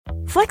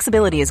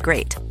Flexibility is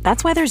great.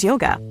 That's why there's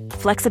yoga.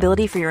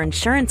 Flexibility for your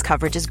insurance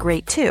coverage is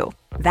great too.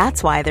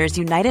 That's why there's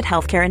United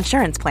Healthcare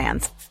Insurance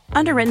Plans.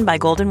 Underwritten by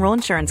Golden Rule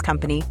Insurance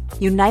Company,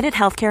 United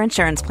Healthcare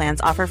Insurance Plans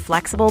offer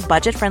flexible,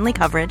 budget-friendly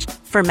coverage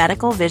for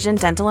medical, vision,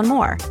 dental, and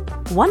more.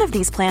 One of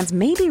these plans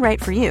may be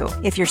right for you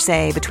if you're,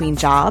 say, between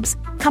jobs,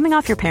 coming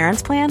off your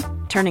parents' plan,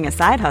 turning a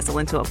side hustle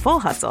into a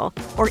full hustle,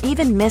 or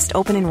even missed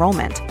open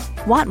enrollment.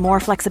 Want more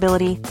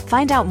flexibility?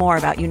 Find out more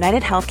about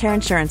United Healthcare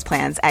Insurance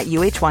Plans at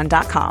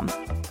uh1.com.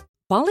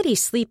 Quality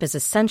sleep is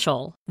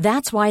essential.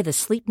 That's why the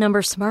Sleep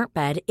Number Smart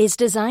Bed is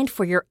designed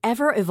for your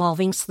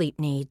ever-evolving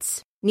sleep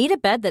needs. Need a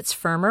bed that's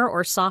firmer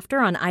or softer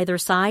on either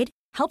side?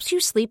 Helps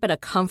you sleep at a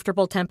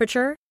comfortable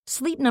temperature?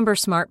 Sleep Number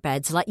Smart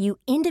Beds let you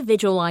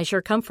individualize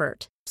your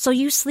comfort, so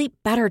you sleep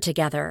better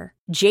together.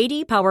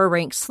 J.D. Power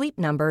ranks Sleep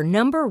Number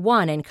number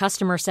 1 in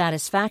customer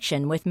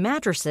satisfaction with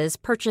mattresses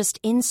purchased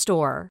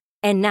in-store.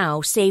 And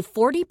now save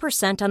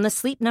 40% on the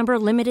Sleep Number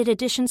Limited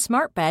Edition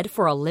Smart Bed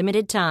for a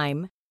limited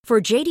time. For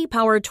J.D.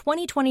 Power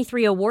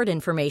 2023 award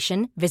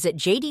information, visit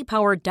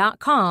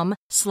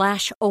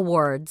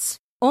jdpower.com/awards.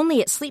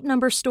 Only at Sleep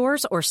Number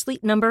stores or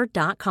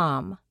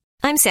sleepnumber.com.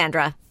 I'm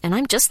Sandra, and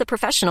I'm just the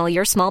professional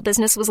your small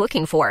business was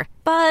looking for.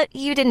 But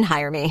you didn't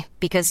hire me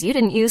because you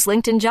didn't use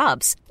LinkedIn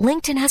Jobs.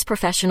 LinkedIn has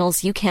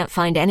professionals you can't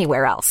find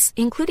anywhere else,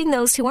 including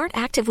those who aren't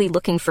actively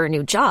looking for a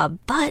new job,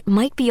 but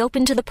might be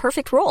open to the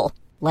perfect role,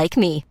 like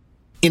me.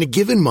 In a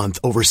given month,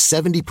 over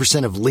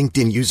 70% of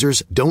LinkedIn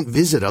users don't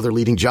visit other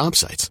leading job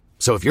sites.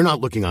 So if you're not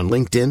looking on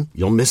LinkedIn,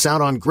 you'll miss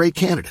out on great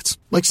candidates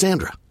like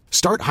Sandra.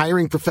 Start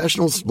hiring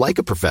professionals like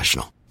a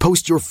professional.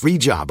 Post your free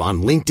job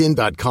on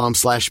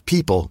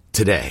linkedin.com/people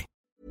today.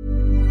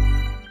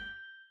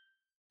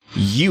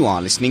 You are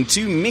listening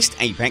to Missed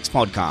Apex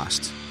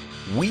Podcast.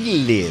 We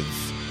live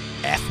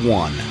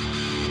F1.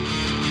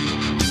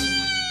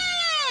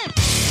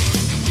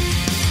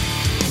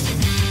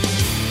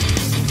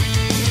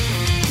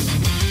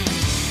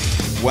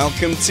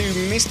 Welcome to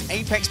Missed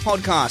Apex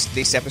Podcast.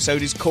 This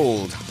episode is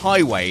called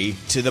Highway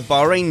to the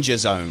Bahranger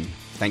Zone.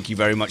 Thank you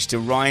very much to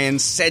Ryan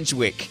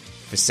Sedgwick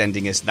for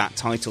sending us that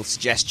title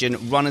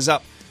suggestion.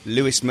 Runners-up,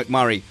 Lewis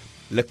McMurray.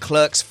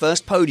 Leclerc's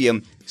first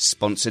podium,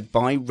 sponsored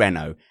by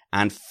Renault.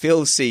 And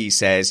Phil C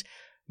says,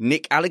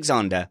 Nick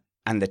Alexander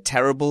and the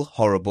terrible,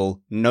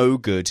 horrible, no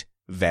good,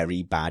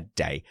 very bad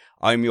day.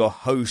 I'm your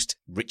host,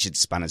 Richard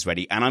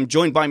Spanners-Ready, and I'm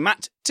joined by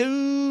Matt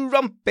Two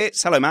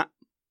Rumpets. Hello, Matt.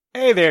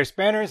 Hey there,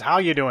 Spanners. How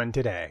you doing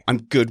today?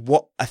 I'm good.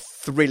 What a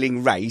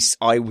thrilling race.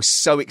 I was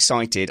so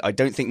excited. I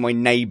don't think my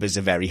neighbours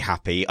are very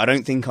happy. I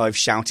don't think I've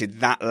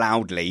shouted that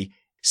loudly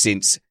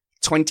since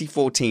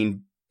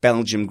 2014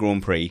 Belgium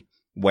Grand Prix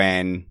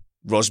when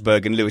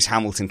Rosberg and Lewis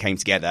Hamilton came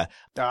together.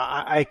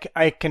 I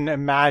can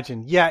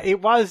imagine. Yeah, it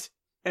was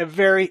a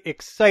very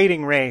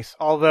exciting race,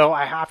 although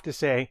I have to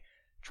say,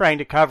 trying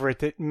to cover it,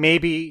 that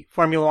maybe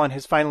Formula One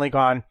has finally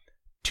gone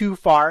too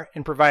far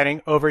in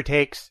providing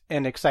overtakes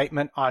and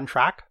excitement on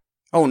track.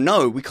 Oh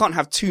no, we can't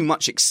have too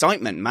much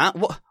excitement, Matt.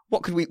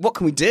 What can we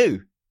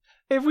do?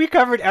 If we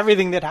covered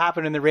everything that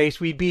happened in the race,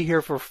 we'd be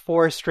here for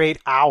 4 straight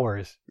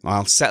hours.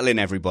 I'll settle in,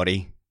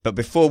 everybody. But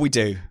before we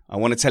do, I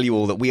want to tell you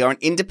all that we are an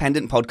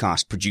independent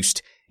podcast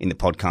produced in the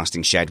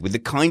podcasting shed with the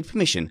kind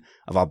permission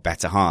of our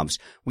better halves.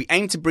 We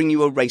aim to bring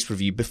you a race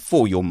review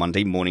before your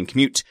Monday morning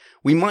commute.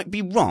 We might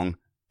be wrong,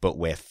 but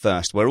we're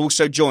first. We're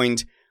also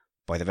joined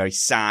by the very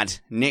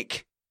sad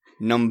Nick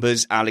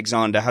Numbers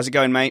Alexander. How's it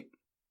going, mate?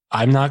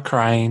 I'm not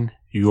crying.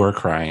 You are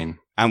crying.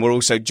 And we're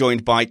also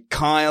joined by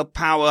Kyle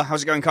Power.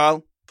 How's it going,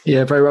 Kyle?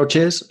 Yeah, very well,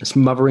 cheers. It's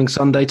Mothering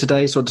Sunday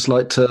today, so I'd just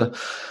like to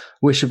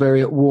wish a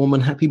very warm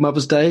and happy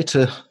Mother's Day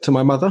to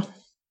my mother.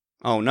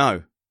 Oh,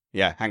 no.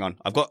 Yeah, hang on.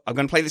 I'm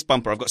going to play this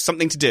bumper. I've got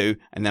something to do,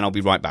 and then I'll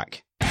be right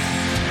back.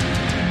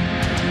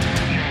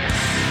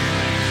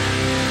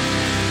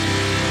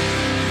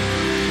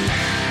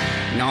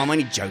 No, I'm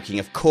only joking.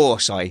 Of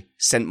course, I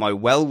sent my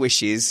well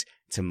wishes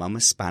to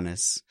Mama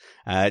Spanners.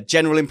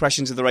 General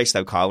impressions of the race,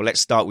 though, Kyle. Let's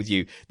start with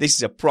you. This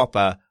is a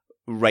proper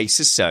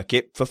racer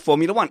circuit for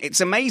Formula One. It's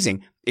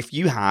amazing. If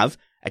you have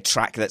a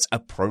track that's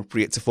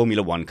appropriate to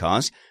Formula One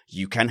cars,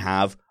 you can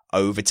have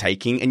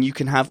overtaking and you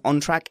can have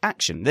on-track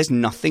action. There's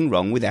nothing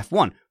wrong with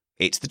F1.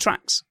 It's the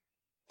tracks.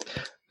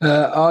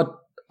 I'd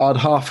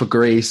half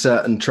agree.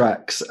 Certain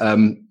tracks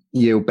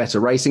yield better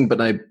racing, but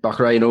no,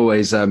 Bahrain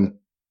always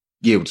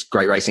yields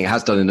great racing. It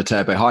has done in the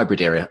turbo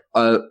hybrid era.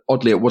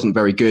 Oddly, it wasn't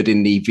very good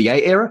in the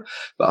V8 era,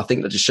 but I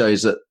think that just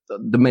shows that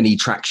the many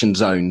traction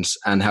zones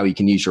and how you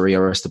can use your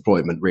ERS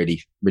deployment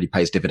really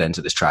pays dividends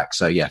at this track.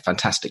 So yeah,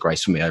 fantastic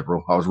race for me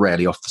overall. I was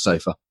rarely off the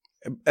sofa.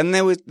 And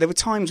there were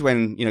times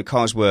when, you know,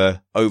 cars were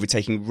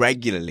overtaking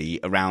regularly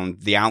around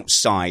the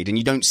outside, and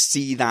you don't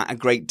see that a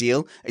great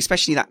deal,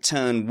 especially that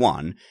turn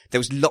one. There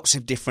was lots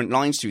of different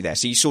lines through there.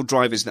 So you saw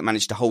drivers that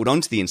managed to hold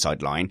on to the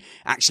inside line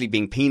actually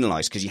being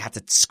penalised because you had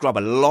to scrub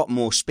a lot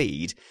more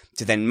speed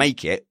to then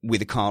make it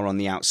with a car on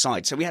the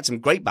outside. So we had some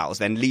great battles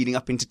then leading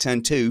up into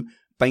turn two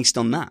based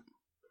on that.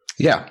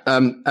 Yeah.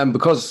 And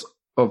because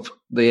of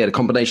the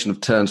combination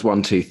of turns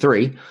 1, 2,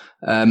 3,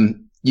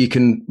 you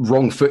can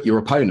wrong foot your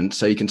opponent.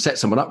 So you can set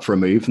someone up for a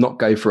move, not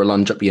go for a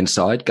lunge up the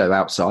inside, go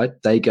outside.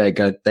 They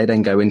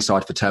then go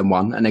inside for turn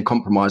 1 and then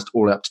compromised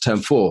all up to turn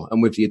 4.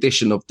 And with the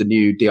addition of the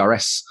new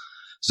DRS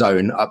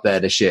zone up there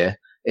this year,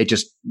 it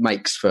just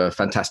makes for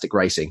fantastic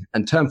racing.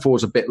 And turn 4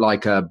 is a bit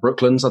like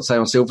Brooklands, I'd say,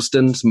 on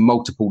Silverstone's,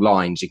 multiple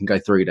lines you can go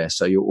through there.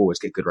 So you'll always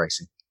get good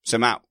racing. So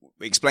Matt,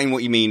 explain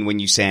what you mean when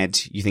you said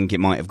you think it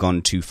might have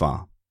gone too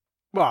far.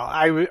 Well,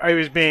 I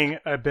was being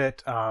a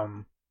bit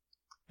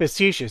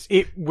facetious.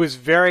 It was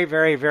very,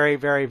 very, very,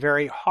 very,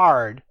 very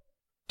hard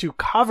to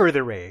cover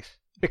the race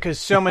because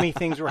so many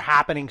things were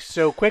happening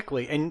so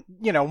quickly. And,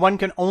 one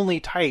can only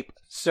type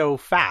so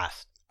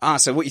fast.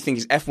 So what you think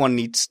is F1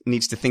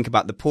 needs to think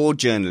about the poor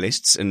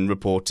journalists and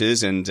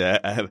reporters and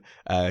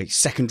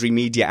secondary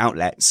media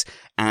outlets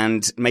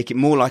and make it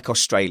more like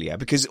Australia,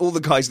 because all the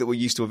guys that were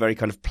used to a very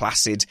kind of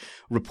placid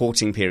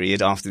reporting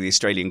period after the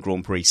Australian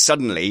Grand Prix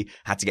suddenly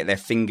had to get their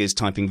fingers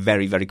typing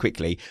very, very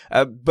quickly.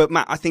 But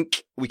Matt, I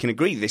think we can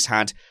agree this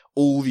had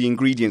all the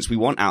ingredients we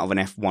want out of an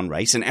F1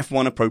 race, an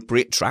F1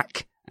 appropriate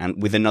track,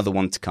 and with another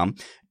one to come.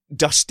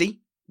 Dusty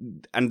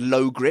and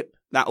low grip,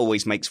 that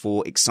always makes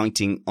for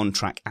exciting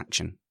on-track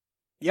action.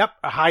 Yep,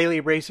 a highly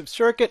abrasive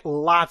circuit,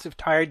 lots of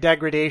tire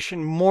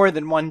degradation, more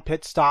than one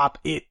pit stop.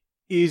 It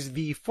is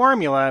the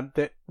formula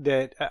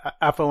that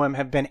FOM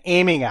have been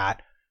aiming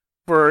at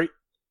for,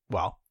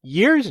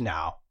 years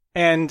now.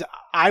 And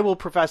I will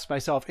profess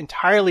myself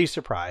entirely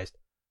surprised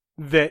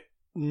that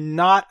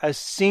not a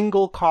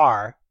single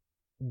car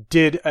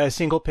did a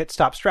single pit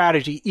stop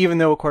strategy, even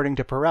though, according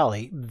to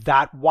Pirelli,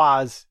 that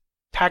was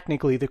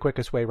technically the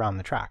quickest way around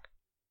the track.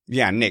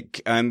 Yeah,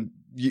 Nick,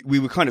 we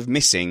were kind of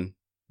missing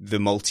the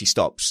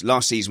multi-stops.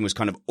 Last season was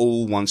kind of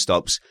all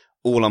one-stops,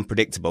 all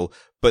unpredictable.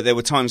 But there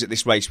were times at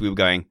this race we were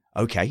going,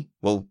 okay,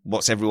 well,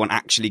 what's everyone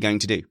actually going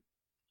to do?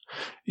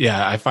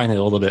 Yeah, I find it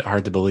a little bit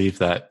hard to believe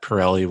that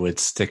Pirelli would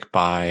stick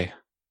by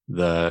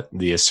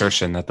the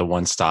assertion that the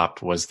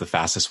one-stop was the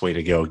fastest way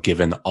to go,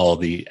 given all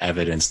the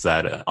evidence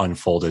that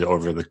unfolded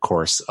over the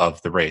course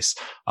of the race.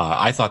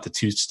 I thought the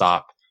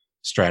two-stop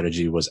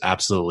strategy was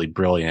absolutely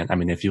brilliant. I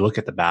mean, if you look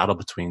at the battle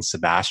between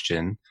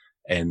Sebastian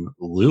and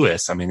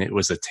Lewis, I mean, it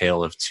was a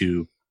tale of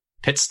two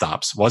pit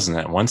stops, wasn't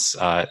it? Once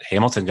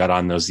Hamilton got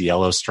on those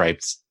yellow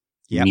striped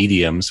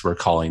mediums, we're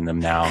calling them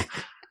now,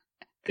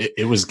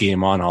 it was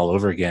game on all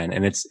over again.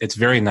 And it's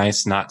very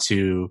nice not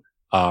to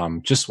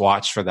just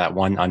watch for that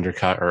one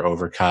undercut or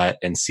overcut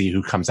and see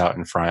who comes out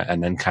in front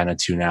and then kind of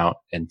tune out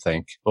and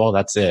think, well,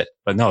 that's it.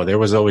 But no, there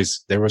was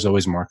always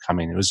more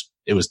coming.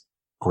 It was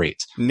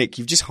great. Nick,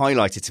 you've just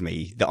highlighted to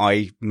me that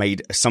I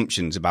made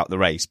assumptions about the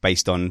race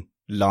based on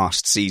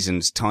last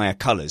season's tyre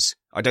colours.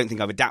 I don't think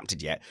I've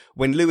adapted yet.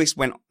 When Lewis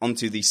went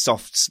onto the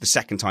softs the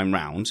second time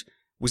round,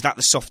 was that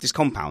the softest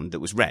compound that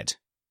was red?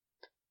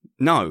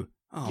 No.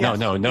 Oh,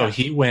 no. Yeah.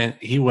 He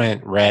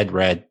went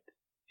red,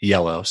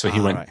 yellow. So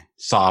he went right.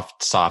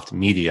 soft,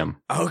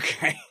 medium.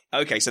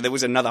 Okay. So there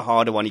was another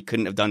harder one he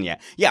couldn't have done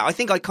yet. Yeah, I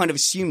think I kind of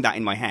assumed that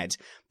in my head,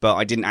 but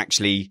I didn't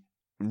actually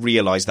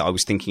realise that I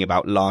was thinking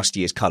about last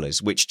year's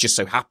colours, which just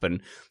so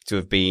happened to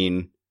have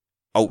been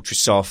ultra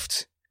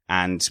soft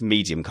and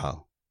medium,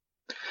 Carl.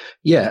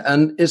 Yeah,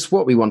 and it's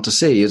what we want to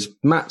see. As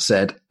Matt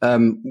said,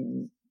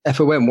 FOM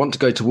want to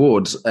go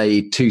towards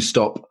a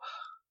two-stop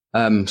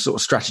sort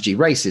of strategy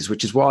races,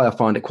 which is why I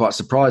find it quite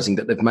surprising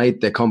that they've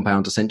made their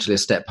compound essentially a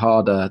step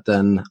harder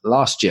than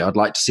last year. I'd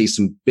like to see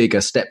some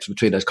bigger steps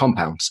between those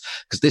compounds,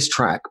 because this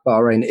track,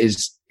 Bahrain,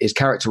 is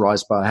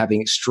characterized by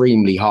having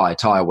extremely high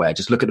tyre wear.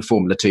 Just look at the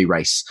Formula 2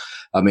 race.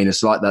 I mean,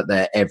 it's like that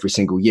there every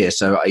single year.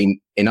 So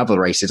in other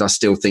races, I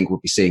still think we'll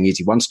be seeing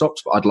easy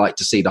one-stops, but I'd like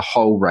to see the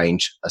whole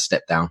range a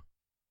step down.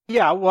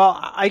 Yeah, well,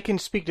 I can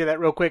speak to that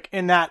real quick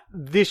in that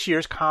this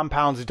year's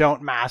compounds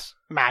don't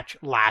match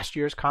last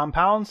year's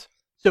compounds.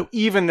 So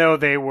even though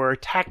they were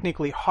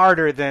technically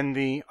harder than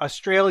the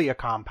Australia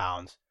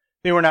compounds,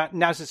 they were not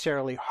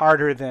necessarily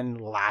harder than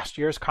last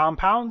year's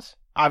compounds.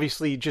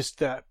 Obviously, just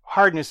the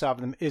hardness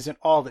of them isn't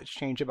all that's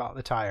changed about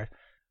the tire.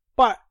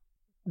 But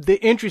the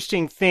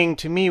interesting thing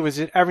to me was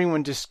that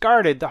everyone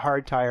discarded the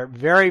hard tire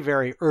very,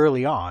 very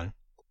early on.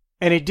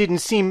 And it didn't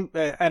seem,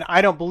 and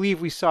I don't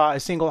believe we saw a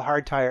single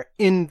hard tire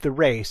in the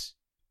race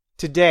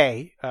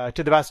today, to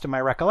the best of my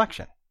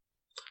recollection.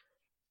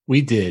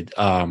 We did.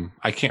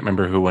 I can't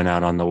remember who went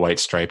out on the white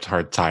striped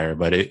hard tire,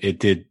 but it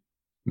did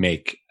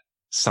make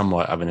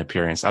somewhat of an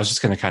appearance. I was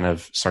just going to kind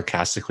of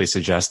sarcastically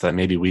suggest that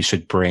maybe we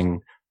should bring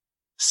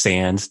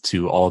sand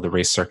to all the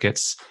race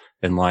circuits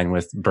in line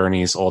with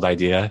Bernie's old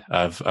idea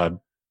of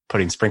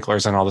putting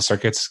sprinklers on all the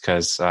circuits,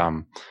 because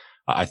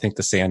I think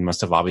the sand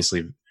must have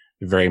obviously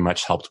very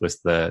much helped with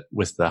the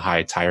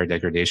high tire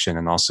degradation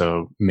and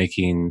also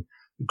making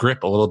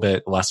grip a little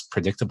bit less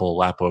predictable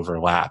lap over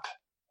lap.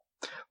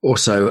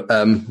 Also,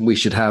 we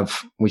should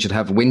have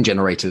wind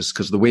generators,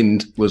 because the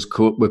wind was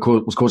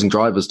causing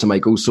drivers to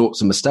make all sorts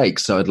of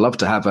mistakes. So I'd love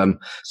to have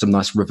some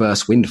nice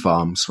reverse wind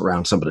farms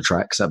around some of the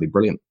tracks. That'd be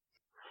brilliant.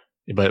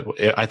 But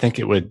I think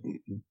it would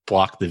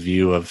block the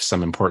view of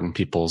some important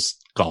people's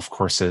golf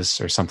courses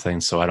or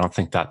something. So I don't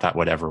think that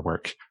would ever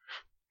work.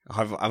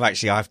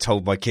 I've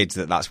told my kids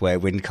that that's where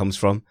wind comes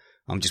from.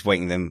 I'm just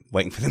waiting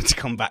for them to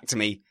come back to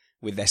me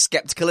with their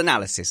skeptical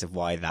analysis of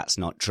why that's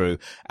not true.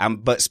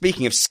 But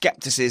speaking of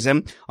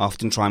skepticism, I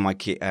often tell my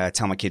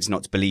kids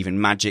not to believe in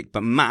magic,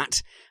 but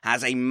Matt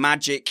has a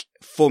magic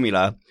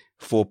formula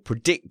for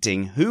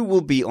predicting who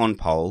will be on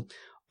pole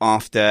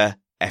after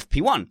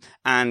FP1.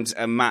 And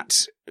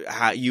Matt,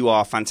 you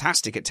are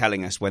fantastic at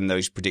telling us when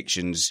those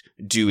predictions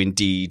do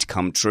indeed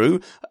come true.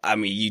 I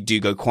mean, you do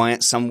go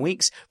quiet some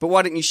weeks, but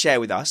why don't you share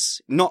with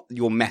us, not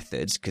your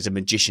methods, because a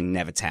magician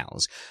never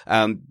tells,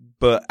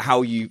 but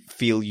how you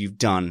feel you've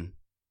done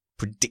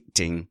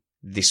predicting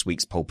this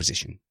week's pole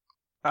position?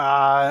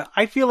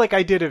 I feel like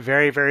I did a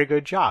very, very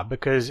good job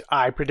because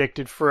I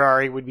predicted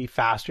Ferrari would be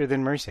faster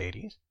than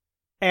Mercedes.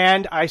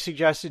 And I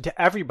suggested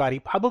to everybody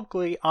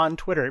publicly on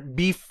Twitter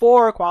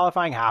before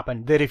qualifying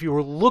happened that if you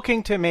were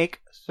looking to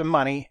make some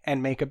money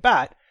and make a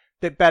bet,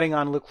 that betting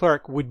on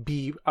Leclerc would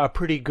be a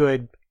pretty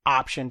good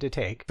option to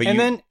take. But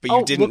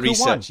you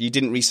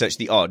didn't research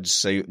the odds,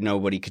 so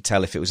nobody could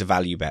tell if it was a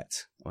value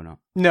bet or not.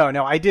 No,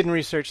 I didn't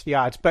research the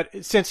odds.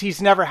 But since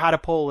he's never had a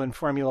pole in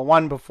Formula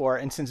One before,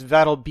 and since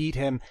Vettel beat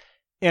him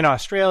in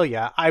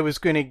Australia, I was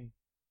going to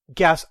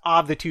guess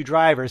of the two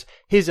drivers,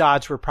 his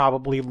odds were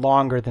probably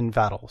longer than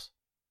Vettel's.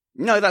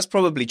 No, that's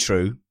probably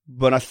true,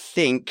 but I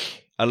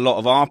think a lot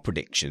of our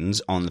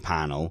predictions on the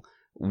panel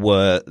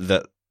were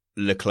that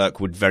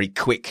Leclerc would very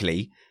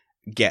quickly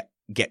get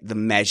the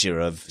measure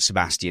of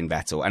Sebastian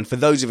Vettel. And for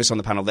those of us on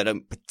the panel that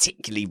don't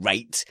particularly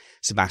rate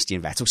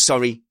Sebastian Vettel,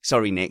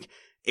 sorry, Nick,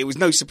 it was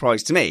no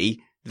surprise to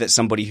me that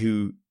somebody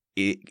who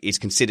is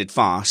considered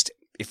fast,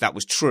 if that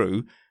was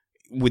true,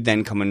 would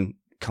then come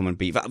and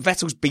beat.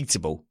 Vettel's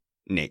beatable,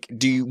 Nick.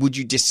 Would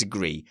you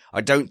disagree?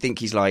 I don't think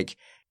he's like,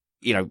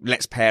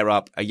 let's pair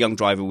up a young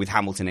driver with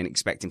Hamilton and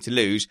expect him to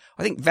lose.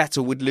 I think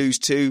Vettel would lose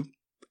to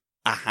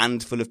a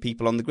handful of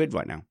people on the grid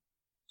right now.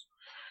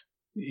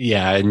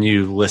 Yeah, and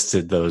you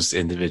listed those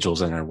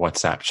individuals in our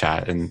WhatsApp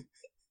chat, and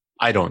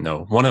I don't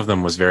know. One of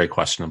them was very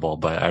questionable,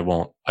 but I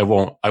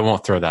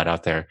won't throw that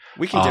out there.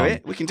 We can do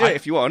it. We can do it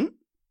if you want.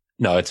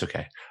 No, it's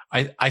okay.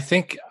 I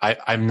think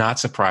I'm not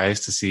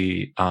surprised to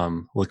see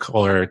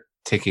Leclerc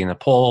taking a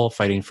pole,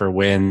 fighting for a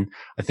win.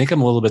 I think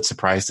I'm a little bit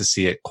surprised to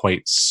see it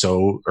quite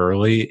so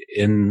early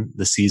in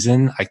the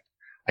season.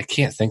 I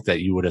can't think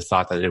that you would have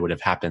thought that it would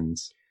have happened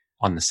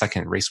on the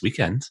second race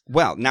weekend.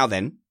 Well, now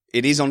then,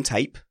 it is on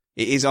tape.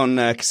 It is on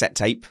cassette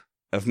tape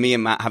of me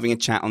and Matt having a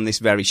chat on this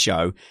very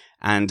show.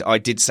 And I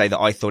did say that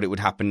I thought it would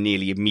happen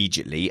nearly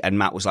immediately. And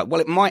Matt was like,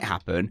 well, it might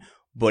happen,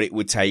 but it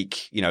would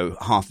take,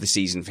 half the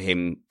season for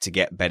him to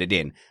get bedded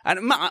in.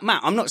 And Matt,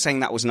 I'm not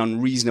saying that was an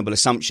unreasonable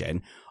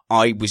assumption.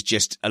 I was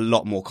just a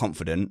lot more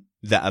confident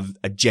that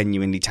a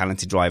genuinely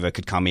talented driver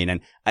could come in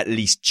and at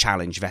least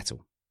challenge Vettel.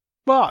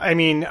 Well, I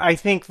mean, I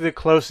think the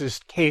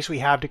closest case we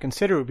have to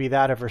consider would be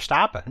that of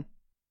Verstappen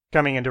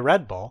coming into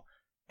Red Bull.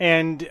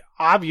 And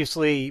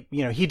obviously,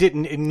 he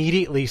didn't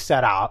immediately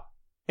set out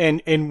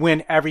and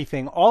win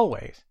everything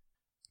always.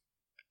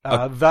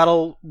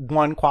 Vettel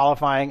won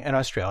qualifying in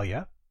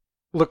Australia.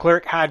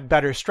 Leclerc had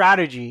better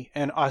strategy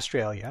in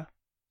Australia,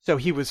 so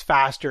he was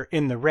faster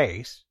in the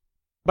race.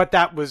 But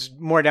that was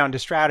more down to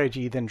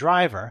strategy than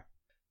driver.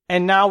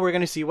 And now we're going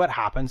to see what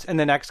happens in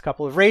the next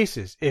couple of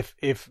races.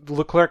 If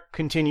Leclerc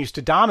continues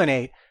to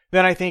dominate,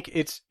 then I think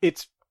it's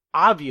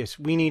obvious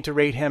we need to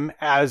rate him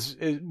as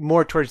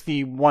more towards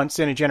the once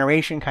in a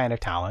generation kind of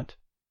talent.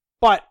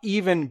 But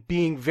even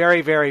being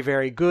very, very,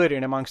 very good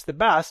and amongst the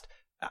best,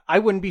 I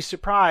wouldn't be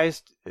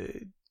surprised.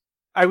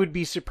 I would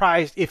be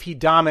surprised if he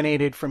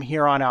dominated from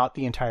here on out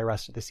the entire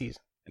rest of the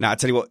season. Now, I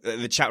tell you what,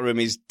 the chat room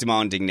is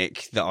demanding,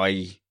 Nick, that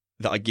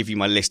I give you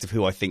my list of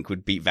who I think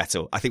would beat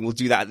Vettel. I think we'll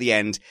do that at the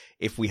end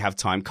if we have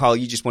time. Carl,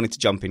 you just wanted to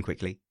jump in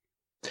quickly.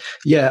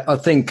 Yeah, I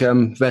think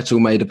Vettel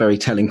made a very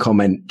telling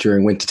comment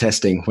during winter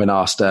testing when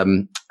asked,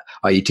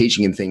 are you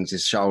teaching him things?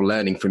 Is Charles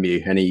learning from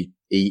you? And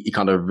he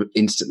kind of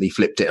instantly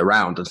flipped it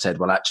around and said,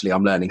 well, actually,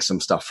 I'm learning some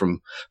stuff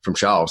from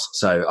Charles.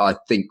 So I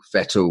think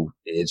Vettel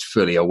is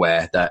fully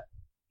aware that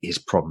he's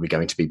probably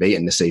going to be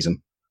beaten this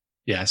season.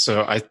 Yeah,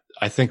 so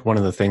I think one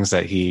of the things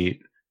that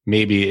he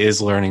maybe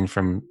is learning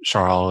from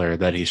Charles, or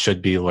that he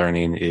should be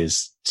learning,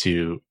 is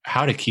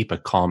how to keep a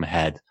calm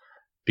head,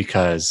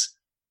 because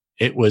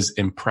it was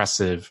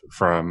impressive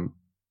from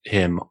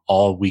him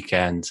all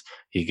weekend.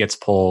 He gets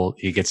pulled,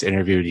 he gets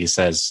interviewed, he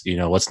says,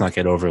 let's not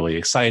get overly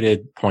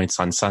excited, points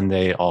on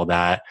Sunday, all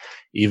that.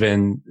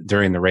 Even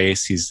during the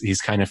race,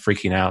 he's kind of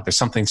freaking out. There's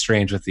something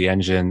strange with the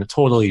engine.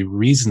 Totally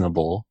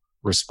reasonable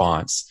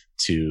response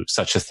to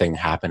such a thing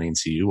happening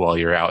to you while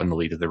you're out in the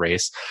lead of the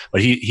race.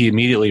 But he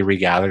immediately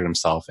regathered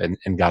himself and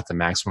got the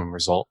maximum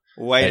result.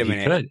 Wait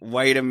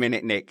a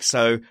minute, Nick.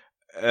 So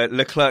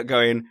Leclerc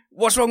going,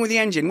 what's wrong with the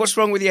engine? What's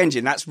wrong with the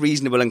engine? That's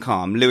reasonable and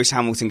calm. Lewis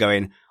Hamilton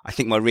going, I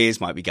think my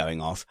rears might be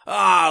going off.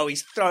 Oh,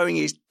 he's throwing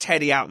his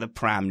teddy out the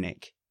pram,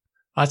 Nick.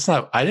 That's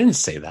not, I didn't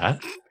say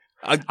that.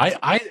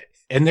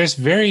 And there's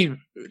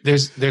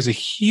a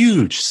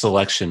huge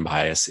selection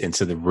bias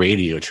into the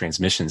radio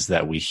transmissions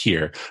that we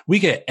hear. We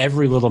get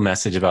every little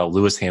message about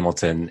Lewis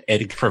Hamilton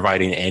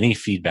providing any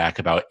feedback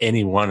about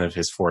any one of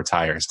his 4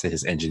 tires to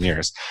his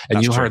engineers. And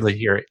That's you true. hardly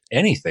hear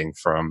anything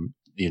from,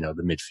 the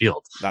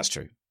midfield. That's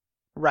true.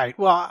 Right.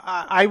 Well,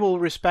 I will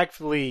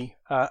respectfully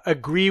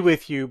agree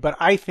with you, but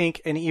I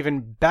think an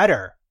even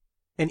better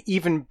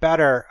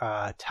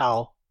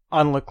tell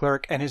on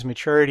Leclerc and his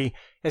maturity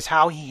is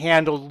how he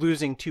handled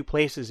losing 2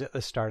 places at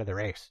the start of the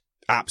race.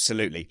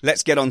 Absolutely.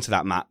 Let's get on to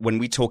that, Matt, when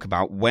we talk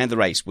about where the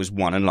race was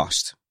won and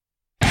lost.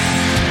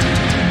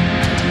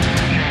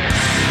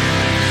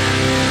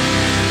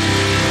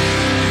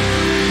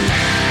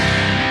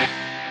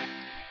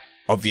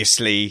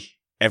 Obviously,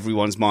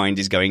 everyone's mind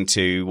is going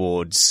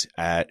towards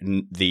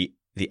the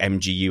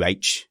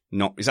MGUH.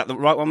 Is that the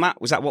right one,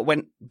 Matt? Was that what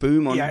went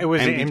boom on? Yeah, it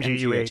was the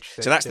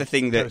MGUH. So that's the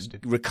thing that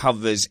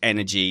recovers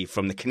energy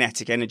from the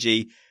kinetic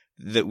energy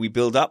that we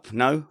build up.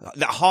 No,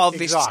 that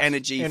harvests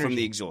energy from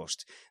the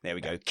exhaust. There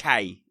we go.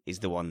 K is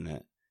the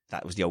one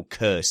that was the old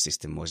Kerr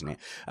system, wasn't it?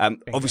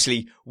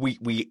 Obviously,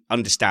 we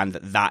understand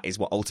that is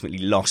what ultimately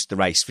lost the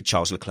race for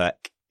Charles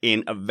Leclerc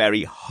in a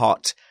very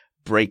hot,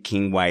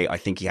 breaking way. I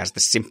think he has the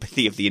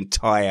sympathy of the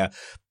entire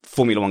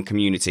Formula One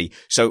community.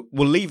 So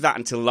we'll leave that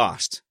until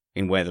last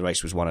in where the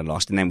race was won and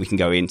lost. And then we can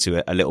go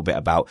into a little bit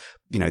about,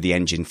 the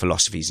engine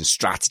philosophies and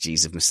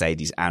strategies of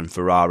Mercedes and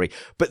Ferrari.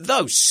 But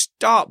those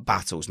start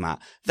battles, Matt,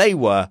 they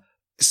were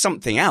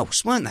something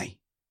else, weren't they?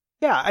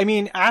 Yeah. I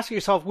mean, ask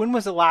yourself, when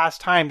was the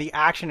last time the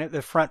action at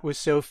the front was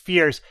so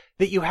fierce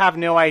that you have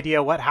no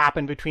idea what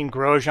happened between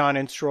Grosjean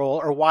and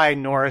Stroll or why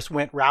Norris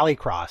went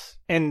rallycross?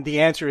 And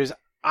the answer is,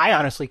 I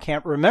honestly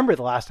can't remember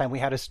the last time we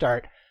had a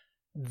start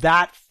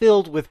that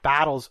filled with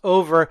battles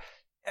over.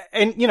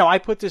 And, I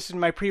put this in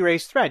my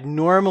pre-race thread.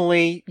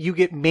 Normally, you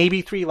get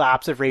maybe 3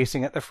 laps of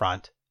racing at the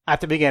front at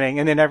the beginning,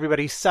 and then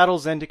everybody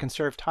settles in to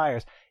conserve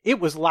tires. It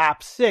was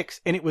lap 6,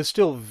 and it was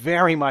still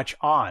very much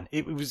on.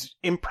 It was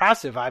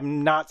impressive. I've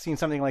not seen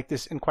something like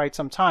this in quite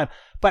some time.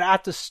 But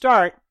at the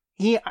start,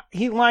 he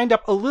lined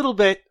up a little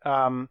bit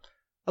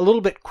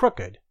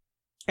crooked.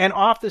 And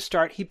off the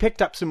start, he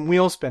picked up some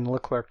wheel spin,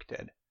 Leclerc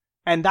did.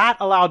 And that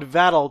allowed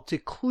Vettel to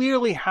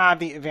clearly have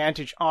the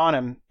advantage on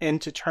him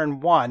into turn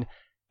 1.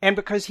 And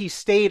because he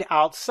stayed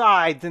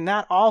outside, then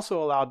that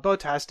also allowed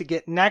Bottas to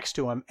get next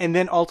to him and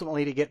then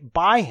ultimately to get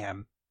by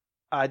him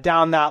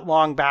down that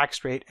long back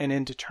straight and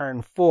into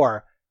turn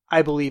 4,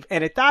 I believe.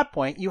 And at that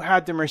point, you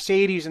had the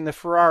Mercedes and the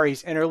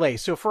Ferraris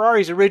interlaced. So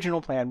Ferrari's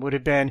original plan would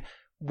have been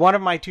one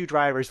of my 2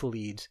 drivers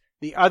leads.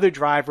 The other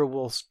driver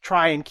will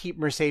try and keep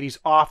Mercedes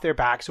off their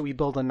back so we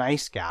build a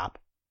nice gap.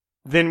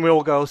 Then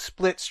we'll go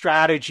split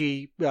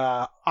strategy,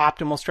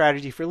 optimal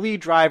strategy for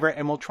lead driver,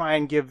 and we'll try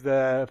and give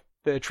the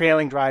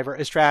trailing driver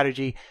a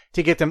strategy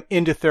to get them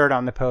into third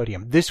on the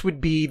podium. This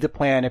would be the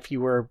plan if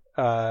you were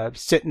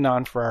sitting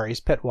on Ferrari's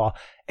pit wall.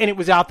 And it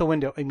was out the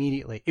window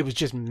immediately. It was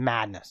just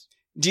madness.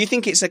 Do you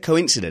think it's a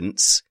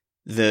coincidence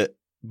that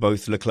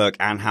both Leclerc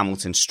and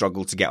Hamilton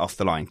struggled to get off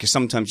the line? Because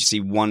sometimes you see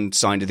one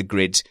side of the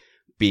grid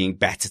being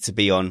better to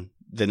be on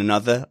than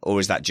another, or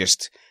was that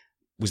just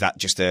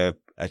a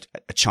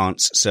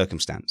chance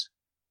circumstance?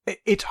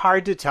 It's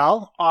hard to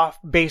tell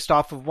based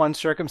off of one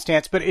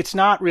circumstance, but it's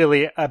not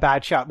really a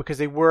bad shot because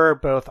they were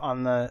both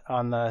on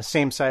the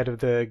same side of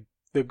the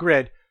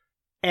grid.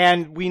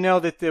 And we know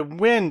that the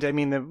wind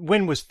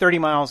was 30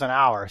 miles an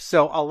hour.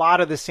 So a lot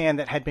of the sand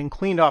that had been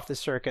cleaned off the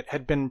circuit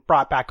had been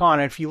brought back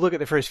on. And if you look at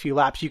the first few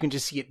laps, you can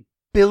just see it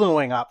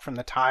billowing up from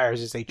the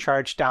tires as they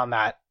charged down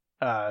that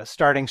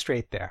starting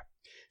straight there.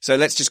 So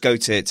let's just go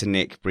to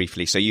Nick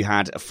briefly. So you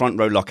had a front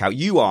row lockout.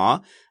 You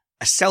are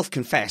a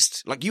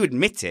self-confessed, you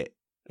admit it.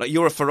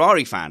 You're a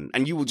Ferrari fan,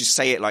 and you will just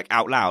say it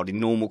out loud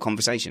in normal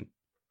conversation.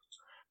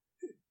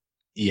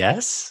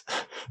 Yes.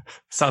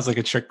 Sounds like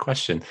a trick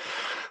question.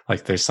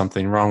 There's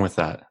something wrong with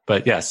that.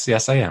 But yes,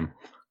 I am.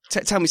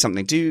 Tell me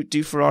something.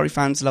 Do Ferrari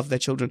fans love their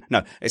children?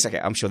 No, it's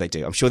okay. I'm sure they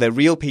do. I'm sure they're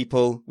real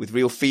people with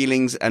real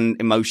feelings and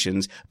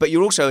emotions. But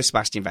you're also a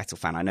Sebastian Vettel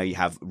fan. I know you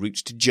have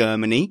roots to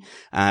Germany.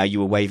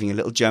 You were waving a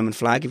little German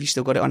flag. Have you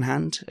still got it on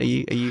hand? Are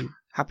you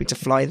happy to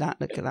fly that?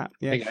 Look at that.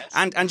 Yeah.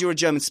 And you're a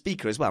German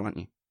speaker as well, aren't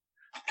you?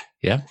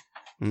 Yeah,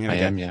 I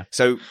am, yeah.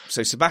 So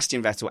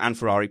Sebastian Vettel and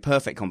Ferrari,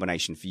 perfect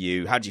combination for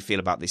you. How do you feel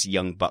about this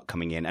young buck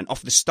coming in? And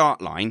off the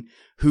start line,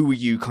 who were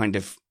you kind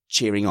of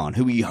cheering on?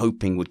 Who were you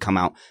hoping would come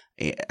out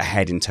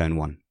ahead in turn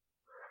 1?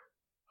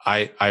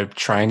 I'm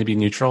trying to be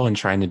neutral and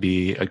trying to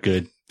be a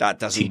good That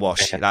doesn't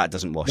wash. That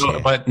doesn't wash here.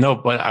 But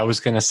I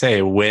was going to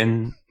say,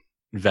 when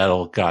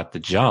Vettel got the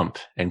jump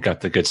and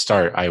got the good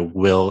start, I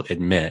will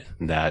admit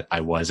that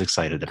I was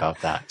excited about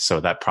that. So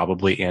that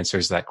probably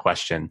answers that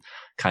question.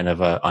 Kind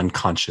of a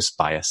unconscious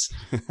bias.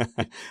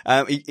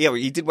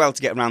 He did well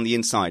to get around the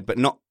inside, but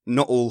not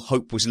all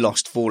hope was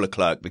lost for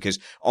Leclerc, because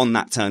on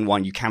that turn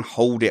 1 you can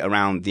hold it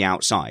around the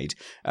outside.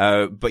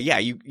 But yeah,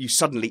 you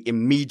suddenly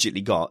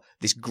immediately got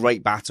this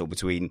great battle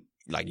between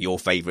your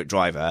favorite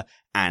driver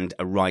and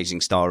a rising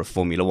star of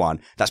Formula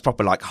One. That's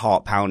proper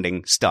heart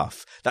pounding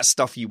stuff. That's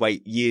stuff you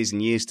wait years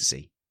and years to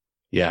see.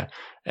 Yeah.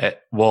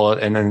 Well,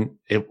 and then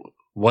it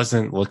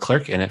wasn't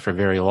Leclerc in it for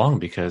very long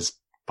because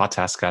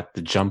Bottas got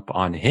the jump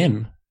on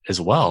him as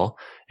well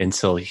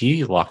until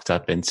he locked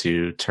up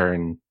into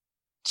turn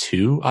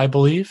 2, I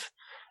believe.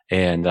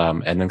 And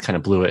then kind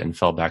of blew it and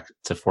fell back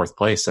to 4th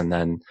place. And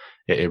then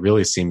it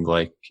really seemed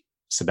like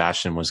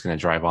Sebastian was going to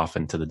drive off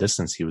into the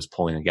distance. He was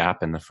pulling a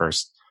gap in the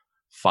first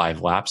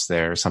 5 laps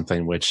there,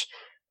 something which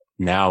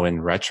now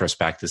in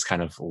retrospect is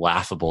kind of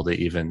laughable to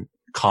even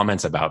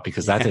comment about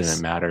because that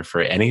didn't matter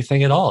for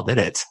anything at all, did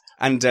it?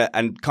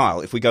 And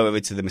Kyle, if we go over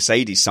to the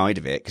Mercedes side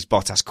of it, because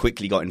Bottas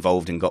quickly got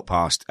involved and got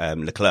past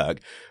Leclerc,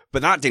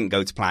 but that didn't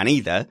go to plan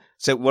either.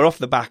 So we're off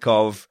the back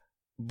of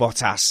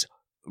Bottas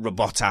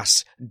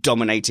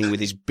dominating with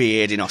his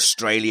beard in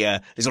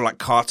Australia. There's all like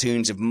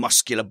cartoons of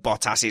muscular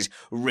Bottas's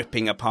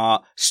ripping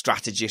apart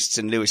strategists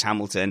and Lewis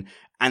Hamilton.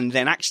 And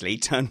then actually,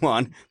 turn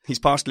 1, he's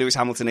past Lewis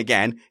Hamilton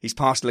again. He's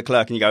past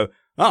Leclerc and you go,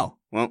 oh,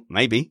 well,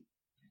 maybe.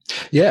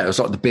 Yeah, it was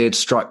like the beard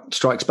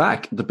strikes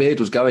back. The beard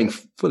was going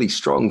fully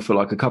strong for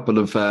like a couple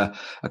of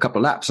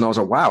laps. And I was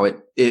like, wow,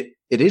 it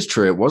is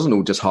true. It wasn't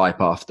all just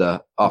hype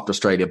after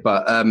Australia.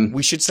 But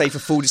we should say, for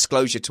full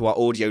disclosure to our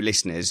audio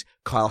listeners,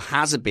 Kyle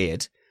has a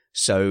beard.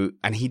 So,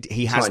 and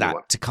he has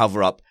that to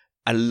cover up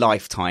a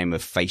lifetime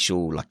of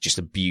facial, like just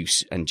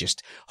abuse and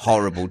just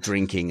horrible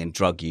drinking and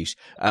drug use.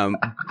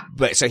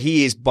 But so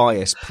he is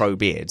biased pro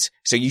beards.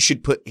 So you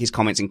should put his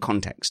comments in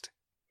context.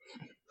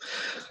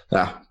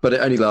 Yeah, but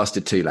it only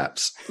lasted 2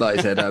 laps, like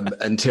I said,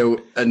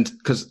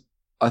 because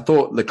I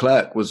thought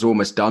Leclerc was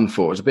almost done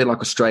for. It was a bit like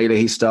Australia.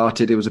 He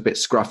started, it was a bit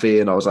scruffy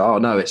and I was like, oh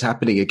no, it's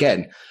happening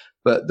again.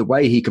 But the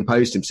way he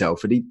composed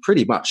himself, and he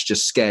pretty much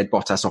just scared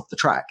Bottas off the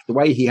track. The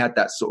way he had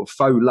that sort of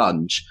faux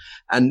lunge,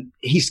 and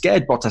he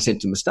scared Bottas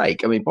into a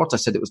mistake. I mean, Bottas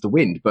said it was the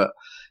wind, but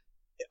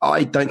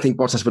I don't think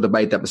Bottas would have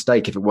made that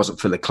mistake if it wasn't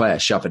for Leclerc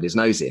shoving his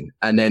nose in.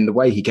 And then the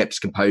way he kept his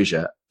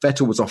composure,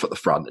 Vettel was off at the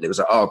front, and it was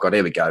like, oh God,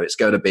 here we go. It's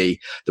going to be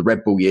the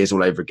Red Bull years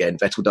all over again.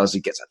 Vettel he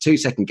gets a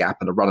 2-second gap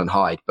and a run and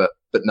hide. But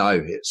no,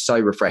 it's so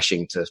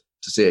refreshing to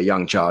see a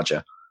young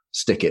charger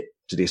stick it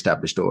to the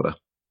established order.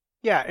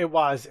 Yeah, it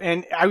was.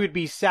 And I would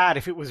be sad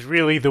if it was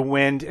really the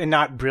wind and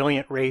not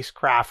brilliant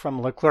racecraft from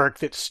Leclerc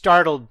that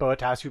startled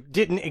Bottas, who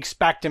didn't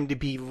expect him to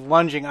be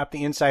lunging up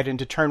the inside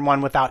into turn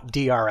 1 without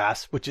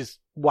DRS, which is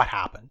what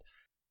happened.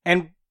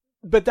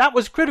 But that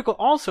was critical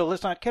also,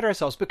 let's not kid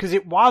ourselves, because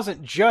it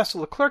wasn't just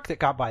Leclerc that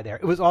got by there.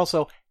 It was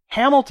also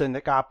Hamilton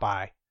that got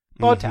by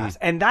Bottas. Mm-hmm.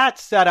 And that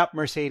set up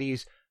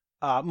Mercedes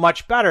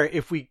much better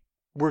if we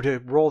were to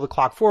roll the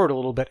clock forward a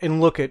little bit and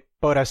look at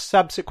Bottas'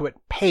 subsequent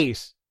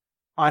pace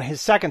on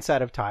his second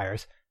set of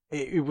tires.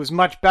 It was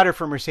much better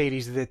for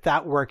Mercedes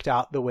that worked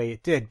out the way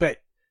it did. But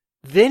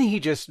then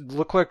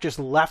Leclerc just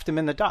left him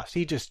in the dust.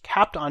 He just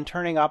kept on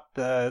turning up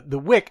the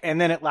wick. And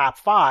then at lap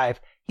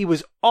 5, he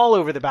was all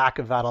over the back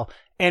of Vettel.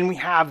 And we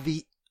have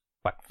the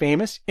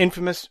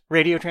infamous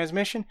radio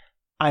transmission.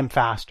 I'm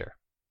faster.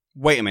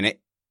 Wait a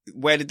minute.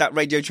 Where did that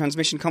radio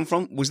transmission come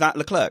from? Was that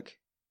Leclerc?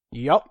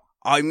 Yup.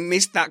 I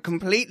missed that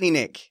completely,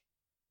 Nick.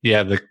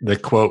 Yeah, the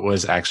quote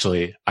was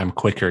actually, I'm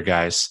quicker,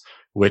 guys,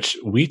 which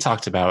we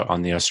talked about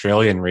on the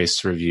Australian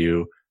race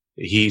review.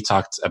 He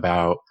talked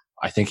about,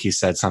 I think he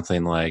said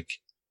something like,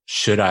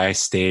 should I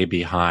stay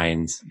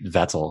behind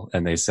Vettel?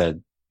 And they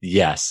said,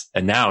 yes.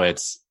 And now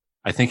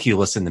I think he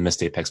listened to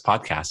Missed Apex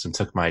podcast and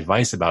took my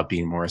advice about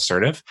being more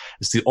assertive.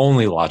 It's the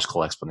only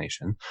logical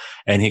explanation.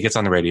 And he gets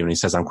on the radio and he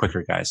says, I'm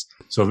quicker, guys.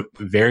 So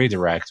very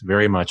direct,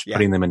 very much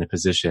putting them in a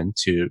position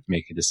to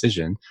make a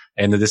decision.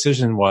 And the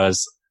decision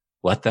was,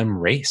 let them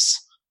race.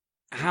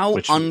 How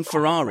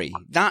un-Ferrari?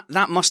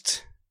 That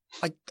must,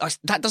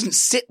 that doesn't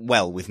sit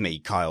well with me,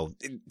 Kyle.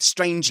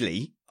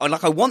 Strangely,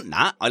 I want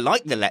that. I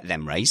like the let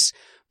them race,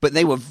 but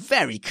they were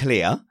very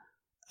clear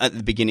at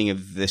the beginning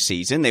of the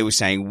season. They were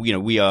saying,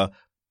 we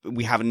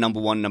have a number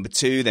 1, number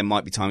 2. There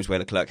might be times where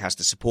Leclerc has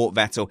to support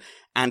Vettel.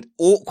 And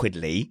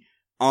awkwardly,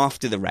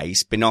 after the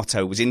race,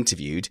 Binotto was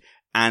interviewed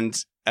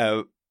and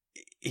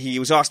he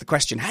was asked the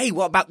question, hey,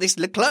 what about this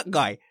Leclerc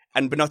guy?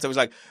 And Binotto was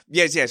like,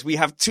 yes, we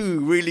have 2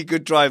 really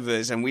good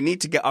drivers and we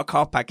need to get our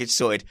car package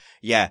sorted.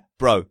 Yeah,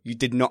 bro, you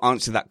did not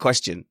answer that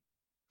question.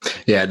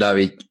 Yeah, no,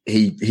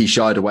 he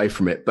shied away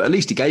from it, but at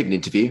least he gave an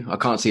interview. I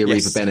can't see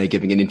Arriva Bene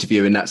giving an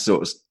interview in that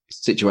sort of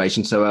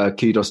situation. So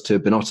kudos to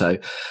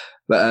Binotto.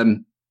 But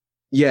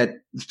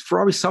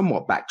Ferrari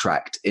somewhat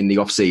backtracked in the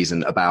off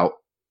season about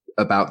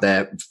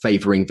their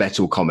favouring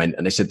Vettel comment,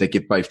 and they said they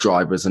give both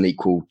drivers an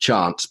equal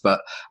chance.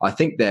 But I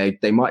think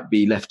they might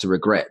be left to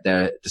regret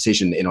their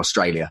decision in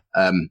Australia.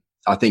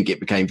 I think it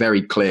became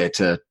very clear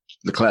to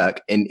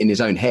Leclerc in his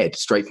own head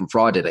straight from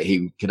Friday that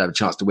he could have a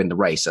chance to win the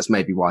race. That's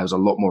maybe why he was a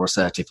lot more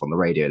assertive on the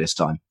radio this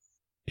time.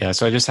 Yeah,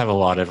 so I just have a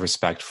lot of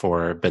respect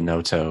for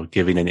Binotto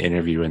giving an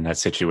interview in that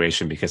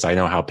situation, because I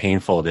know how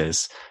painful it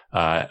is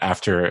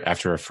after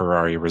a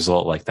Ferrari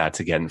result like that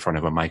to get in front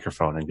of a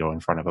microphone and go in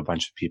front of a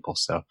bunch of people.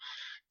 So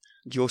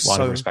you're a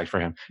lot of respect for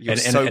him. You're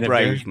so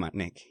brave,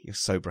 Nick. You're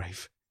so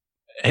brave.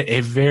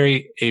 A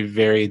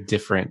very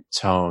different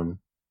tone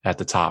at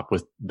the top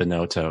with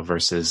Binotto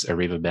versus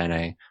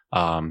Arrivabene.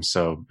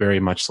 So very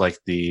much like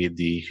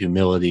the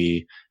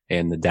humility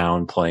and the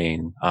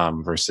downplaying,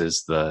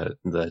 versus the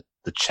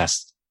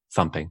chest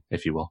thumping,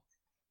 if you will.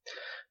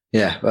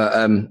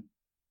 Yeah.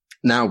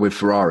 Now with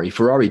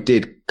Ferrari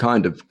did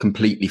kind of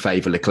completely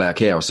favour Leclerc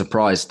here. I was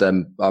surprised.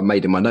 I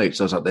made in my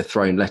notes, I was like, they're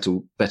throwing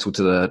Vettel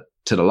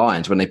to the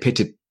lions when they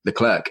pitted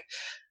Leclerc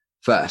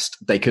first.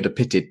 They could have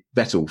pitted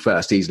Vettel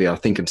first easily, I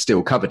think, and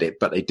still covered it,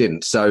 but they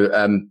didn't.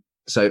 So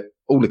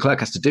all Leclerc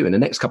has to do in the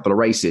next couple of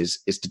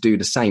races is to do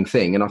the same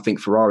thing. And I think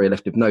Ferrari are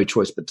left with no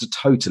choice but to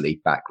totally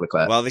back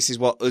Leclerc. Well, this is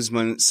what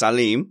Usman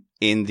Salim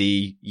in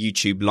the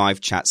YouTube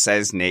live chat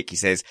says, Nick. He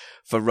says,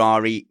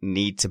 Ferrari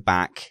need to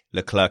back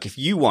Leclerc. If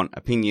you want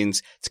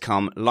opinions to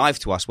come live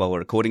to us while we're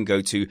recording,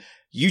 go to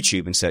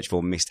YouTube and search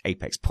for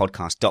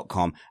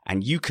missedapexpodcast.com,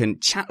 and you can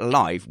chat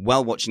live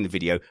while watching the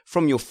video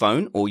from your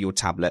phone or your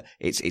tablet.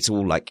 It's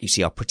all like you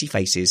see our pretty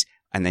faces,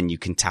 and then you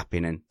can tap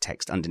in and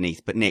text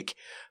underneath. But Nick,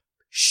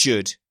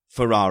 should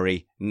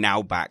Ferrari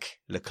now back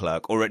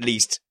Leclerc, or at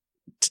least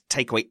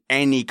take away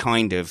any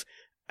kind of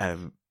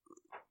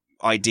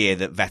idea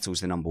that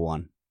Vettel's the number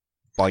one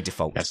by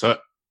default? Yeah,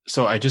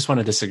 so I just want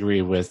to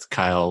disagree with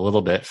Kyle a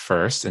little bit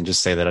first and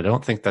just say that I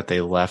don't think that they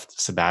left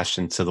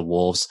Sebastian to the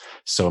wolves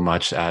so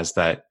much as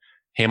that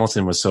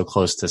Hamilton was so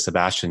close to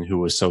Sebastian, who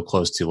was so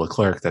close to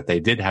Leclerc, that they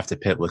did have to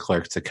pit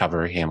Leclerc to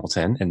cover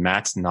Hamilton. And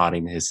Matt's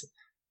nodding his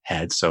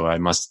head, so I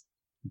must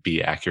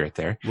be accurate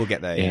there. We'll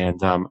get there.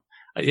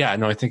 Yeah.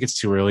 And I think it's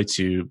too early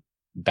to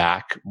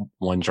back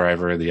one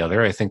driver or the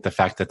other. I think the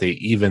fact that they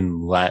even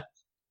let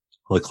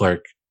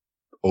Leclerc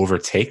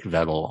overtake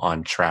Vettel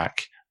on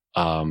track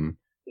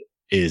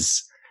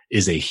is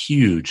a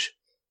huge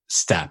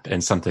step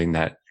and something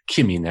that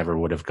Kimi never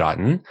would have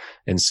gotten.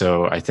 And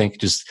so I think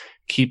just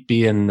keep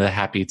being the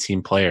happy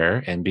team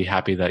player and be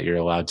happy that you're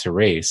allowed to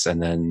race.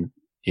 And then,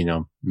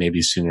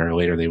 maybe sooner or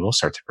later they will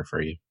start to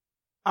prefer you.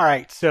 All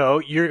right, so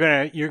you're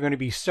gonna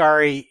be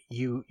sorry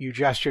you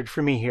gestured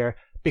for me here,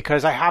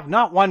 because I have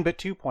not one but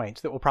 2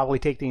 points that will probably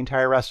take the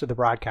entire rest of the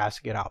broadcast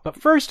to get out. But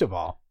first of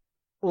all,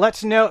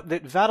 let's note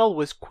that Vettel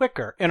was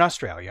quicker in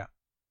Australia,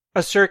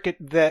 a circuit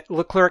that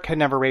Leclerc had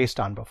never raced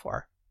on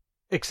before,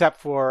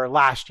 except for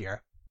last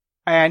year.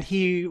 And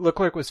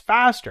Leclerc was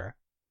faster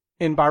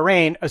in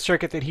Bahrain, a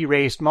circuit that he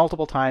raced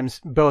multiple times,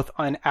 both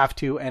on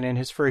F2 and in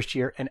his first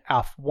year in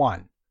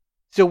F1.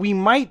 So we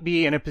might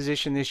be in a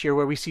position this year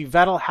where we see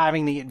Vettel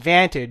having the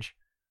advantage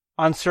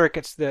on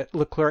circuits that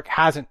Leclerc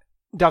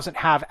doesn't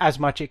have as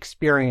much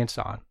experience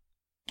on.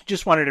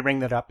 Just wanted to bring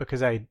that up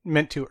because I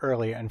meant to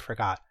earlier and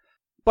forgot.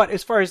 But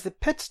as far as the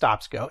pit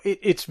stops go,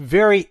 it's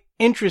very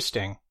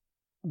interesting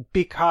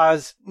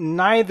because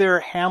neither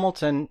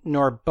Hamilton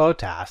nor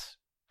Bottas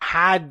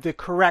had the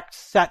correct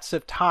sets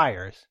of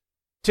tires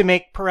to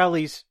make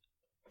Pirelli's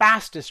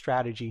fastest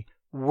strategy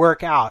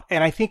work out.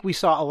 And I think we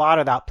saw a lot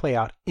of that play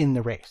out in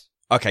the race.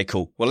 Okay,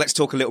 cool. Well, let's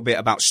talk a little bit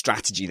about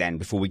strategy then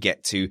before we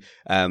get to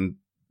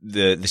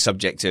the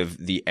subject of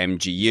the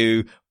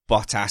MGU,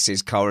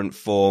 Bottas's current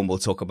form. We'll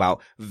talk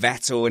about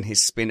Vettel and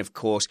his spin, of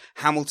course,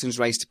 Hamilton's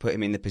race to put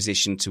him in the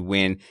position to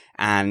win,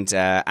 and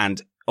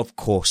of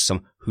course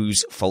some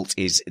whose fault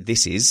is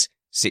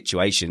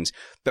situations.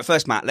 But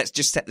first, Matt, let's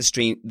just set the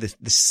scene,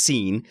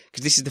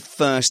 because this is the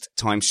first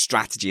time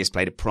strategy has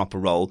played a proper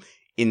role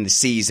in the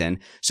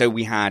season. So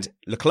we had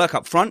Leclerc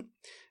up front.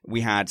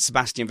 We had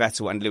Sebastian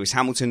Vettel and Lewis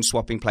Hamilton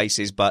swapping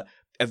places, but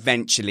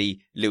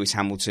eventually Lewis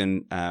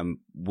Hamilton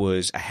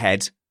was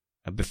ahead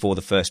before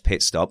the first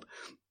pit stop.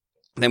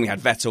 Then we had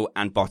Vettel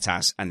and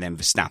Bottas and then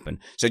Verstappen.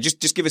 So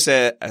just give us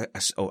a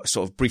sort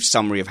of brief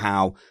summary of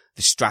how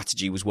the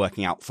strategy was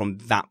working out from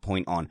that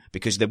point on,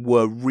 because there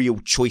were real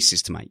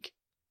choices to make.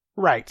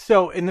 Right.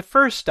 So in the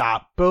first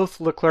stop, both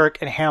Leclerc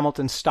and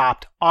Hamilton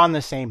stopped on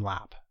the same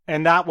lap.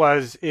 And that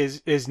was,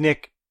 as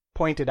Nick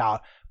pointed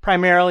out,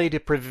 primarily to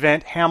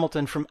prevent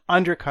Hamilton from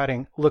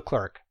undercutting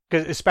Leclerc,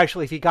 because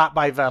especially if he got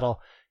by Vettel,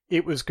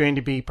 it was going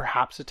to be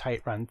perhaps a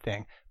tight run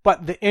thing.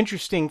 But the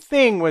interesting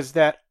thing was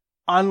that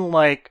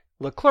unlike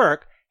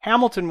Leclerc,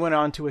 Hamilton went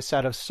on to a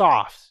set of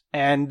softs,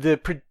 and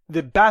the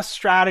best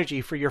strategy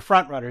for your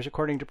front runners,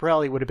 according to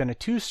Pirelli, would have been a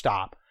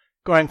two-stop,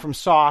 going from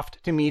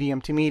soft to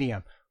medium to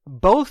medium.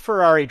 Both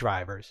Ferrari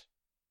drivers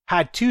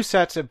had two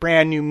sets of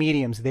brand new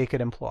mediums they could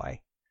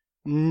employ.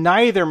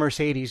 Neither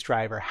Mercedes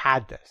driver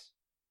had this,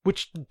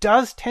 which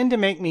does tend to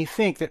make me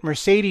think that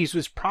Mercedes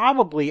was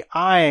probably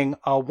eyeing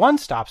a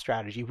one-stop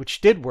strategy, which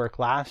did work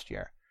last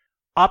year,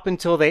 up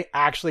until they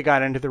actually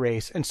got into the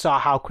race and saw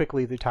how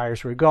quickly the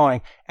tires were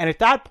going. And at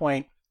that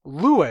point,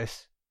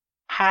 Lewis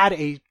had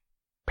a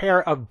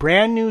pair of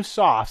brand new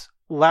softs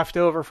left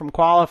over from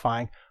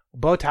qualifying.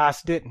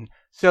 Bottas didn't.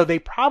 So they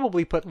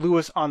probably put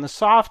Lewis on the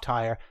soft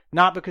tire,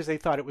 not because they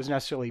thought it was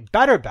necessarily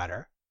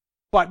better,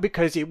 but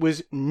because it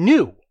was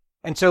new.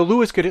 And so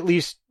Lewis could at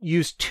least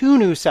use two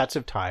new sets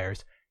of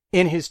tires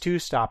in his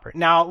two-stopper.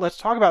 Now, let's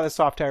talk about the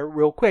soft tire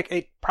real quick.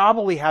 It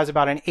probably has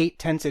about an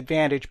 0.8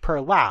 advantage per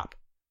lap.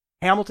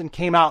 Hamilton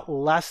came out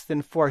less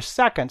than 4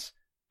 seconds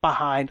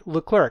behind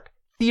Leclerc.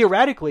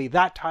 Theoretically,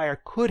 that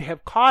tire could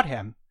have caught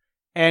him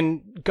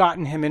and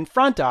gotten him in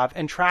front of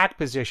and track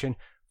position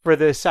for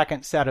the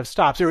second set of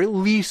stops, or at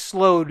least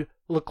slowed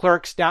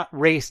Leclerc's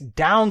race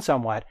down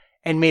somewhat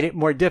and made it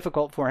more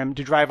difficult for him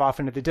to drive off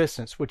into the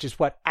distance, which is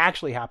what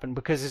actually happened.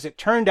 Because as it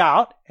turned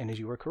out, and as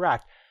you were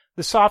correct,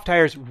 the soft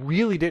tires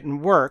really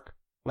didn't work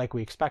like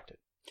we expected.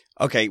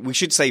 Okay, we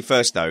should say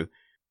first though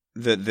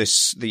that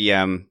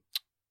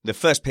the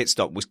first pit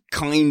stop was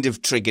kind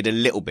of triggered a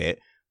little bit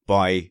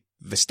by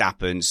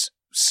Verstappen's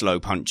slow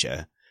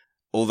puncture,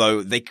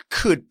 although they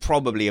could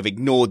probably have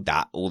ignored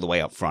that all the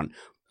way up front.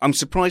 I'm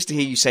surprised to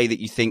hear you say that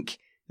you think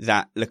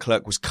that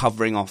Leclerc was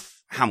covering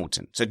off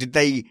Hamilton. So did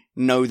they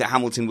know that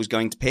Hamilton was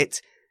going to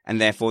pit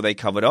and therefore they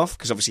covered off?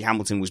 Because obviously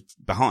Hamilton was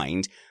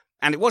behind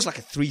and it was like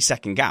a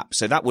 3-second gap.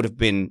 So that would have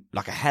been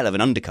like a hell of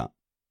an undercut.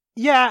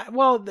 Yeah,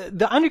 well,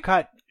 the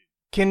undercut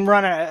can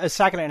run a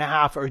second and a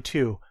half or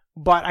two.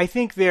 But I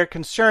think their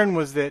concern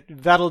was that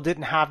Vettel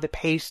didn't have the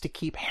pace to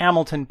keep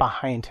Hamilton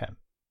behind him.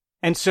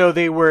 And so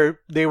they were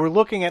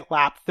looking at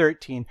lap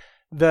 13.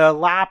 The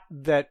lap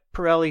that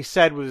Pirelli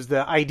said was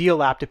the ideal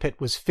lap to pit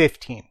was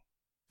 15.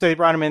 So they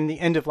brought him in the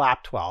end of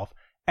lap 12.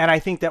 And I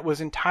think that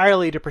was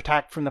entirely to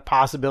protect from the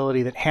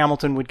possibility that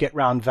Hamilton would get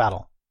round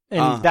Vettel.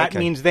 And that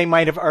means they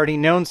might have already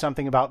known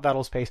something about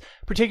Vettel's pace.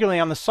 Particularly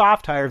on the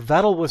soft tire,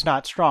 Vettel was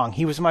not strong.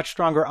 He was much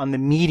stronger on the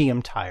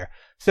medium tire.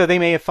 So they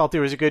may have felt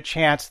there was a good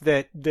chance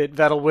that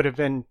Vettel would have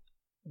been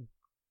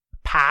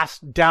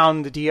passed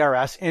down the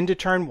DRS into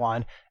turn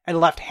 1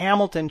 and left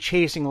Hamilton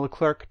chasing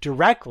Leclerc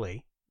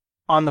directly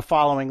on the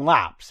following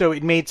lap. So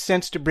it made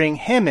sense to bring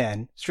him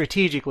in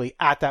strategically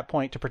at that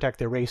point to protect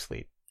their race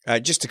lead.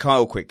 Just to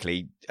Kyle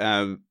quickly,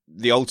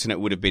 the alternate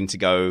would have been to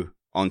go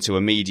onto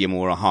a medium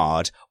or a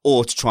hard,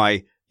 or to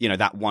try,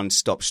 that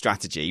one-stop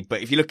strategy.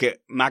 But if you look at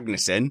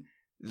Magnussen,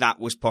 that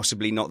was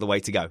possibly not the way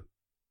to go.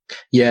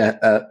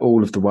 Yeah,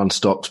 all of the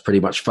one-stops pretty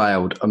much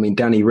failed. I mean,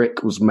 Danny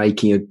Rick was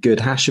making a good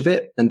hash of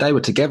it, and they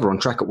were together on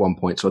track at one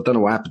point, so I don't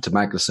know what happened to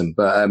Magnussen.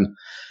 But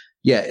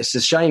yeah, it's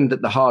a shame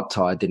that the hard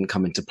tyre didn't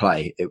come into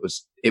play. It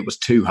was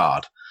too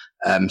hard.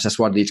 So that's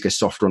why they need to go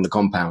softer on the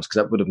compounds,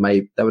 because that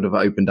would have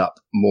opened up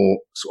more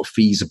sort of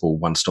feasible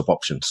one-stop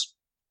options.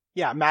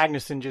 Yeah,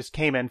 Magnussen just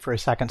came in for a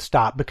second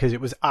stop because it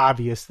was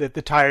obvious that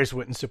the tires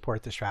wouldn't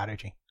support the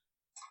strategy.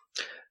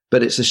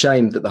 But it's a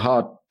shame that the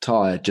hard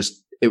tyre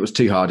it was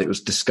too hard. It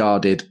was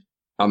discarded.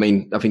 I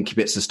mean, I think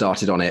Kubica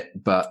started on it,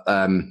 but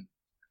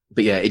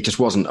yeah, it just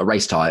wasn't a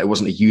race tyre. It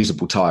wasn't a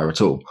usable tyre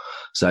at all.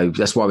 So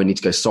that's why we need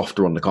to go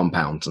softer on the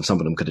compounds, and some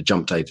of them could have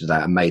jumped over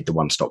that and made the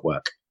one-stop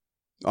work.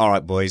 All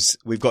right, boys,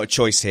 we've got a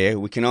choice here.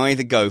 We can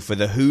either go for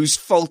the whose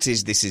fault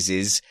is this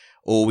is,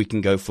 or we can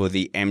go for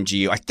the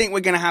MGU. I think we're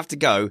going to have to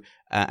go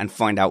and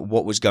find out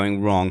what was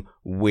going wrong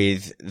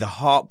with the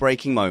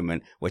heartbreaking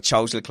moment where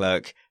Charles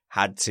Leclerc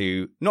had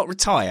to not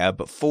retire,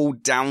 but fall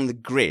down the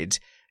grid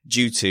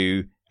due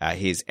to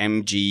his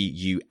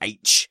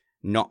MGUH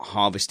not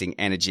harvesting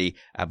energy.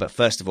 But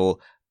first of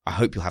all, I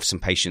hope you'll have some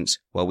patience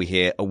while we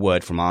hear a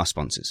word from our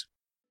sponsors.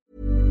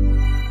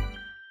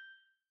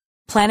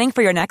 Planning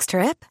for your next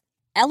trip?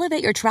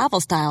 Elevate your travel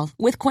style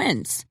with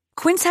Quince.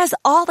 Quince has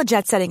all the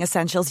jet-setting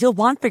essentials you'll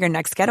want for your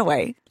next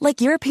getaway,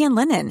 like European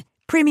linen,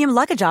 premium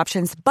luggage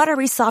options,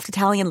 buttery soft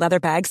Italian leather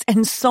bags,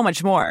 and so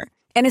much more.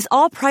 And is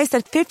all priced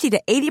at 50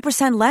 to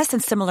 80% less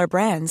than similar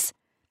brands.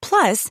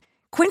 Plus,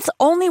 Quince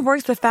only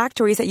works with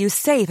factories that use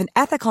safe and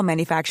ethical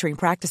manufacturing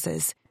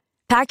practices.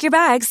 Pack your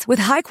bags with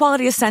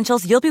high-quality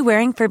essentials you'll be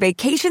wearing for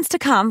vacations to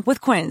come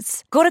with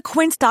Quince. Go to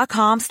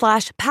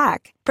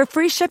quince.com/pack for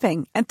free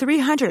shipping and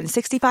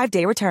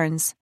 365-day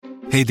returns.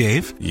 Hey,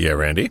 Dave. Yeah,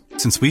 Randy.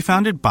 Since we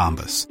founded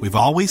Bombas, we've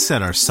always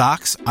said our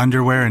socks,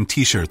 underwear, and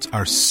T-shirts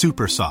are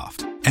super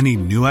soft. Any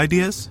new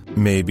ideas?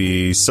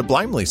 Maybe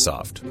sublimely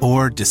soft.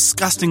 Or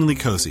disgustingly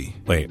cozy.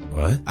 Wait,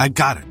 what? I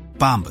got it.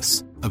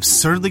 Bombas.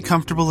 Absurdly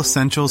comfortable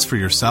essentials for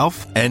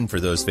yourself and for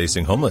those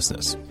facing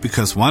homelessness.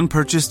 Because one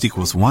purchased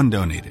equals one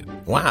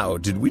donated. Wow,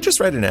 did we just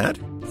write an ad?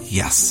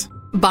 Yes.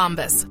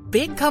 Bombas.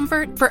 Big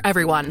comfort for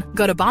everyone.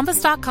 Go to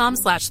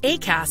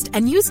bombas.com/ACAST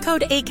and use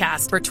code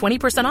ACAST for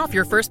 20% off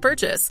your first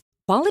purchase.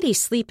 Quality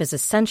sleep is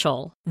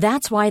essential.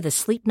 That's why the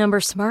Sleep Number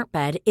Smart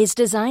Bed is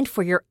designed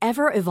for your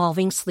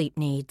ever-evolving sleep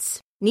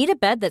needs. Need a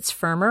bed that's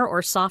firmer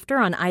or softer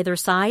on either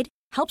side?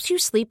 Helps you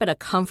sleep at a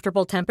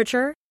comfortable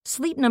temperature?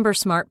 Sleep Number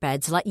Smart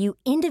Beds let you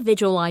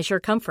individualize your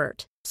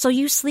comfort, so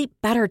you sleep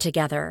better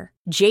together.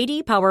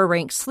 J.D. Power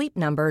ranks Sleep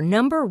Number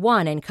number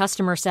 1 in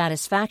customer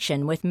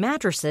satisfaction with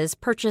mattresses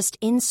purchased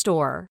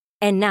in-store.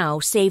 And now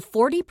save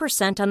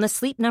 40% on the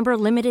Sleep Number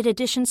Limited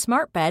Edition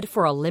Smart Bed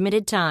for a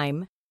limited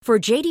time. For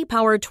J.D.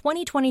 Power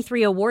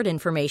 2023 award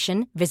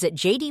information, visit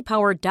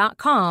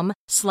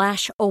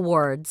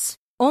jdpower.com/awards.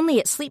 Only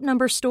at Sleep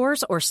Number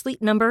stores or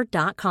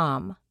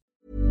sleepnumber.com.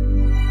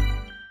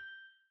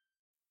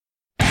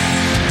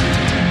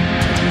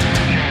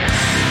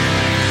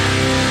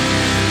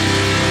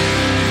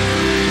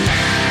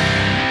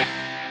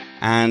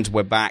 And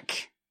we're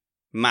back.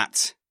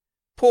 Matt,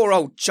 poor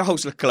old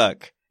Charles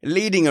Leclerc,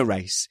 leading a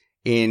race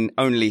in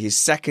only his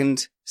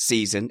second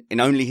season, in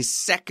only his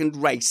second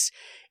race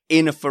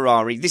in a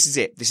Ferrari. This is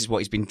it. This is what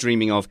he's been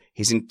dreaming of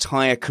his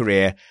entire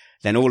career.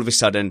 Then all of a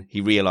sudden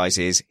he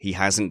realizes he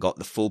hasn't got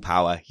the full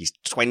power. He's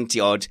 20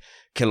 odd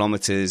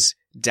kilometers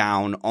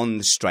down on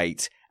the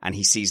straight, and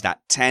he sees that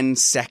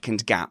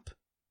 10-second gap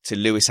to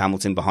Lewis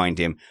Hamilton behind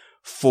him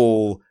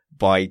fall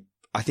by,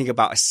 I think,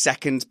 about a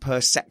second per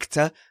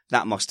sector.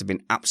 That must have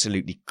been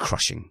absolutely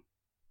crushing.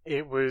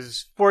 It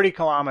was 40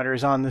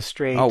 kilometers on the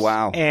straight. Oh,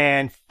 wow.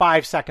 And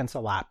 5 seconds a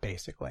lap,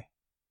 basically.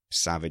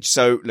 Savage.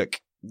 So,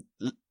 look,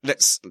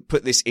 let's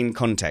put this in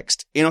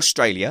context. In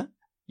Australia,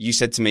 you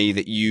said to me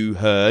that you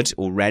heard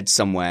or read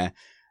somewhere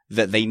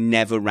that they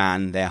never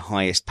ran their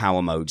highest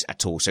power modes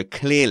at all. So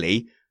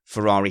clearly,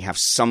 Ferrari have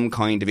some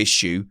kind of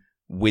issue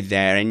with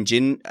their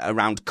engine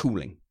around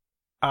cooling.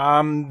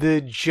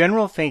 The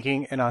general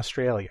thinking in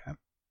Australia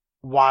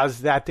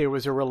was that there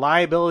was a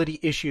reliability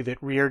issue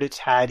that reared its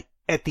head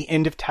at the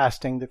end of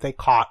testing that they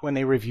caught when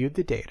they reviewed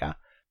the data.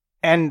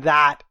 And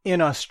that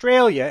in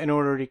Australia, in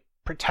order to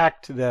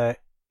protect the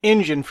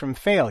engine from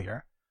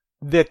failure,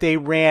 that they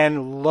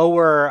ran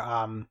lower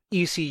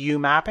ECU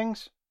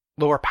mappings,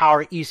 lower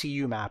power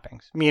ECU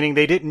mappings, meaning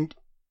they didn't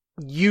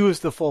use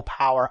the full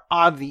power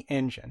of the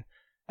engine.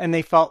 And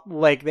they felt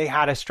like they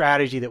had a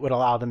strategy that would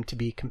allow them to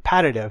be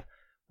competitive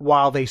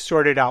while they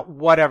sorted out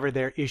whatever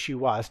their issue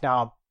was.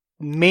 Now,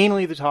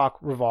 mainly the talk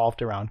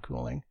revolved around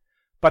cooling,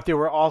 but there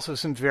were also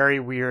some very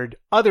weird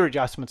other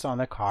adjustments on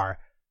the car.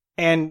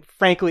 And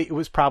frankly, it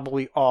was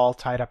probably all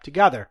tied up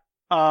together.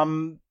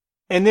 And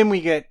then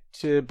we get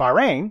to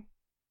Bahrain,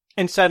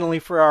 and suddenly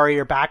Ferrari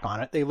are back on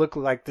it. They look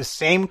like the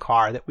same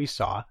car that we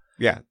saw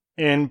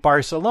in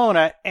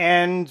Barcelona.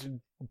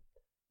 And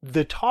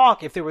the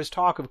talk, if there was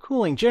talk of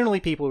cooling, generally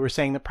people were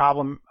saying the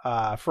problem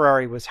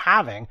Ferrari was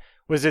having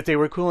was that they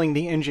were cooling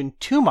the engine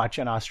too much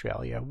in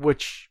Australia,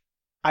 which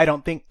I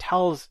don't think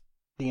tells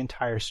the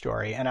entire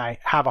story. And I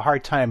have a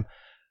hard time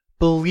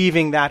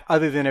believing that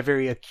other than a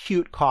very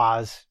acute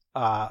cause,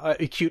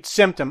 acute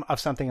symptom of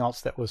something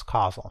else that was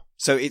causal.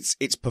 So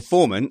it's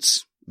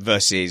performance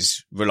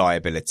versus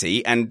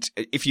reliability. And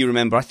if you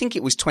remember, I think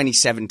it was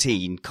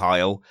 2017,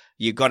 Kyle,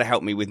 you've got to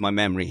help me with my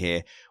memory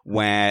here,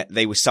 where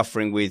they were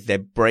suffering with their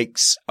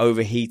brakes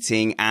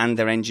overheating and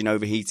their engine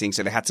overheating.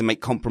 So they had to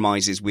make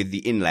compromises with the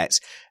inlets.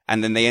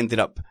 And then they ended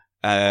up,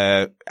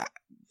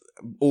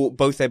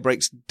 both their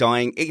brakes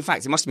dying. In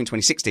fact, it must have been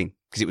 2016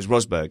 because it was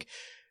Rosberg.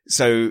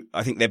 So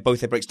I think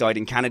both their brakes died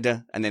in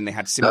Canada, and then they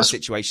had similar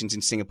situations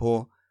in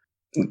Singapore.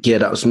 Yeah,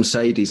 that was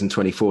Mercedes in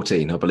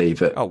 2014, I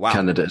believe. At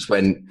Canada. It's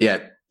when,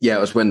 it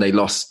was when they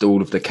lost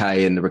all of the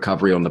K and the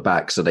recovery on the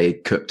back, so they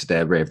cooked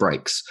their rear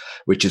brakes,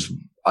 which is,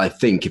 I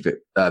think, if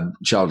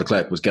Charles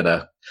Leclerc was going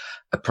to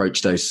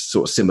approach those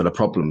sort of similar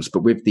problems.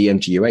 But with the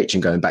MGUH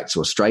and going back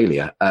to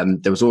Australia,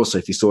 there was also,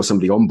 if you saw some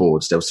of the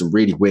onboards, there was some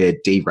really weird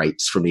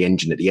D-rates from the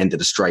engine at the end of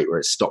the straight where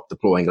it stopped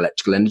deploying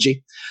electrical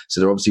energy. So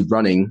they're obviously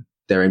running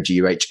their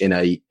MGUH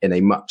in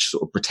a much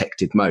sort of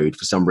protected mode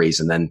for some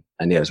reason.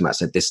 And as Matt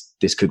said,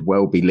 this could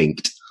well be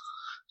linked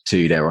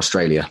to their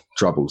Australia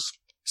troubles.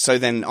 So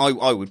then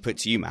I would put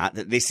to you, Matt,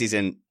 that this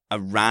isn't a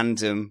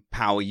random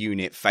power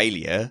unit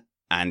failure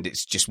and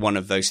it's just one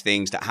of those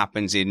things that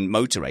happens in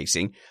motor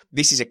racing.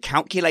 This is a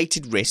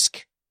calculated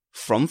risk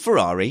from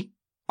Ferrari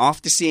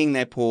after seeing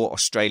their poor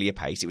Australia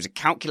pace. It was a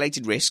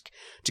calculated risk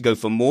to go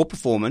for more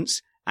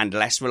performance and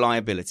less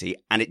reliability,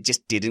 and it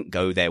just didn't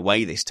go their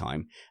way this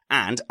time.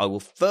 And I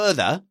will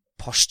further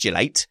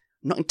postulate,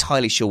 I'm not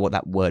entirely sure what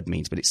that word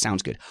means, but it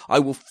sounds good. I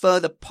will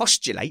further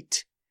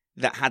postulate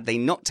that had they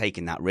not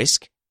taken that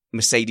risk,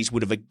 Mercedes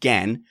would have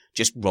again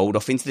just rolled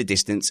off into the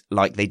distance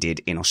like they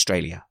did in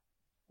Australia.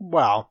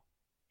 Well,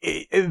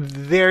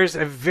 there's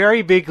a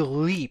very big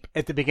leap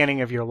at the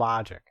beginning of your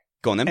logic.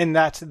 Go on then. And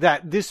that's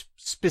that this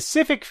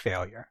specific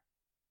failure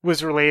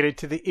was related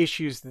to the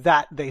issues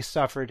that they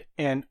suffered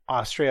in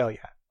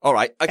Australia. All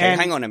right. Okay.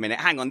 Hang on a minute.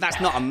 Hang on. That's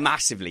not a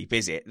massive leap,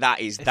 is it?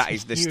 That is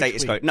the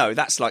status quo. No,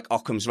 that's like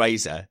Occam's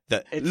razor.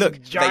 That look,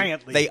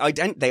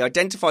 they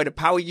identified a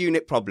power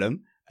unit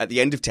problem at the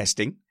end of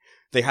testing.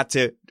 They had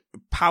to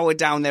power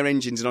down their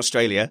engines in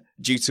Australia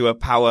due to a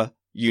power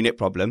unit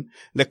problem.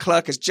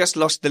 Leclerc has just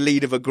lost the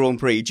lead of a Grand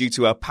Prix due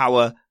to a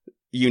power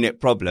unit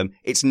problem.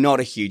 It's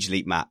not a huge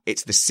leap, Matt.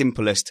 It's the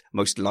simplest,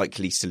 most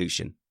likely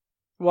solution.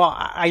 Well,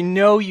 I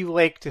know you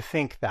like to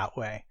think that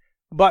way,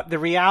 but the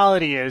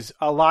reality is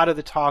a lot of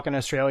the talk in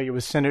Australia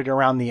was centered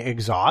around the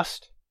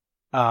exhaust.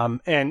 There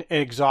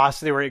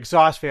were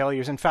exhaust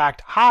failures. In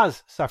fact,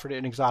 Haas suffered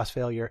an exhaust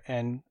failure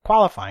in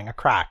qualifying, a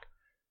crack.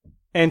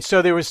 And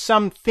so there was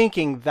some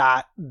thinking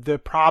that the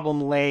problem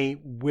lay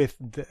with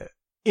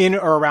in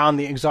or around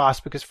the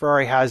exhaust because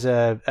Ferrari has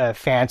a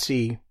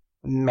fancy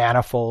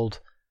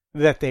manifold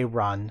that they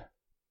run.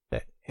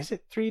 Is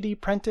it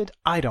 3D printed?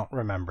 I don't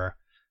remember.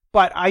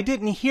 But I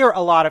didn't hear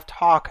a lot of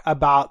talk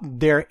about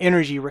their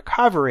energy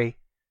recovery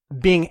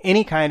being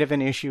any kind of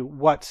an issue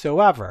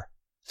whatsoever.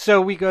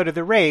 So we go to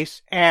the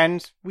race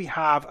and we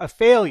have a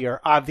failure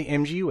of the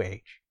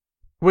MGUH,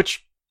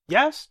 which,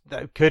 yes,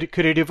 could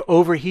it have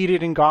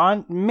overheated and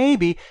gone?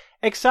 Maybe,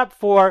 except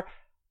for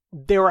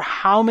there were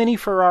how many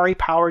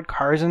Ferrari-powered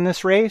cars in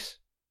this race?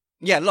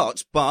 Yeah,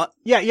 lots, but...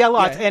 Yeah,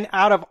 lots. Yeah. And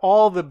out of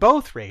all the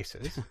both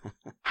races,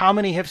 how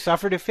many have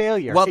suffered a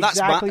failure? Well, that's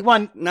exactly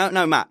one.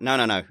 No, Matt. No.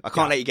 I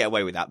can't let you get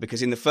away with that,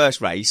 because in the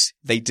first race,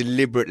 they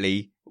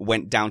deliberately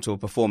went down to a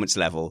performance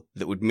level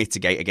that would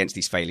mitigate against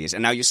these failures.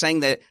 And now you're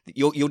saying that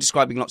you're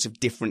describing lots of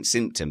different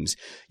symptoms.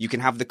 You can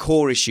have the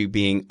core issue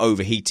being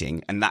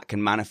overheating, and that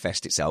can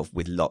manifest itself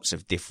with lots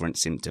of different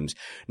symptoms.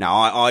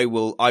 Now,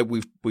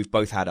 we've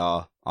both had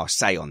our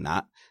say on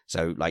that.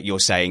 So, like you're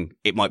saying,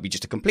 it might be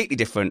just a completely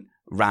different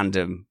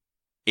random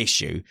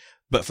issue.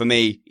 But for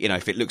me,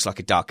 if it looks like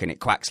a duck and it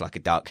quacks like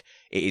a duck,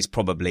 it is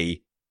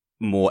probably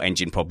more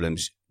engine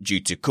problems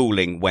due to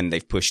cooling when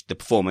they've pushed the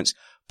performance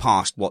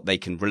past what they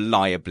can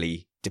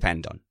reliably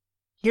depend on.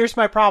 Here's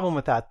my problem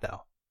with that,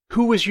 though.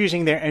 Who was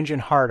using their engine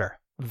harder,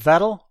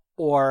 Vettel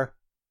or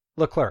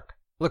Leclerc?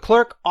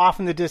 Leclerc off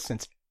in the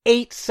distance,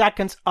 8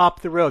 seconds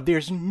up the road.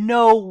 There's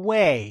no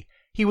way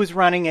he was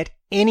running at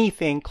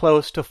anything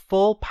close to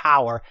full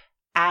power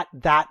at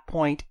that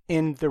point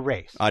in the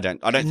race. I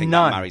don't think None.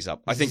 that marries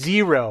up. I think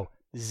zero,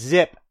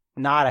 zip,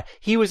 nada.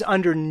 He was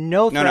under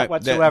no threat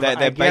whatsoever.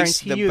 I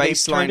guarantee you they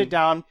turned it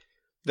down.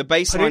 The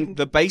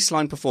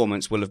baseline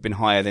performance will have been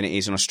higher than it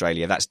is in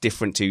Australia. That's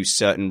different to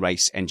certain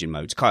race engine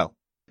modes. Kyle?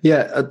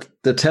 Yeah,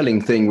 the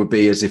telling thing would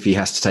be as if he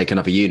has to take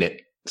another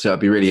unit. So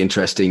it'd be really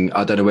interesting.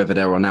 I don't know whether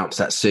they'll announce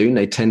that soon.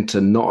 They tend to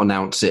not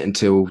announce it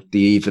until the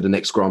eve of the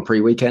next Grand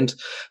Prix weekend.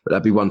 But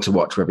that'd be one to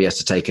watch, whether he has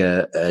to take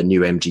a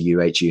new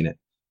MGU-H unit.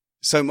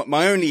 So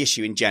my only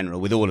issue in general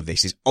with all of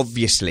this is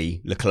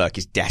obviously Leclerc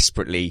is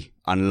desperately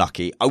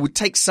unlucky. I would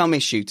take some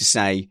issue to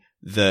say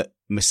that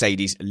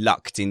Mercedes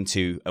lucked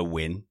into a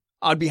win.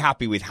 I'd be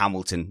happy with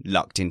Hamilton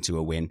lucked into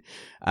a win.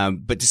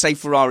 But to say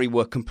Ferrari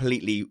were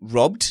completely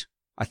robbed,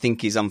 I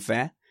think is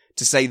unfair.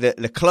 To say that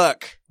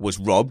Leclerc was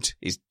robbed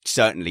is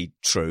certainly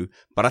true,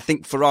 but I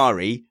think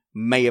Ferrari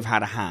may have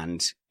had a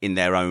hand in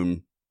their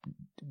own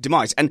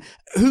demise. And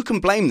who can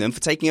blame them for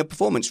taking a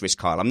performance risk,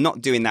 Kyle? I'm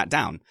not doing that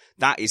down.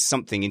 That is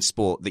something in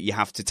sport that you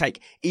have to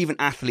take. Even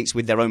athletes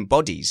with their own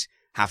bodies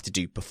have to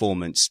do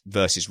performance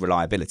versus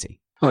reliability.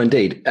 Oh,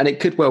 indeed. And it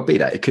could well be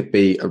that. It could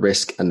be a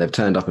risk and they've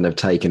turned up and they've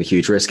taken a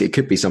huge risk. It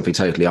could be something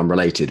totally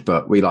unrelated,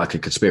 but we like a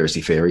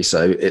conspiracy theory.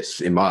 So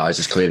it's, in my eyes,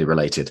 it's clearly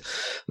related.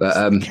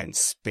 But,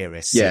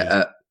 conspiracy.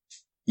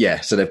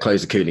 Yeah. So they've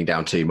closed the cooling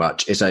down too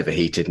much. It's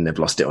overheated and they've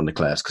lost it on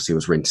Leclerc because he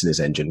was rinsing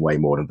his engine way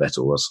more than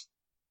Vettel was.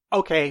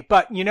 Okay,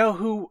 but you know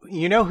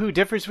who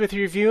differs with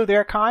your view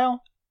there,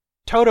 Kyle?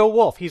 Toto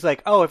Wolff. He's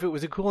like, oh, if it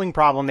was a cooling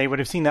problem, they would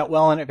have seen that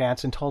well in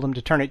advance and told him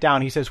to turn it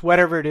down. He says,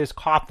 whatever it is,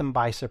 caught them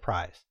by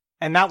surprise.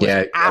 And that was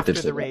after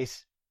the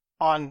race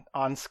on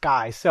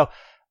Sky. So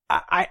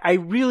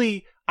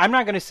I'm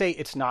not going to say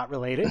it's not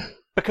related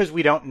because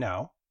we don't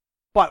know.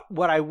 But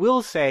what I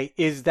will say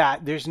is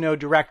that there's no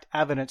direct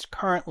evidence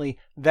currently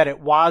that it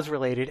was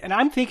related. And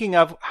I'm thinking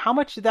of how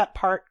much did that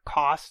part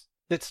cost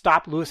that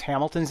stopped Lewis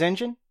Hamilton's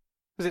engine?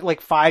 Was it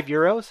like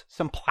 €5?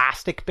 Some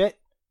plastic bit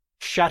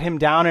shut him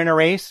down in a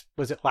race?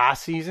 Was it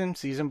last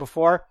season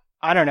before?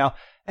 I don't know.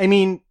 I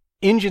mean,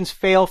 engines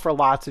fail for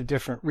lots of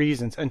different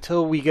reasons.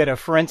 Until we get a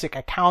forensic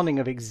accounting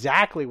of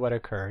exactly what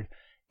occurred,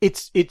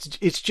 it's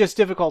just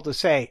difficult to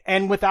say.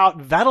 And without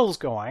Vettel's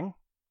going,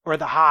 or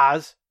the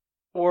Haas,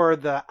 or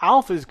the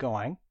Alphas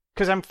going,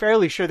 because I'm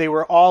fairly sure they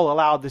were all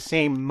allowed the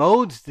same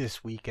modes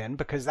this weekend,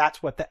 because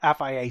that's what the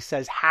FIA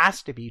says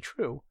has to be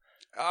true.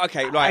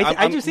 Okay, right.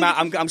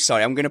 I'm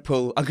sorry. I'm going to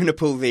pull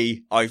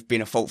the I've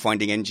been a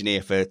fault-finding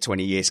engineer for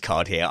 20 years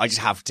card here. I just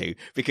have to,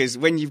 because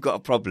when you've got a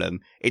problem,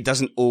 it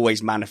doesn't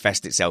always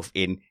manifest itself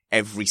in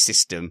every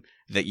system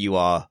that you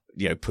are,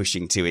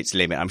 pushing to its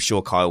limit. I'm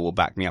sure Kyle will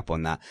back me up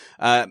on that.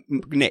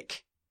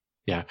 Nick.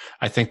 Yeah,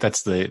 I think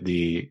that's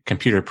the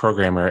computer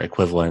programmer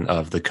equivalent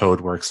of the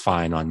code works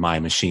fine on my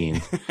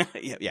machine.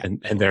 Yeah.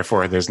 And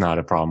therefore there's not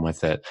a problem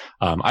with it.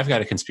 I've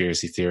got a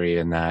conspiracy theory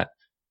in that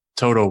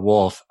Toto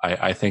Wolff,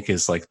 I think,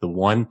 is like the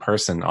one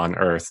person on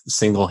earth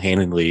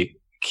single-handedly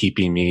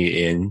keeping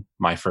me in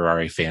my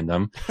Ferrari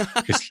fandom.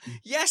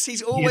 Yes,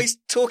 he's always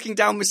talking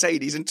down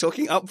Mercedes and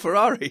talking up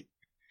Ferrari.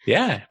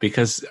 Yeah,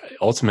 because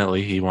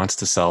ultimately he wants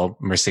to sell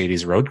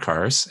Mercedes road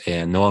cars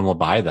and no one will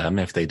buy them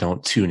if they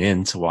don't tune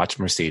in to watch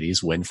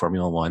Mercedes win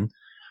Formula One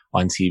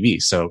on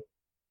TV. So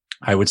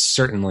I would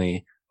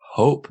certainly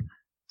hope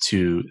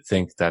to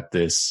think that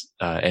this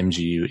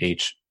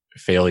MGU-H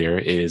failure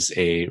is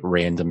a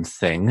random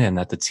thing and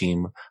that the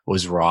team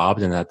was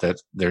robbed and that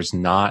there's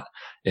not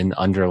an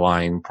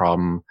underlying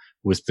problem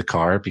with the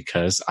car,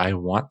 because I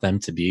want them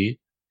to be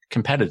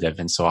competitive.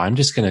 And so I'm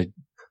just going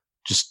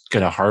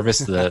to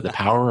harvest the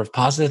power of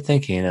positive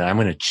thinking, and I'm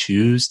going to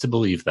choose to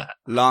believe that.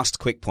 Last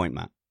quick point,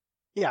 Matt.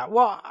 Yeah,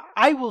 well,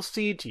 I will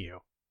cede to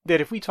you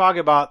that if we talk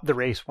about the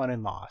race won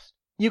and lost,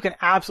 you can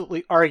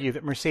absolutely argue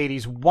that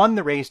Mercedes won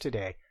the race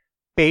today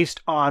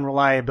based on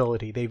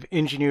reliability. They've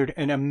engineered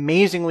an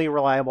amazingly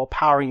reliable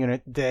power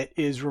unit that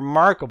is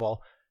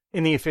remarkable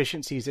in the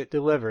efficiencies it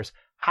delivers.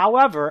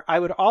 However, I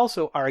would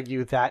also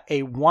argue that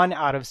a 1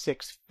 out of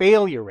 6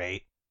 failure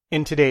rate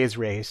in today's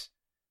race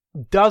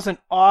doesn't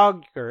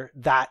augur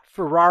that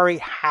Ferrari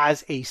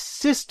has a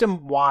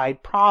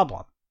system-wide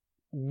problem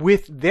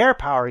with their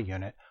power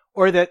unit,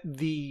 or that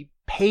the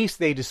pace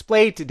they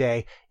displayed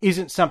today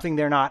isn't something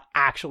they're not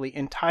actually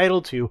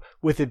entitled to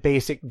with the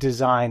basic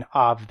design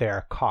of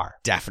their car.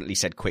 Definitely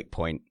said quick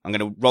point. I'm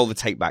going to roll the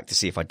tape back to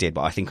see if I did,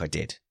 but I think I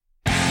did.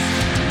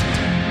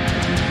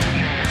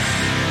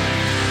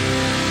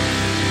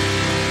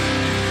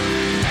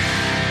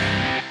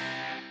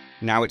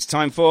 Now it's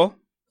time for...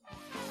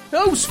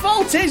 Whose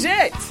fault is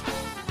it?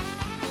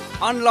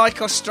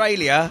 Unlike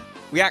Australia,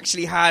 we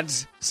actually had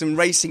some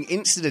racing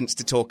incidents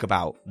to talk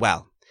about.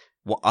 Well,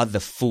 what other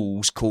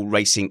fools call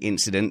racing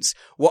incidents?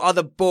 What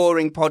other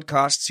boring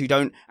podcasts who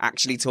don't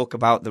actually talk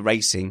about the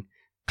racing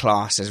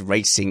class as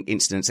racing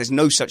incidents? There's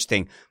no such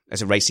thing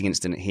as a racing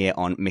incident here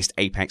on Missed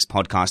Apex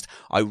podcast.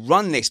 I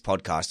run this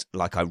podcast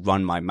like I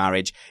run my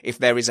marriage. If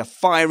there is a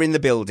fire in the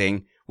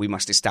building, we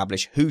must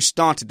establish who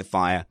started the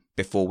fire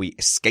before we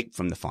escape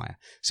from the fire.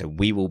 So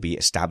we will be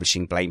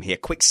establishing blame here.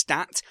 Quick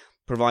stat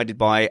provided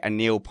by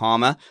Anil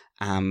Palmer.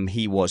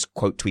 He was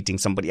quote tweeting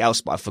somebody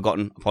else, but I've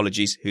forgotten.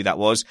 Apologies who that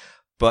was.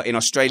 But in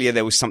Australia,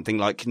 there was something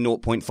like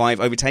 0.5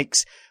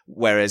 overtakes,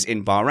 whereas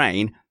in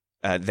Bahrain,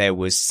 there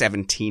was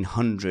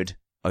 1,700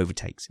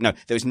 overtakes. No,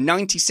 there was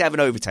 97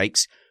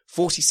 overtakes,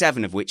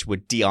 47 of which were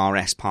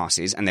DRS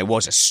passes, and there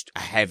was a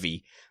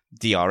heavy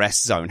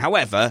DRS zone.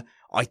 However,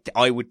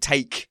 I would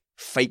take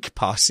fake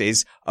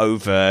passes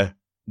over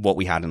what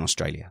we had in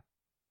Australia.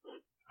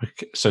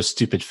 Okay, so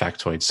stupid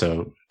factoid.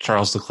 So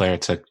Charles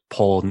Leclerc took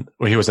pole.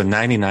 Well, he was the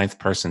 99th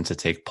person to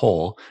take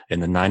pole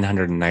in the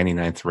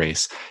 999th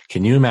race.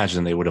 Can you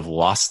imagine they would have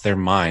lost their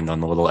mind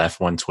on the little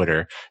F1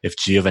 Twitter if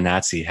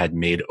Giovinazzi had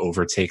made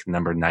overtake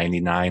number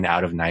 99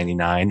 out of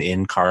 99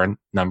 in car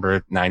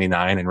number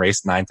 99 and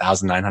race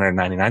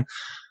 9,999?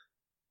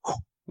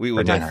 We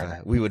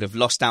would have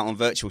lost out on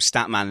virtual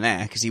Statman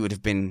there, because he would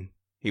have been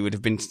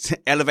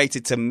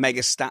elevated to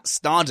mega stat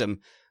stardom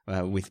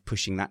with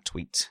pushing that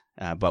tweet.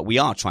 But we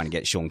are trying to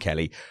get Sean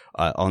Kelly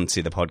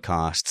onto the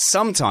podcast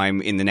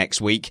sometime in the next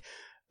week.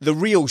 The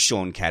real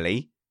Sean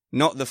Kelly,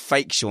 not the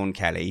fake Sean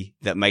Kelly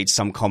that made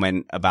some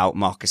comment about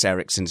Marcus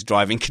Ericsson's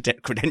driving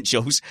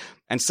credentials.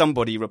 And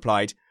somebody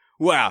replied,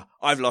 "Well,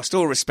 I've lost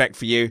all respect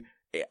for you.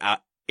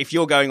 If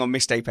you're going on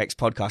Missed Apex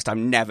podcast,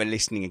 I'm never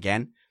listening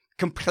again."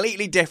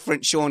 Completely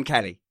different Sean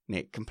Kelly,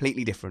 Nick.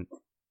 Completely different.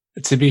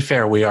 To be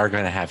fair, we are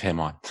going to have him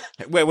on.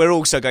 We're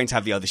also going to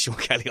have the other Sean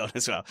Kelly on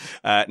as well.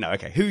 No,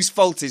 okay. Whose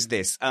fault is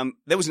this?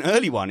 There was an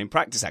early one in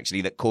practice,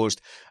 actually, that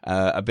caused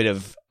a bit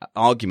of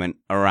argument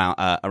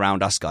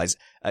around us guys.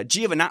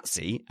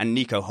 Giovinazzi and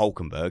Nico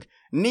Hülkenberg,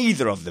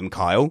 neither of them,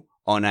 Kyle,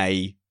 on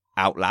a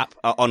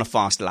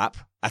fast lap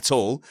at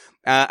all.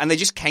 And they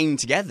just came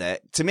together.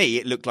 To me,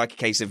 it looked like a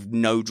case of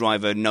no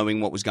driver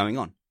knowing what was going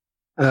on.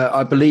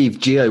 I believe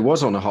Gio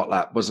was on a hot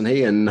lap, wasn't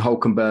he? And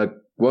Hülkenberg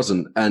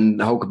wasn't. And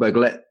Hülkenberg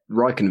let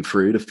Raikkonen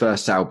through the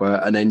first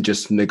Sauber and then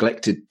just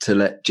neglected to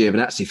let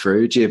Giovinazzi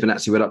through.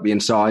 Giovinazzi went up the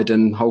inside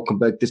and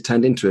Hülkenberg just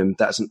turned into him.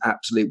 That's an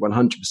absolute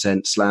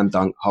 100% slam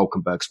dunk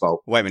Hülkenberg's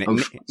fault. Wait a minute.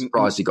 I'm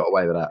surprised he got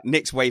away with that.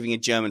 Nick's waving a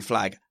German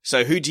flag.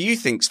 So who do you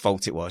think's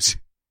fault it was?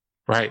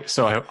 Right.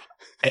 So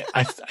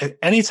I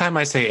anytime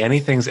I say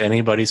anything's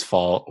anybody's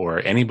fault or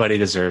anybody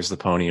deserves the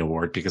Pony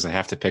Award because I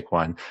have to pick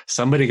one,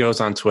 somebody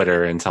goes on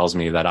Twitter and tells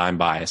me that I'm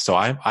biased. So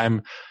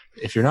I'm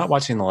if you're not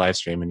watching the live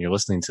stream and you're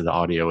listening to the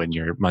audio in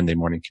your Monday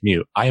morning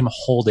commute, I am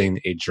holding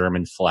a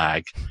German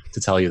flag to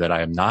tell you that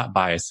I am not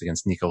biased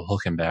against Nico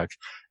Hülkenberg.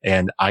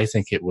 And I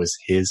think it was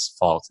his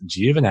fault.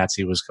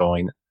 Giovinazzi was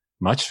going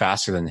much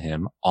faster than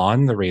him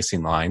on the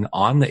racing line,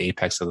 on the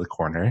apex of the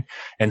corner,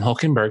 and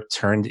Hülkenberg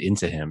turned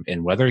into him.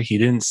 And whether he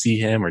didn't see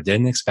him or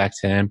didn't expect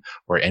him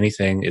or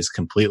anything is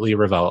completely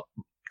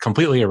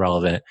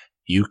irrelevant.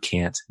 You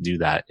can't do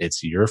that.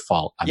 It's your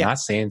fault. I'm not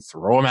saying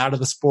throw him out of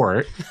the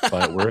sport,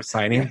 but we're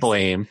assigning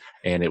blame,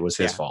 and it was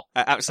his fault.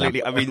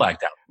 Absolutely. I mean,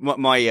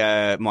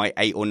 my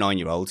 8 or 9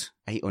 year old,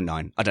 8 or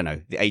 9, I don't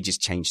know. The ages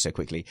change so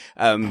quickly.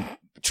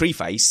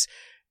 Treeface,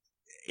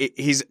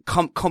 his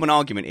common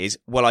argument is,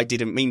 well, I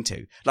didn't mean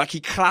to. Like, he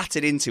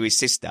clattered into his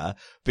sister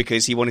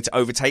because he wanted to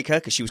overtake her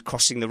because she was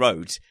crossing the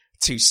road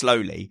too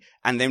slowly.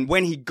 And then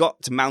when he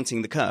got to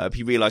mounting the curb,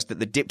 he realized that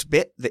the dipped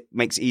bit that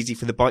makes it easy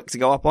for the bike to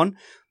go up on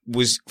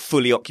was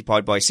fully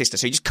occupied by his sister.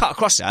 So he just cut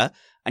across her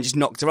and just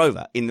knocked her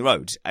over in the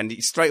road. And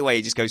straight away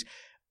he just goes,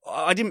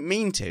 I didn't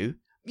mean to.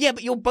 Yeah,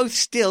 but you're both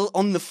still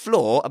on the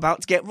floor about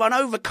to get run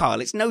over,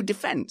 Carl. It's no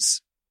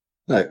defense.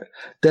 No,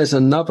 there's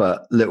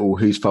another little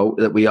whose fault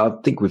that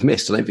I think we've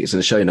missed. I don't think it's in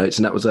the show notes.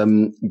 And that was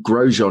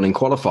Grosjean in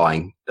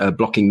qualifying,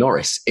 blocking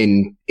Norris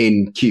in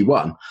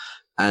Q1.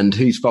 And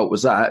whose fault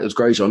was that? It was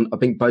Grosjean. I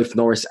think both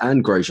Norris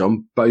and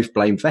Grosjean both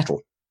blame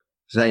Vettel,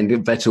 saying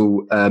that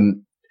Vettel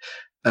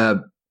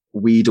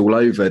weed all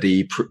over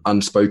the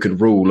unspoken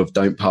rule of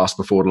don't pass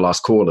before the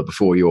last corner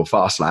before your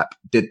fast lap.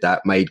 Did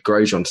that, made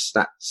Grosjean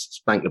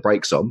spank the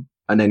brakes on,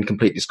 and then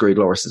completely screwed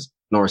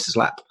Norris's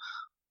lap.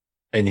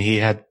 And he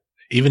had,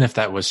 even if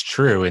that was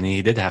true, and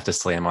he did have to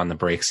slam on the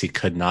brakes, he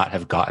could not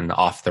have gotten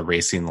off the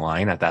racing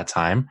line at that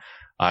time.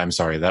 I'm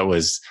sorry, that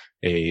was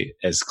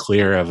as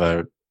clear of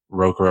a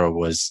Roquereau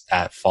was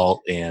at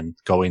fault and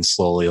going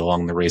slowly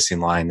along the racing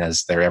line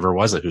as there ever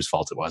was at whose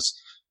fault it was.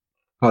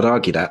 I'd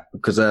argue that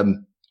because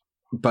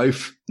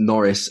both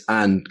Norris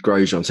and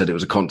Grosjean said it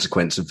was a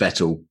consequence of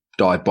Vettel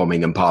dive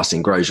bombing and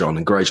passing Grosjean,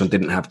 and Grosjean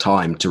didn't have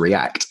time to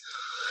react.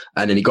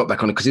 And then he got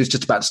back on it because he was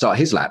just about to start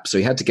his lap. So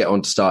he had to get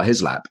on to start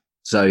his lap.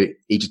 So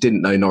he just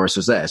didn't know Norris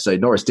was there. So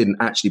Norris didn't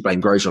actually blame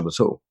Grosjean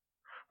at all.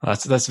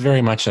 That's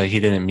very much he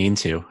didn't mean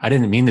to. I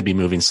didn't mean to be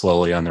moving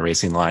slowly on the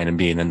racing line and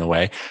being in the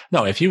way.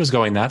 No, if he was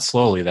going that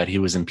slowly that he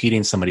was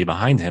impeding somebody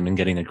behind him and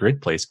getting a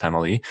grid place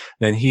penalty,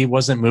 then he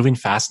wasn't moving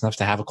fast enough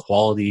to have a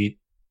quality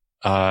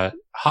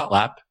hot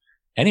lap.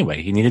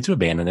 Anyway, he needed to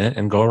abandon it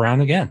and go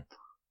around again.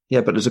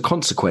 Yeah, but there's a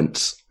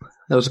consequence.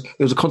 It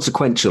was a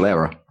consequential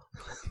error.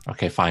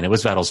 Okay, fine. It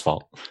was Vettel's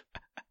fault.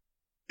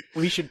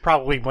 We should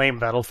probably blame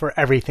Vettel for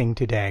everything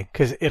today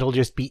because it'll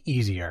just be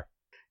easier.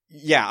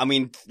 Yeah, I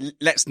mean,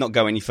 let's not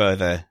go any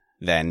further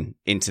then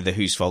into the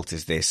whose fault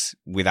is this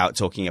without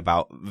talking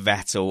about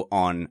Vettel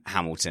on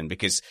Hamilton,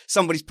 because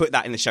somebody's put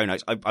that in the show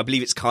notes. I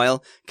believe it's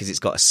Kyle because it's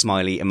got a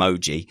smiley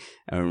emoji.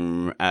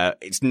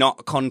 It's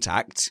not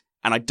contact,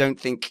 and I don't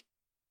think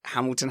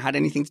Hamilton had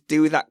anything to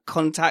do with that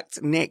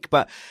contact, Nick.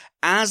 But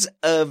as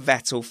a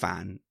Vettel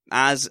fan,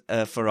 as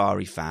a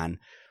Ferrari fan,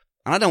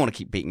 and I don't want to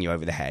keep beating you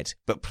over the head,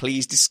 but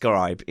please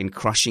describe in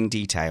crushing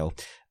detail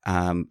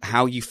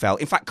how you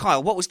felt. In fact,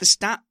 Kyle, what was the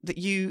stat that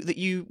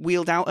you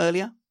wheeled out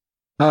earlier?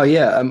 Oh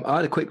yeah, I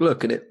had a quick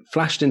look and it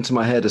flashed into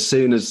my head as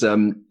soon as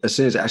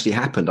it actually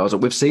happened. I was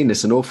like, we've seen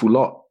this an awful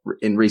lot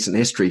in recent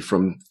history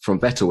from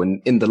Vettel,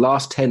 and in the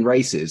last 10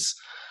 races,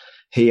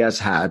 he has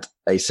had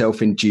a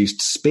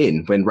self-induced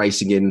spin when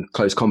racing in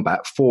close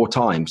combat 4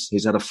 times.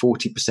 He's had a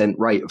 40%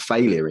 rate of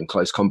failure in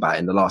close combat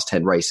in the last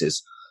 10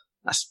 races.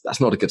 That's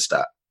not a good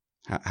stat.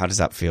 How does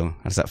that feel?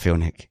 How does that feel,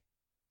 Nick?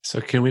 So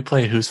can we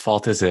play Whose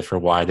Fault Is It for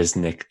why does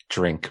Nick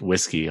drink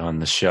whiskey on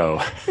the show?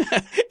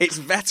 It's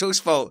Vettel's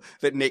fault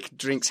that Nick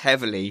drinks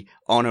heavily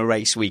on a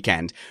race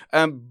weekend.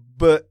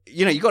 But,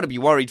 you got to be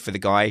worried for the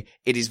guy.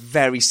 It is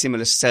very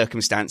similar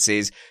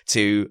circumstances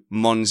to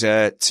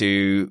Monza,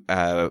 to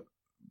Paul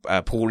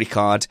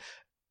Ricard.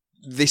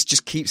 This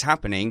just keeps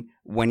happening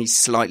when he's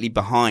slightly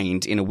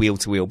behind in a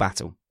wheel-to-wheel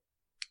battle.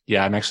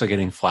 Yeah, I'm actually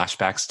getting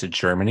flashbacks to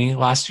Germany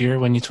last year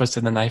when you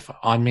twisted the knife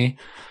on me.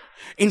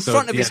 In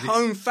front of his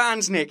home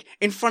fans, Nick.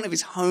 In front of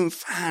his home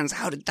fans.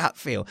 How did that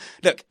feel?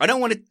 Look, I don't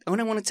want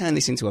to turn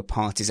this into a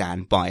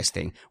partisan bias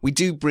thing. We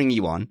do bring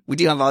you on. We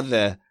do have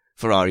other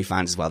Ferrari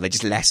fans as well. They're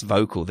just less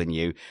vocal than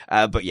you.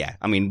 But yeah,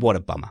 I mean, what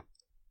a bummer.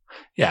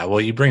 Yeah, well,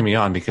 you bring me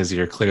on because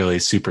you're clearly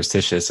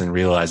superstitious and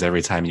realize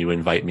every time you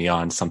invite me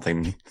on,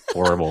 something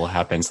horrible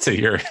happens to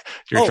your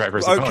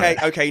driver's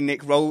opponent. Okay,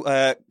 Nick,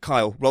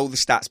 Kyle, roll the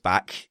stats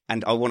back,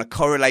 and I want a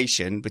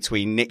correlation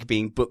between Nick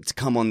being booked to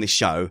come on the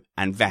show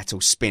and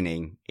Vettel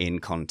spinning in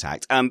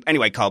contact.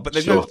 Anyway, Kyle, but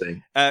there's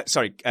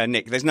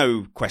Nick, there's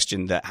no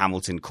question that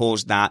Hamilton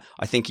caused that.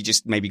 I think he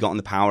just maybe got on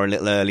the power a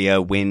little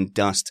earlier, wind,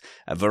 dust,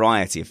 a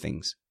variety of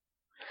things.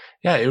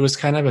 Yeah, it was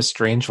kind of a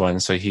strange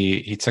one. So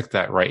he took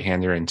that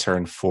right-hander in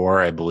turn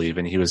 4, I believe,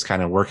 and he was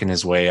kind of working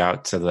his way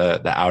out to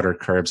the outer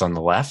curbs on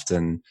the left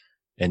and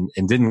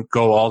didn't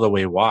go all the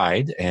way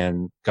wide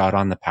and got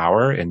on the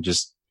power and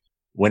just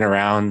went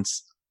around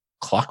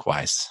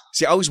clockwise.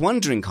 See, I was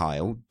wondering,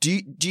 Kyle, do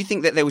you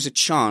think that there was a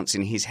chance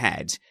in his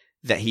head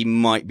that he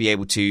might be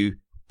able to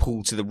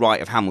pull to the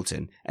right of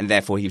Hamilton, and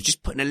therefore he was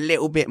just putting a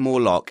little bit more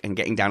lock and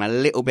getting down a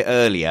little bit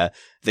earlier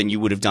than you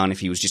would have done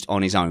if he was just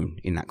on his own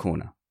in that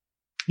corner?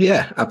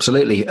 Yeah,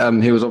 absolutely.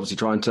 He was obviously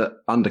trying to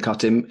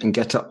undercut him and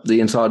get up the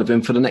inside of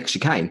him for the next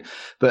chicane.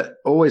 But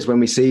always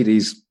when we see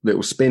these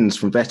little spins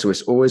from Vettel,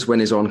 it's always when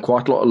he's on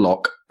quite a lot of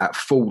lock at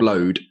full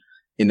load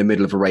in the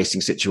middle of a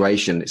racing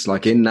situation. It's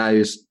like in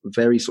those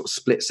very sort of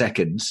split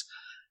seconds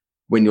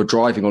when you're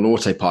driving on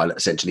autopilot,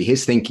 essentially,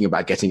 he's thinking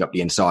about getting up the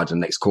inside of the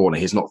next corner.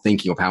 He's not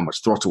thinking of how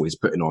much throttle he's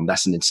putting on.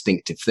 That's an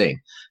instinctive thing.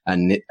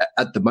 And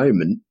at the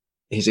moment,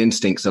 his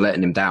instincts are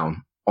letting him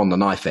down on the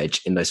knife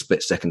edge in those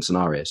split second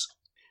scenarios.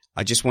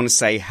 I just want to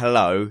say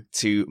hello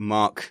to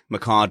Mark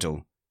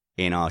McArdle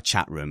in our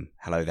chat room.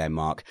 Hello there,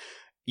 Mark.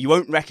 You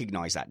won't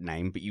recognize that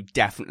name, but you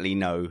definitely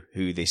know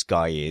who this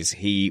guy is.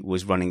 He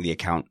was running the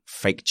account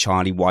Fake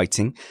Charlie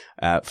Whiting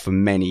for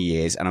many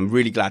years, and I'm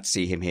really glad to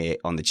see him here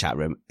on the chat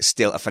room.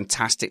 Still a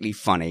fantastically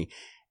funny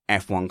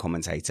F1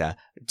 commentator.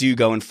 Do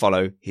go and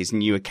follow his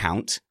new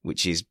account,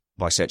 which is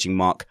by searching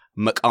Mark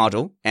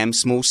McArdle,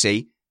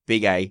 M-C-A-R-D-L-E,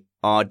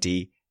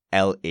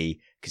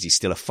 because he's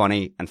still a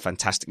funny and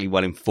fantastically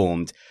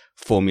well-informed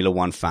Formula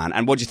One fan.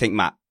 And what do you think,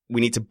 Matt?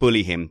 We need to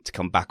bully him to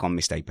come back on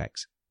Missed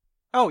Apex.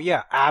 Oh,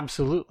 yeah,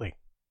 absolutely.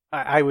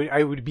 I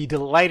would be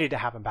delighted to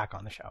have him back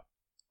on the show.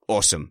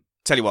 Awesome.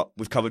 Tell you what,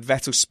 we've covered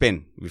Vettel's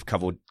spin. We've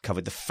covered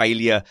the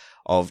failure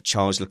of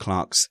Charles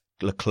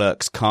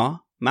Leclerc's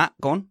car. Matt,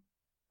 go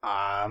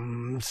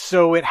on.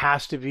 So it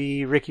has to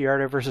be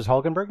Ricciardo versus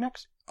Hülkenberg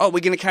next? Oh,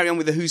 we're going to carry on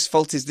with the whose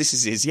fault is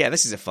this? Yeah,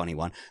 this is a funny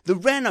one. The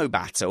Renault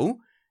battle,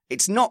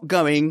 it's not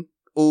going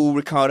all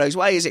Ricciardo's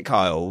way, is it,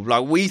 Kyle?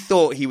 Like, we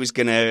thought he was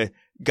going to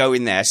go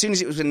in there. As soon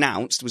as it was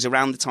announced, was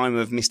around the time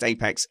of Missed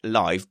Apex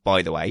Live,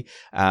 by the way,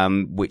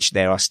 which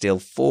there are still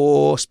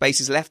 4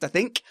 spaces left, I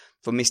think,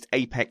 for Missed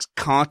Apex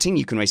Karting.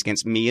 You can race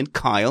against me and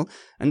Kyle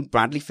and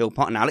Bradley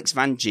Philpott and Alex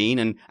Van Geen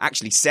and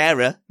actually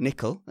Sarah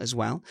Nickel as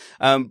well.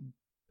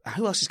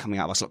 Who else is coming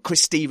out of us?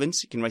 Chris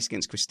Stevens. You can race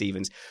against Chris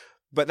Stevens.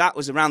 But that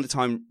was around the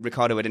time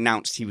Ricciardo had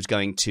announced he was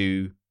going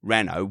to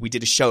Renault. We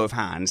did a show of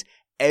hands.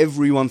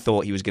 Everyone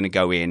thought he was going to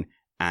go in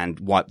and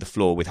wipe the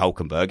floor with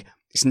Hulkenberg.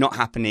 It's not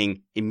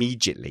happening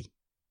immediately.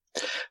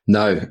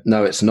 No,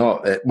 it's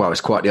not. Well,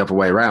 it's quite the other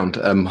way around.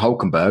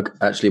 Hulkenberg,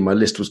 actually, my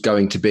list was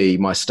going to be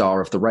my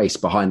star of the race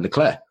behind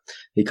Leclerc.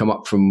 He come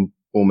up from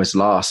almost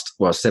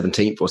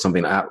 17th or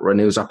something like that, and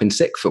he was up in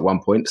 6th at one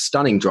point.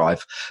 Stunning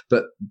drive.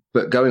 But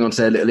going on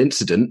to a little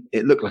incident,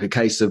 it looked like a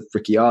case of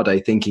Ricciardo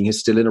thinking he's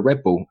still in a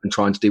Red Bull and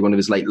trying to do one of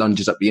his late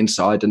lunges up the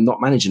inside and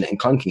not managing it and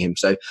clunking him.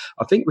 So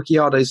I think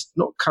Ricciardo's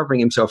not covering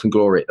himself in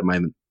glory at the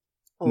moment.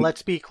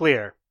 Let's be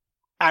clear.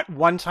 At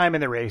one time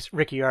in the race,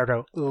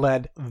 Ricciardo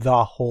led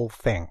the whole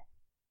thing.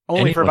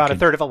 Only for about a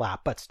third of a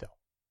lap, but still.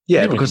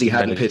 Yeah, because he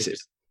hadn't pitted.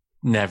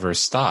 Never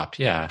stop,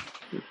 yeah.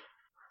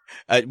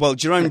 Well,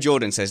 Jerome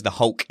Jordan says the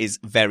Hulk is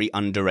very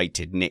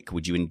underrated. Nick,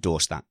 would you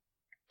endorse that?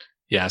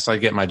 Yeah, so I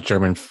get my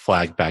German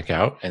flag back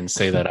out and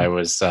say that I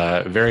was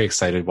very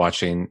excited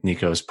watching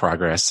Nico's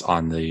progress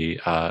on the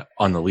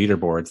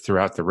leaderboard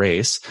throughout the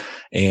race,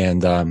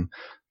 and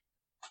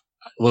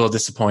a little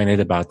disappointed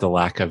about the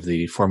lack of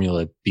the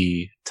Formula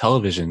B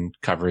television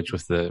coverage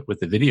with the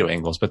video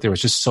angles, but there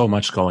was just so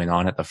much going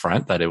on at the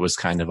front that it was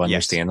kind of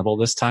understandable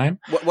this time.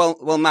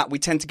 Well, Matt, we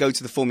tend to go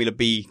to the Formula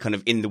B kind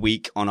of in the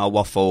week on our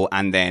waffle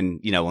and then,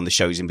 on the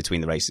shows in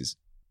between the races.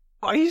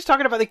 Well, he's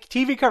talking about the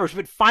TV coverage,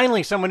 but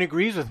finally someone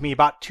agrees with me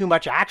about too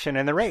much action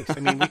in the race. I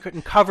mean, we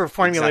couldn't cover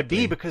Formula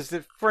B because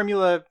the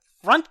Formula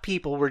front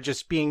people were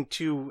just being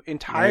too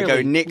entirely. There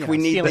you go, Nick. We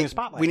need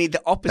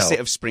the opposite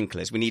No. of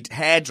sprinklers. We need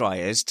hair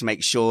dryers to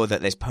make sure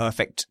that there's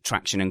perfect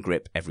traction and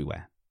grip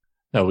everywhere.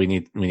 No, we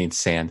need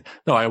sand.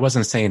 No, I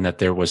wasn't saying that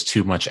there was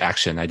too much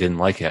action. I didn't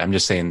like it. I'm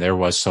just saying there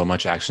was so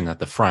much action at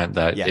the front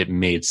that it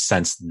made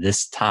sense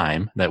this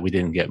time that we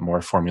didn't get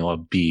more Formula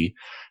B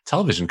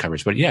television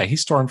coverage. But yeah, he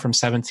stormed from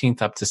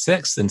 17th up to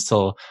 6th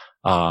until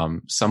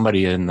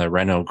somebody in the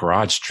Renault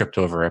garage tripped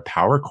over a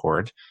power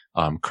cord.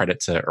 Credit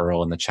to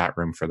Earl in the chat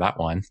room for that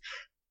one.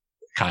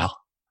 Kyle.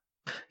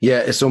 Yeah,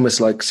 it's almost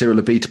like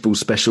Cyril Abiteboul's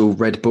special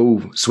Red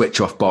Bull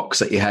switch-off box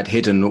that he had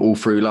hidden all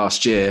through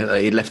last year.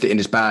 He left it in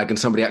his bag and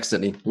somebody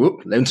accidentally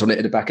leant on it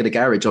in the back of the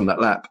garage on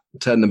that lap,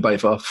 turned them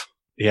both off.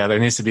 Yeah, there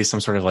needs to be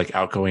some sort of like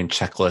outgoing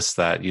checklist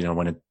that,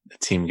 when a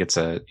team gets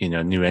a,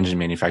 new engine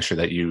manufacturer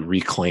that you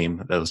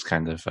reclaim those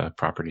kind of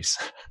properties.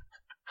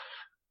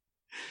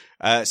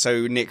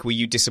 So, Nick, were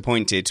you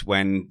disappointed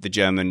when the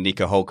German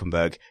Nico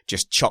Hulkenberg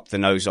just chopped the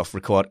nose off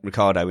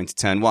Ricciardo into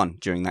turn 1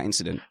 during that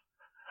incident?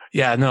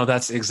 Yeah, no,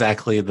 that's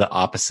exactly the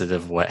opposite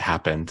of what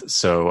happened.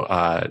 So,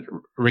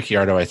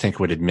 Ricciardo, I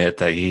think, would admit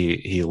that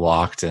he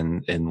locked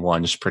and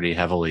lunged pretty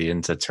heavily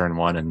into turn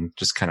 1 and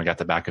just kind of got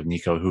the back of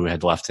Nico, who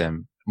had left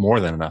him more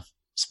than enough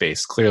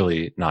space.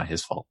 Clearly not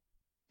his fault.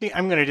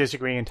 I'm going to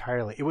disagree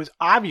entirely. It was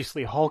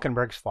obviously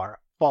Hulkenberg's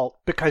fault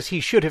because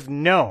he should have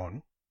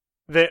known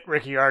that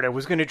Ricciardo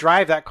was going to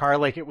drive that car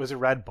like it was a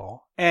Red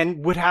Bull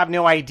and would have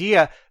no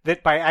idea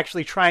that by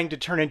actually trying to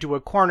turn into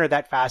a corner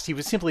that fast, he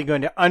was simply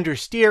going to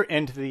understeer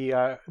into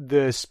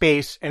the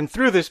space and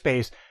through the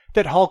space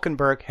that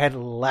Hulkenberg had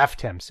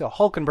left him. So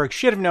Hulkenberg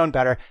should have known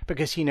better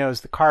because he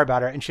knows the car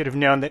better and should have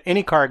known that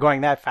any car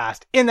going that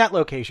fast in that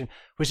location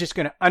was just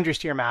going to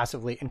understeer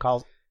massively and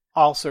cause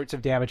all sorts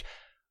of damage.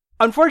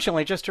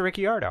 Unfortunately, just to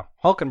Ricciardo,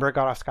 Hulkenberg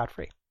got off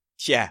scot-free.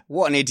 Yeah,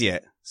 what an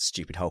idiot.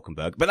 Stupid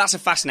Hulkenberg. But that's a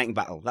fascinating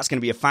battle. That's going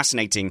to be a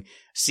fascinating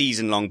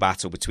season-long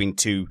battle between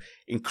two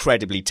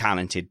incredibly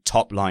talented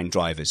top-line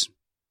drivers.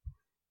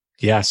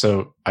 Yeah,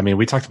 so, I mean,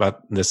 we talked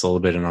about this a little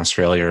bit in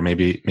Australia, or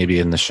maybe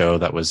in the show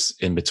that was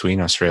in between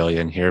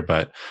Australia and here,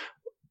 but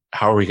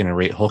how are we going to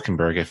rate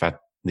Hulkenberg if at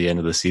the end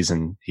of the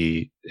season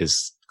he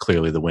is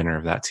clearly the winner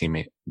of that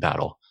teammate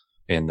battle?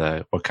 And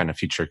what kind of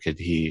future could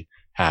he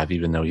have,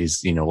 even though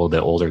he's, a little bit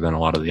older than a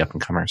lot of the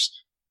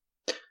up-and-comers?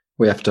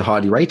 We have to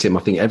highly rate him. I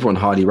think everyone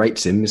highly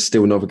rates him. He's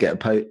still never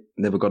got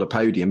a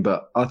podium.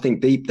 But I think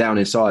deep down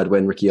inside,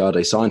 when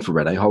Ricciardo signed for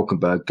Renault,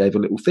 Hulkenberg gave a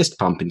little fist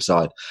pump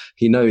inside.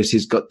 He knows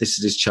this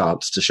is his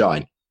chance to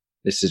shine.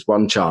 This is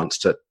one chance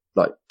to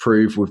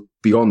prove with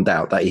beyond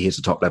doubt that he is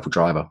a top level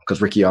driver,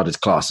 because Ricciardo's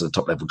class as a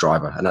top level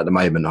driver, and at the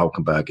moment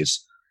Hulkenberg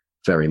is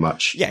very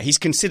much. Yeah, he's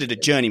considered a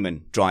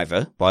journeyman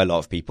driver by a lot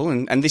of people,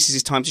 and this is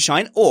his time to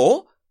shine.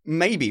 Or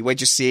maybe we're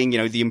just seeing,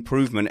 the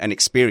improvement and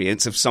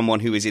experience of someone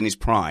who is in his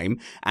prime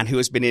and who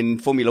has been in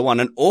Formula One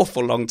an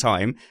awful long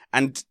time.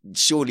 And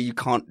surely you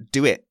can't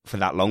do it for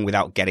that long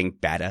without getting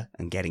better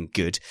and getting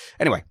good.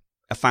 Anyway,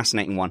 a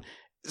fascinating one.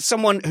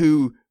 Someone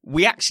who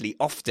we actually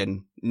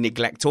often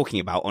neglect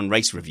talking about on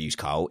race reviews,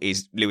 Carl,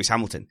 is Lewis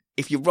Hamilton.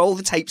 If you roll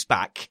the tapes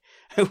back,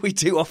 we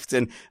do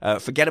often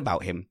forget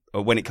about him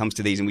when it comes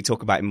to these, and we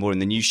talk about him more in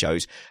the news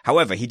shows.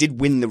 However, he did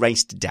win the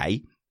race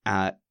today.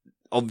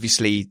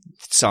 obviously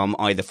some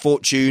either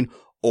fortune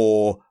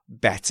or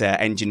better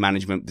engine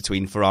management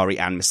between Ferrari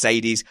and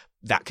Mercedes.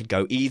 That could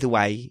go either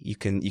way. You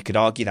could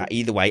argue that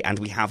either way, and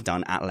we have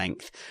done at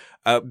length.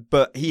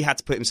 But he had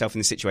to put himself in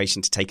the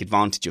situation to take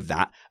advantage of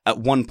that. At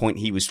one point,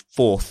 he was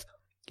fourth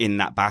in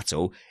that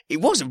battle.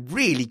 It was a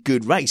really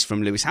good race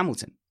from Lewis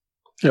Hamilton.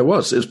 It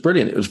was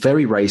brilliant. It was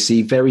very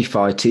racy, very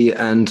fighty,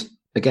 and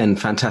again,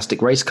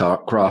 fantastic race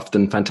craft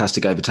and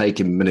fantastic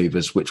overtaking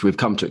maneuvers, which we've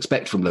come to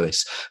expect from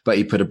Lewis. But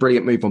he put a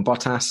brilliant move on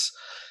Bottas.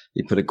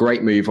 He put a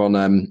great move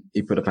on,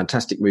 he put a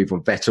fantastic move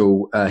on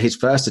Vettel. His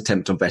first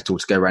attempt on Vettel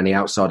to go around the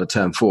outside of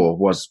turn 4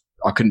 was,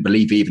 I couldn't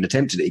believe he even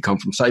attempted it. He come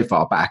from so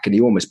far back and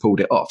he almost pulled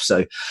it off.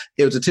 So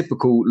it was a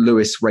typical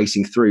Lewis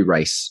racing through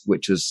race,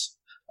 which was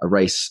a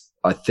race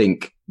I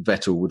think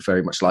Vettel would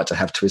very much like to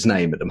have to his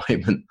name at the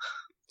moment.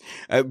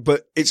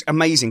 But it's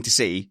amazing to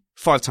see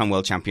 5-time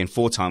world champion,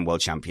 4-time world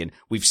champion.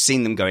 We've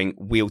seen them going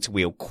wheel to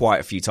wheel quite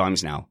a few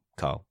times now,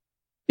 Carl.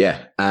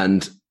 Yeah.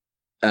 And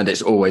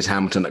it's always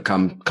Hamilton that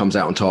comes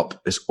out on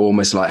top. It's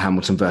almost like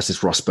Hamilton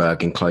versus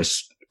Rosberg in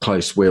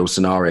close wheel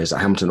scenarios.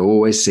 Hamilton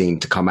always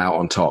seemed to come out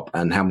on top,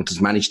 and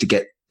Hamilton's managed to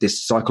get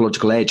this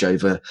psychological edge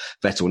over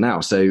Vettel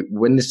now. So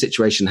when this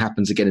situation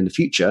happens again in the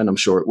future, and I'm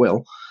sure it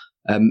will,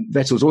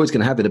 Vettel's always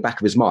going to have in the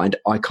back of his mind,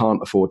 I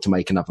can't afford to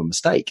make another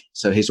mistake.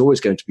 So he's always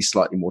going to be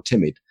slightly more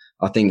timid.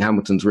 I think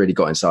Hamilton's really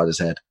got inside his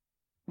head.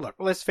 Look,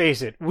 let's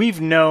face it.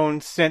 We've known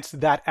since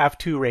that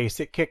F2 race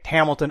that kicked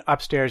Hamilton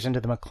upstairs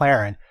into the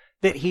McLaren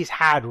that he's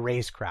had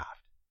racecraft.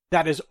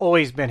 That has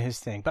always been his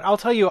thing. But I'll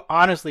tell you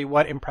honestly,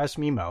 what impressed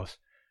me most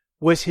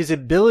was his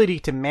ability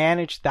to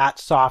manage that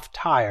soft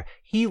tire.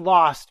 He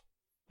lost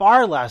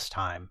far less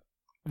time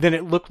than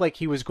it looked like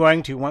he was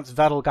going to once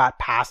Vettel got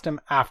past him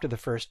after the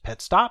first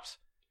pit stops.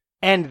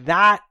 And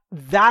that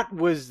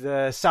was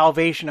the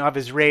salvation of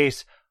his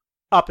race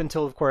up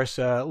until, of course,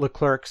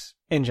 Leclerc's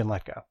engine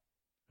let go.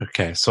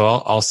 Okay, so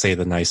I'll say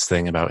the nice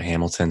thing about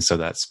Hamilton so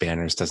that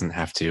Spanners doesn't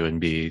have to and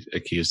be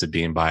accused of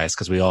being biased,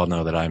 because we all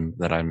know that I'm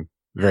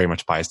very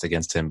much biased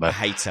against him. But a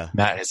hater.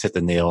 Matt has hit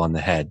the nail on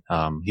the head.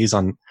 He's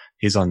on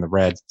the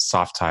red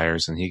soft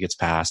tires and he gets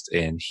past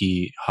and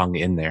he hung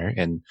in there.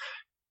 And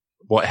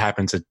what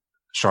happened to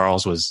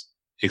Charles was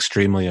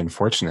extremely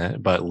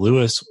unfortunate, but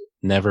Lewis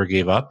never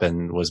gave up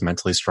and was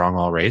mentally strong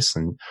all race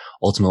and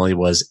ultimately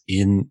was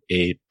in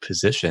a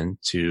position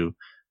to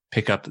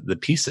pick up the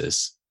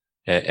pieces.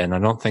 And I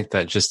don't think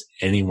that just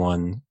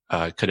anyone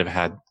could have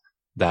had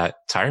that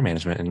tire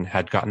management and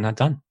had gotten that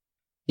done.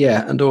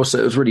 Yeah, and also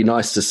it was really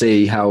nice to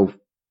see how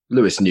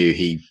Lewis knew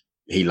he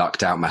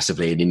lucked out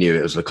massively, and he knew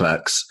it was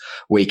Leclerc's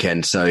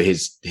weekend. So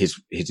his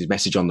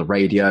message on the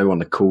radio, on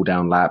the cool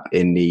down lap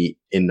in the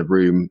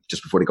room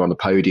just before they go on the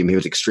podium, he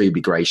was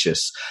extremely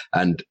gracious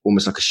and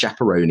almost like a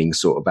chaperoning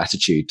sort of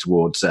attitude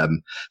towards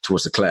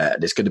Leclerc.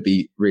 And it's going to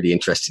be really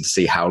interesting to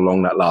see how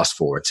long that lasts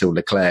for until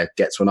Leclerc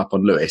gets one up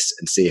on Lewis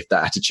and see if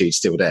that attitude's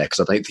still there, because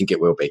I don't think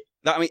it will be.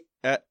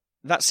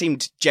 That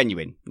seemed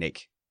genuine,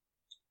 Nick.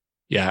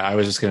 Yeah, I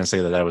was just going to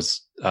say that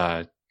was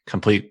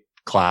complete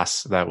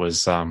class. That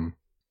was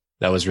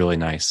really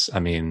nice.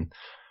 I mean,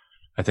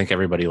 I think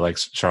everybody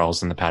likes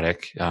Charles in the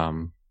paddock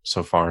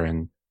so far,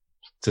 and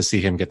to see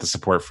him get the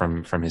support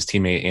from his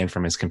teammate and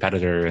from his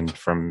competitor and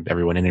from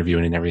everyone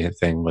interviewing and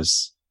everything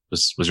was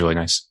really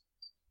nice.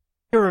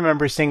 You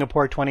remember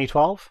Singapore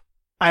 2012?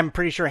 I'm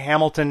pretty sure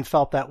Hamilton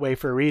felt that way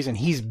for a reason.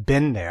 He's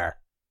been there.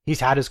 He's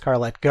had his car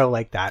let go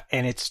like that,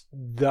 and it's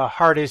the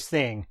hardest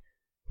thing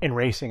in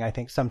racing, I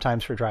think,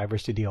 sometimes for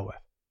drivers to deal with.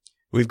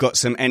 We've got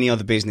some Any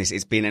Other Business.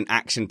 It's been an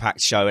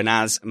action-packed show, and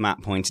as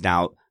Matt pointed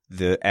out,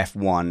 the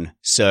F1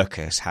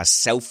 circus has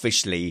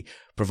selfishly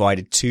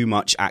provided too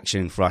much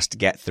action for us to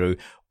get through.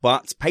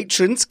 But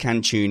patrons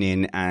can tune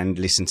in and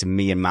listen to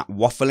me and Matt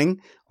waffling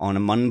on a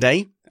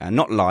Monday.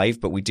 Not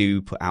live, but we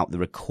do put out the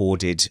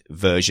recorded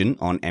version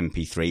on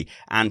MP3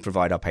 and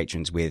provide our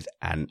patrons with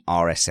an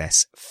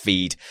RSS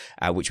feed,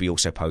 which we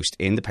also post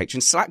in the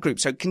Patreon Slack group.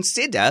 So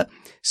consider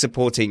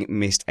supporting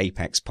Missed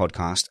Apex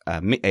podcast.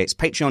 It's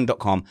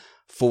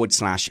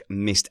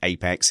patreon.com/Missed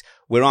Apex.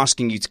 We're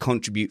asking you to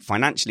contribute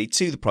financially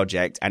to the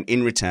project, and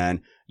in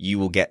return, you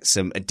will get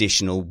some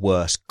additional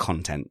worse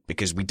content,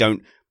 because we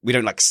don't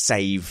like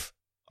save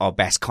our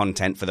best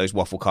content for those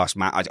Wafflecasts,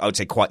 Matt. I would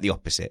say quite the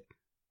opposite.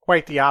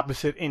 Quite the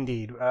opposite,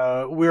 indeed.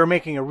 We're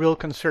making a real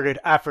concerted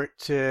effort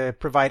to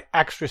provide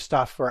extra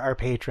stuff for our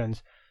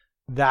patrons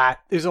that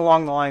is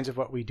along the lines of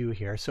what we do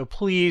here. So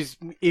please,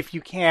 if you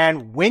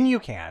can, when you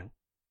can,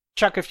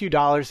 chuck a few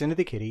dollars into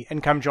the kitty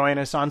and come join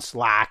us on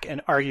Slack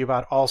and argue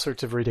about all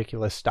sorts of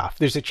ridiculous stuff.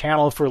 There's a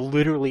channel for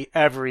literally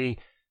every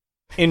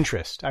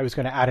interest. I was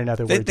going to add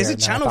another word. There's a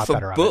channel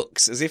for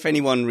books, as if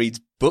anyone reads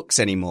books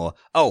anymore.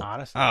 Oh,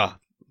 honestly.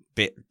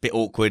 Bit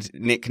awkward.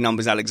 Nick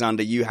Numbers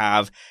Alexander, you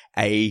have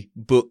a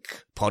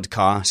book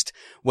podcast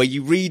where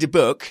you read a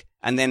book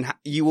and then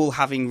you all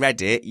having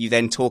read it, you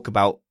then talk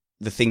about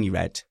the thing you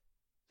read.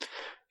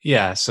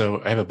 Yeah,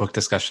 so I have a book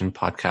discussion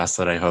podcast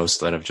that I host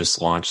that I've just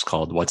launched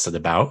called What's It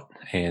About?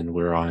 And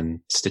we're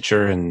on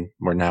Stitcher and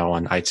we're now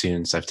on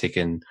iTunes. I've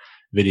taken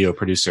video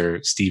producer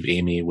Steve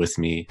Amy with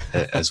me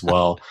as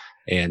well.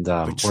 And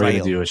we're going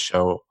to do a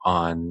show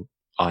on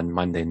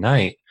Monday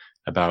night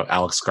about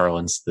Alex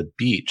Garland's The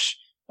Beach.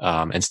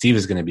 And Steve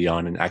is going to be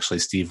on, and actually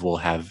Steve will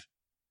have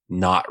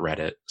not read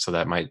it. So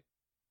that might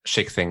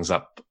shake things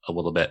up a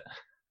little bit.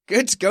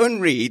 Good. Go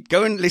and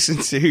listen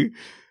to,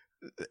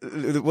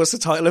 what's the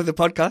title of the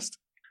podcast?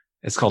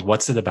 It's called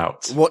What's It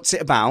About? What's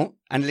It About?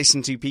 And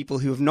listen to people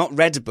who have not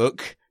read a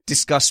book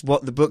discuss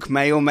what the book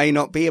may or may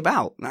not be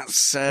about.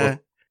 That's, I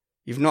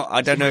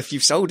don't know if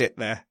you've sold it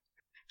there.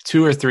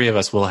 2 or 3 of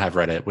us will have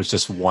read it, with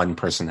just one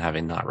person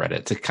having not read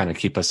it, to kind of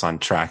keep us on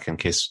track in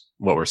case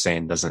what we're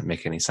saying doesn't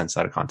make any sense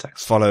out of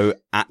context. Follow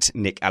at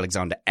Nick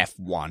Alexander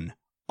F1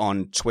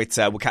 on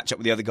Twitter. We'll catch up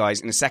with the other guys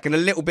in a second. A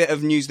little bit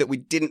of news that we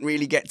didn't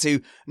really get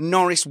to.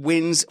 Norris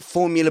wins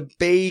Formula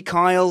B.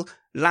 Kyle,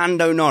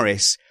 Lando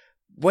Norris.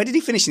 Where did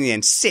he finish in the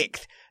end?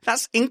 6th.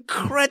 That's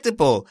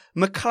incredible.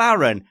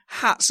 McLaren,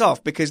 hats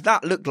off, because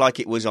that looked like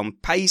it was on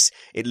pace.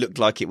 It looked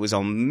like it was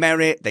on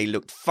merit. They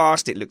looked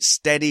fast. It looked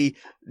steady.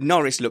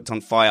 Norris looked on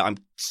fire. I'm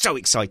so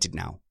excited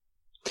now.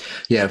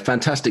 Yeah,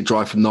 fantastic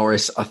drive from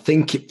Norris. I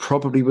think it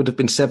probably would have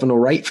been 7th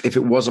or 8th if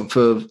it wasn't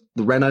for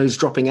the Renaults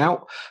dropping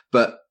out.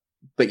 But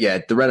yeah,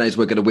 the Renaults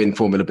were going to win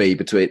Formula B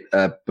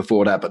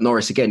before that. But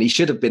Norris, again, he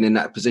should have been in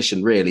that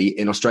position really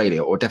in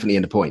Australia, or definitely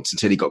in the points,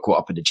 until he got caught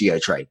up in the Geo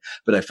train.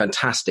 But a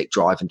fantastic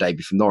drive and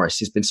debut from Norris.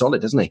 He's been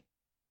solid, hasn't he?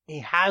 He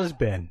has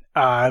been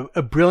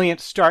a brilliant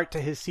start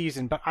to his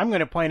season. But I'm going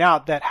to point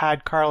out that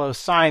had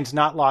Carlos Sainz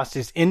not lost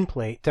his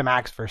in-plate to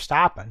Max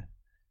Verstappen,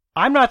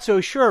 I'm not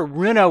so sure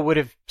Renault would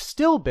have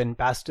still been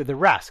best of the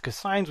rest, because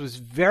Sainz was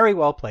very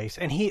well placed,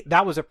 and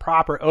that was a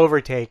proper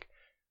overtake.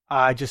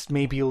 Just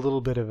maybe a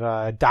little bit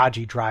of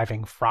dodgy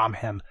driving from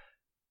him.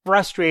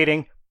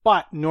 Frustrating,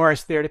 but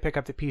Norris there to pick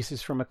up the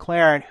pieces from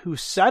McLaren, who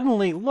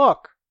suddenly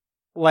look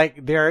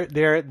like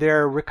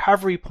their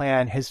recovery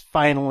plan has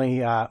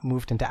finally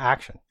moved into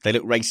action. They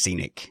look race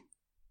scenic.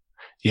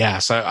 Yeah,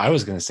 so I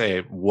was going to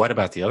say, what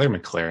about the other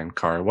McLaren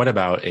car? What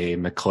about a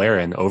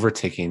McLaren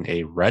overtaking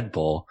a Red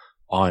Bull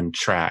on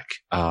track?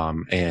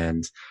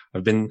 And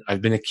I've been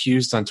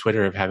accused on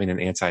Twitter of having an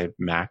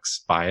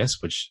anti-Max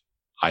bias, which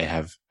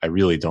I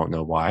really don't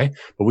know why,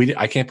 but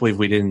I can't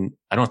believe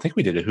I don't think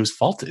we did it. Whose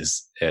fault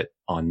is it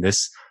on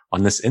this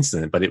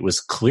incident? But it was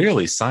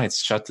clearly Sainz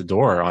shut the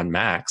door on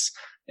Max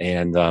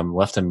and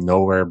left him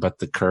nowhere but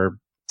the curb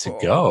to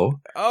go.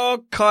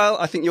 Oh, Kyle,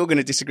 I think you're going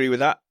to disagree with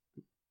that.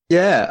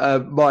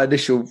 Yeah, my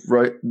initial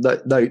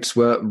notes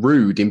were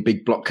rude in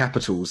big block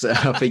capitals.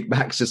 I think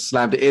Max just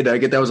slammed it in.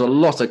 Again, there was a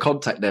lot of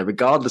contact there,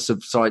 regardless of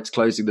Sainz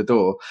closing the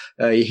door.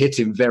 He hit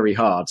him very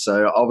hard,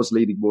 so I was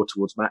leaning more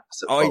towards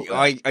Max.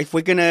 If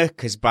we're gonna,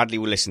 because Bradley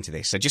will listen to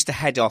this, so just to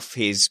head off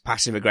his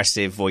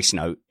passive-aggressive voice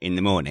note in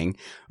the morning,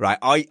 right?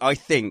 I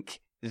think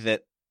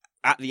that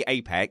at the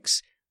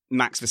apex,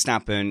 Max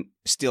Verstappen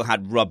still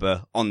had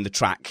rubber on the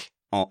track,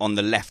 on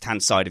the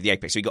left-hand side of the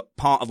apex. So he got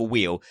part of a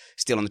wheel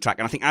still on the track.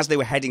 And I think as they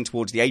were heading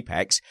towards the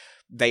apex,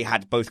 they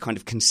had both kind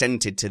of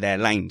consented to their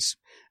lanes.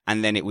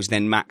 And then it was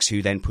then Max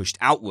who then pushed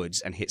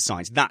outwards and hit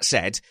Sainz. That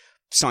said,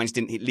 Sainz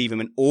didn't leave him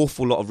an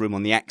awful lot of room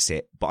on the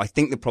exit. But I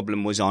think the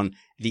problem was on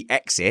the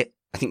exit.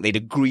 I think they'd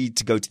agreed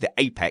to go to the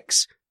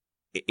apex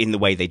in the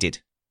way they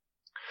did.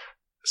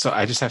 So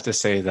I just have to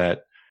say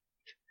that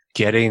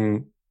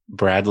getting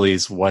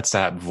Bradley's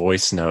WhatsApp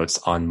voice notes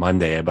on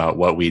Monday about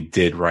what we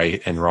did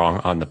right and wrong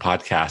on the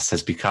podcast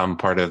has become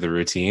part of the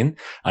routine.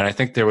 And I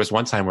think there was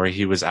one time where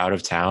he was out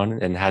of town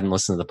and hadn't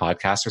listened to the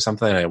podcast or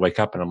something. And I wake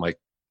up and I'm like,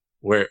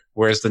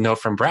 where's the note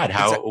from Brad?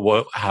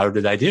 How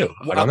did I do?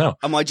 I don't know.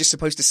 Am I just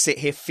supposed to sit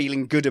here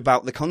feeling good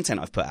about the content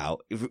I've put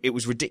out? It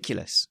was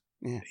ridiculous.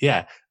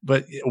 Yeah.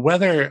 But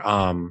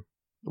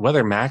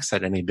whether Max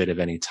had any bit of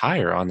any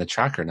tire on the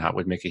track or not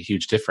would make a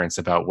huge difference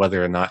about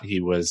whether or not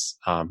he was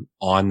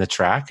on the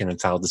track and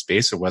entitled to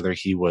space, or whether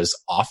he was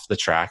off the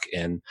track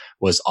and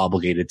was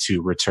obligated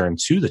to return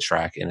to the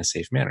track in a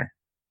safe manner.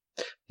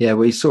 Yeah,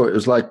 we saw it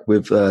was like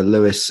with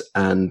Lewis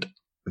and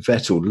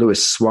Vettel.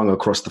 Lewis swung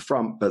across the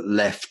front but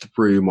left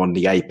room on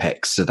the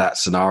apex, so that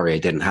scenario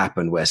didn't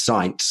happen, where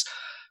Sainz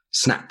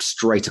snapped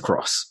straight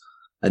across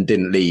and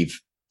didn't leave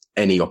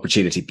any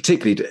opportunity,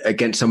 particularly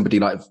against somebody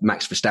like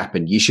Max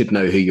Verstappen. You should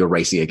know who you're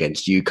racing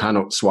against. You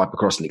cannot swipe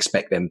across and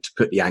expect them to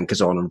put the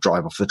anchors on and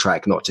drive off the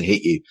track, not to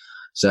hit you.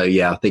 So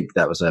yeah, I think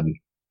that was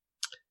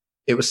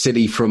it was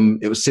silly from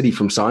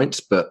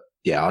Sainz, but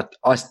yeah,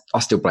 I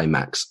still blame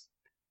Max.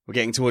 We're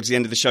getting towards the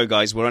end of the show,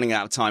 guys. We're running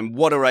out of time.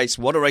 What a race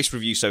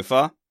review so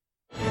far.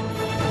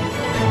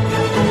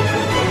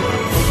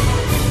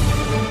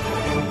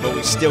 But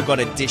we've still got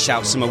to dish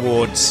out some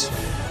awards.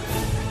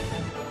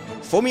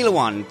 Formula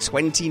One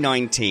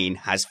 2019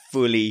 has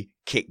fully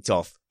kicked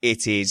off.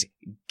 It is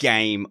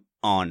game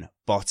on.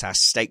 Bottas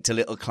staked a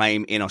little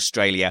claim in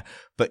Australia,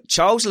 but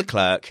Charles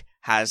Leclerc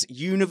has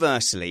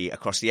universally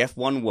across the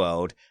F1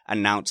 world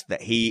announced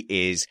that he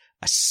is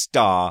a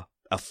star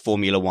of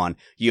Formula One.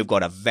 You've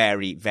got a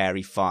very,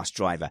 very fast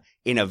driver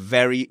in a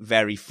very,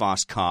 very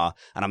fast car.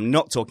 And I'm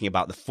not talking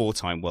about the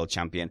 4-time world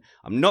champion.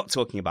 I'm not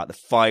talking about the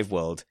 5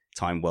 world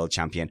time world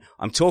champion.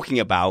 I'm talking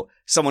about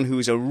someone who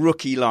was a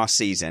rookie last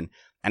season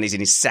and is in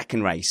his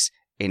second race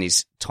in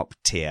his top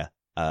tier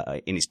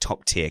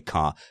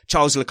car.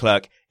 Charles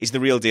Leclerc is the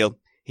real deal.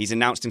 He's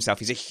announced himself.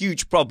 He's a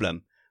huge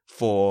problem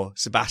for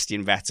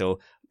Sebastian Vettel,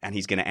 and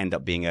he's going to end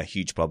up being a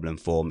huge problem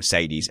for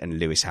Mercedes and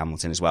Lewis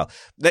Hamilton as well.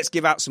 Let's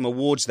give out some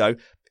awards, though.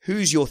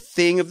 Who's your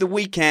thing of the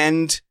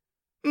weekend?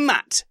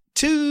 Matt,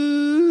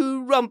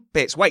 2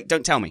 rumpets. Wait,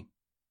 don't tell me.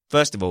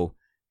 First of all,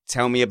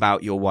 tell me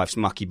about your wife's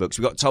mucky books.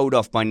 We got told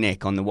off by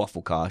Nick on the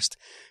Wafflecast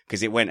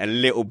because it went a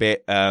little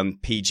bit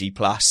PG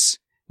plus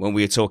when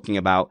we were talking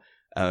about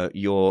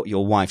your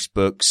wife's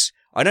books.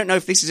 I don't know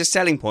if this is a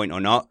selling point or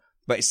not,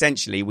 but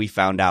essentially we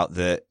found out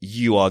that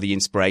you are the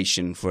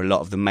inspiration for a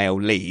lot of the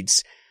male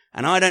leads.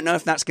 And I don't know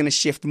if that's going to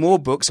shift more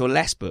books or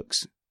less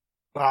books.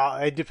 Well,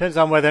 it depends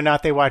on whether or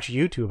not they watch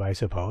YouTube, I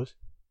suppose.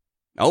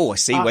 Oh, I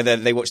see. Whether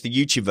they watch the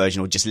YouTube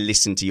version or just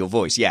listen to your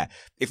voice. Yeah.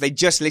 If they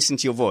just listen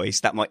to your voice,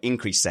 that might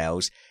increase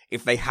sales.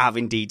 If they have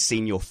indeed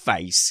seen your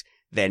face,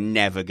 they're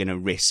never going to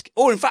risk.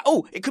 Or in fact,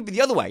 it could be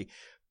the other way.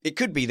 It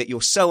could be that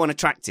you're so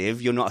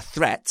unattractive, you're not a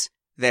threat.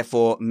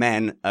 Therefore,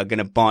 men are going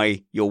to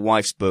buy your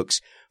wife's books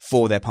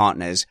for their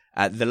partners.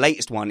 The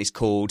latest one is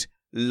called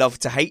Love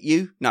to Hate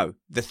You. No,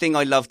 The Thing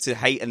I Love to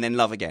Hate and Then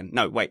Love Again.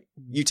 No, wait,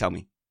 you tell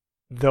me.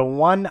 The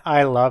One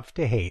I Love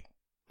to Hate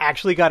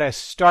actually got a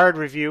starred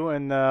review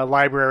in the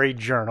Library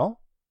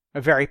Journal,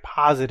 a very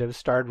positive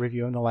starred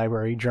review in the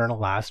Library Journal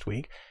last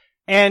week.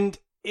 And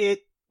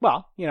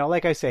well,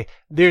 like I say,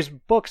 there's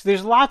books,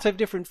 there's lots of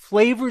different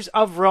flavors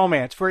of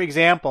romance. For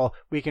example,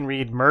 we can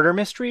read murder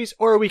mysteries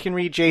or we can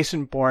read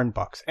Jason Bourne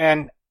books.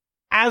 And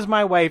as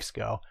my wife's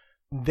go,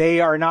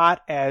 they are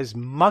not as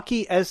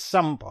mucky as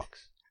some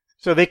books.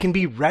 So they can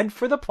be read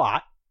for the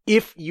plot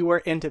if you are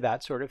into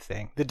that sort of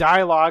thing. The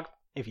dialogue,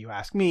 if you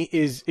ask me,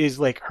 is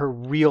like her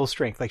real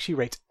strength. Like, she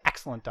writes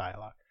excellent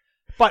dialogue.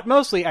 But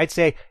mostly I'd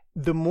say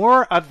the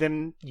more of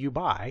them you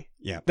buy,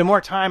 the more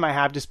time I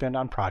have to spend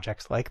on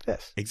projects like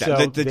this.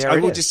 Exactly. So I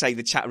will just say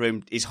the chat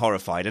room is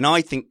horrified, and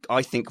I think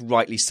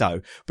rightly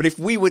so. But if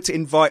we were to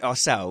invite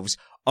ourselves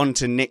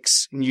onto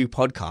Nick's new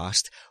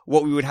podcast,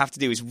 what we would have to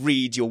do is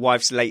read your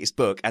wife's latest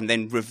book and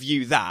then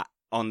review that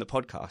on the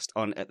podcast.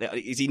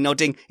 Is he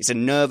nodding? It's a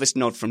nervous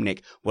nod from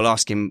Nick. We'll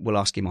ask him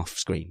off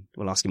screen.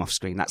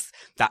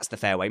 That's the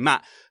fair way.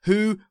 Matt,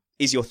 who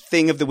is your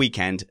thing of the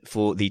weekend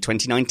for the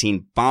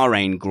 2019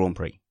 Bahrain Grand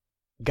Prix?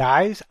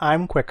 Guys,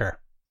 I'm quicker.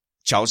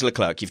 Charles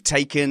Leclerc, you've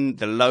taken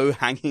the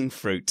low-hanging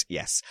fruit.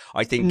 Yes,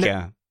 I think...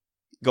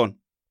 go on.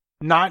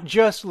 Not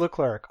just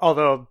Leclerc,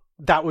 although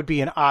that would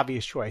be an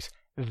obvious choice.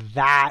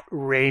 That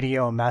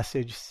radio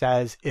message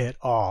says it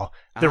all.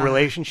 The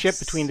relationship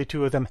between the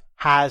two of them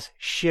has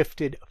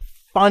shifted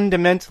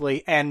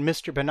fundamentally, and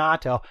Mr.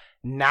 Binotto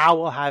now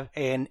will have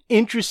an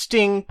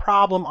interesting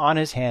problem on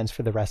his hands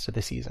for the rest of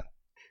the season.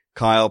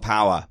 Kyle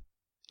Power.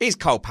 It's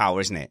Kyle Power,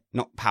 isn't it?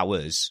 Not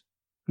Powers.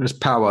 There's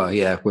Power,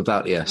 yeah,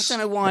 without yes. I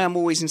don't know why I'm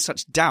always in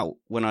such doubt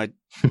when I've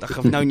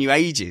known you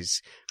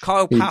ages.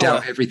 Kyle Power. You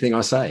doubt everything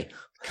I say.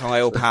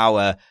 Kyle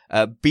Power,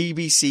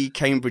 BBC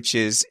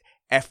Cambridge's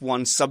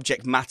F1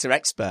 subject matter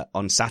expert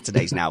on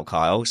Saturdays now,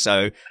 Kyle.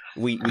 So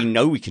we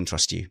know we can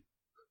trust you.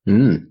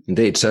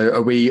 Indeed. So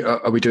are we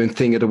doing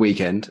thing of the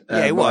weekend?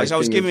 Yeah, it was. I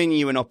was giving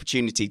you an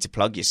opportunity to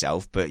plug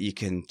yourself, but you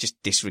can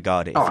just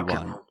disregard it if you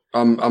want.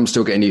 I'm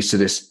still getting used to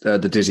this, the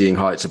dizzying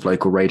heights of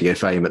local radio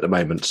fame at the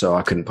moment, so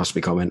I couldn't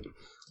possibly comment.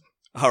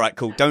 All right,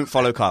 cool. Don't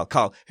follow Kyle.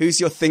 Kyle,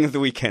 who's your thing of the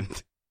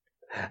weekend?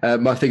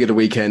 My thing of the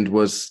weekend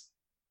was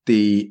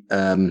the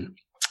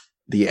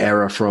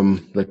era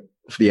from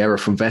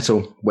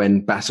Vettel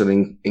when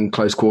battling in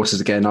close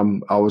quarters again.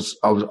 I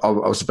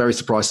was very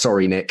surprised.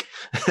 Sorry, Nick.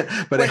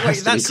 But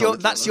wait,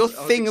 that's your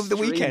thing of the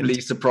weekend.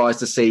 Really surprised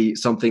to see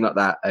something like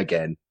that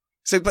again.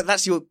 But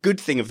that's your good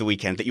thing of the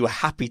weekend, that you were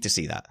happy to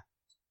see that.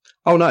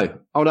 Oh no.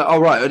 Oh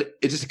right.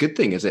 It's just a good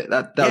thing, is it?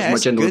 That was my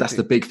general. That's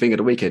the big thing of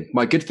the weekend.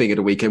 My good thing of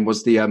the weekend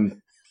was the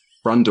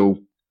Brundle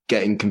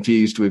getting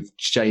confused with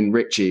Shane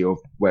Ritchie or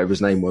whatever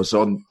his name was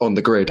on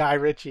the grid. Guy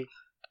Ritchie.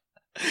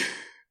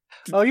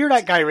 Oh, you're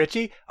not Guy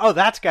Ritchie. Oh,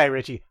 that's Guy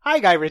Ritchie. Hi,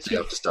 Guy Ritchie.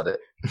 Yeah, I've just done it.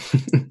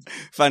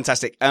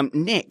 Fantastic.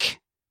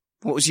 Nick,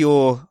 what was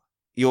your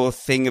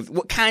thing of?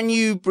 What can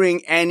you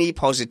bring any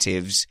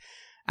positives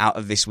out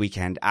of this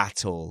weekend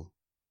at all?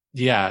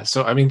 Yeah.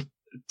 So, I mean,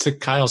 to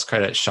Kyle's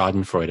credit,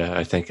 Schadenfreude,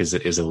 I think, is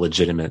a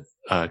legitimate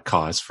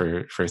cause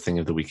for thing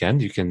of the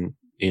weekend. You can,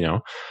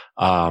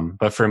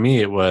 but for me,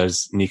 it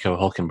was Nico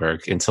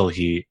Hülkenberg until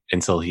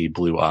he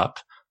blew up.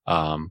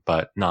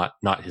 But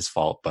not his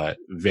fault, but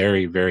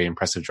very, very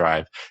impressive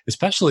drive,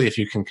 especially if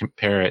you can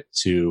compare it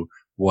to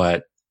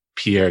what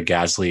Pierre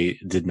Gasly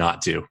did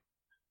not do,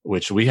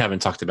 which we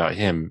haven't talked about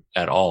him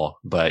at all,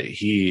 but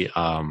he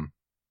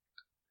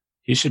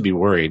should be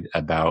worried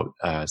about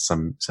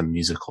some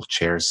musical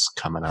chairs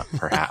coming up,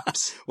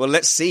 perhaps. Well,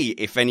 let's see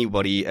if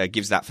anybody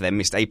gives that for their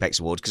Missed Apex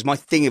Award, because my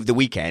thing of the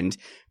weekend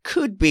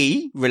could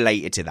be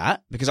related to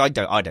that, because I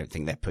don't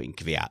think they're putting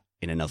Kvyat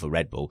in another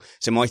Red Bull.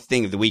 So my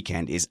thing of the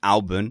weekend is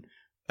Albon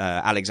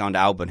Alexander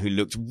Albon, who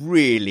looked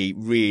really,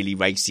 really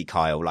racy,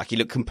 Kyle. Like, he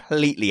looked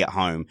completely at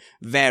home.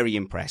 Very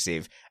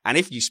impressive. And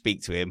if you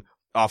speak to him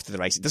after the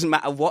race, it doesn't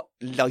matter what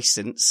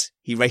license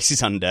he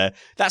races under.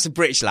 That's a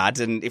British lad.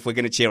 And if we're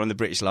going to cheer on the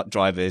British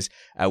drivers,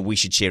 we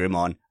should cheer him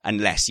on,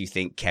 unless you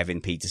think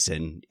Kevin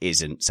Peterson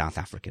isn't South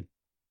African.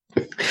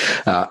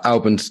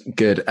 Albon's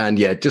good. And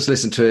yeah, just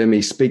listen to him.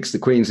 He speaks the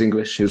Queen's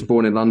English. He was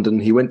born in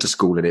London. He went to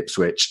school in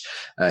Ipswich.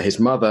 His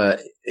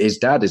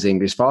dad is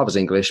English, father's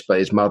English, but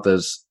his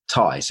mother's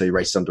Thai. So he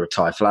races under a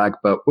Thai flag,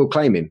 but we'll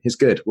claim him. He's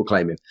good. We'll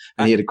claim him.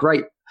 And he had a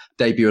great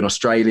debut in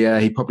Australia.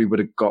 He probably would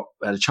have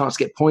had a chance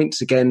to get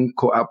points again,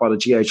 caught out by the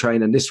Geo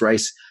train. And this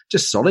race,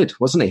 just solid,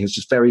 wasn't he? He was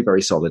just very,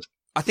 very solid.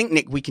 I think,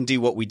 Nick, we can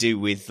do what we do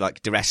with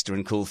like De Resta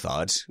and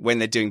Coulthard. When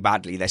they're doing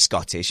badly, they're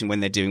Scottish, and when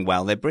they're doing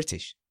well, they're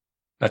British.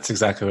 That's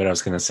exactly what I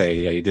was going to say.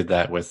 Yeah, you did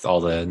that with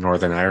all the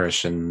Northern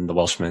Irish and the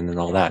Welshmen and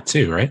all that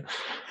too, right?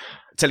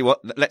 Tell you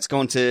what, let's go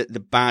on to the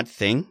bad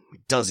thing.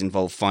 It does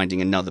involve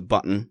finding another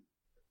button.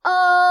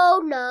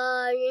 Oh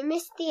no, you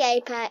missed the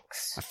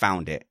apex. I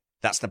found it.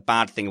 That's the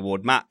bad thing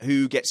award. Matt,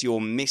 who gets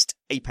your missed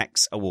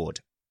apex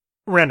award?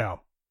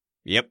 Renault.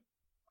 Yep.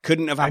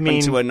 Couldn't have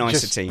happened to a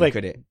nicer team,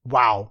 could it?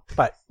 Wow.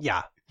 But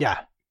yeah.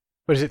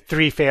 What is it,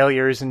 3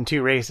 failures in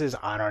 2 races?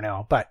 I don't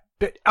know. But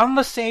on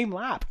the same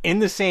lap, in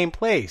the same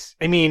place.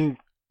 I mean,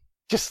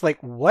 just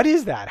like, what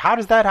is that? How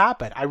does that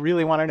happen? I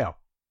really want to know.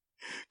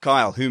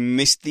 Kyle, who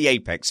missed the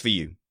apex for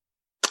you?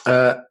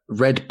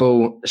 Red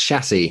Bull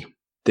chassis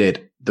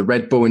did. The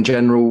Red Bull in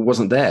general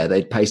wasn't there.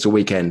 They'd paced all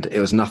weekend.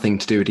 It was nothing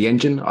to do with the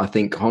engine. I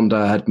think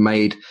Honda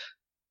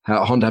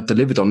have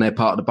delivered on their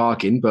part of the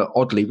bargain, but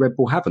oddly, Red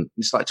Bull haven't.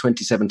 It's like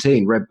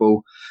 2017. Red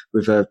Bull,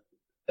 with a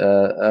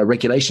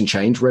regulation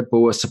change, Red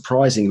Bull are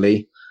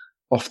surprisingly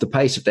off the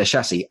pace of their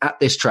chassis at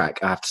this track,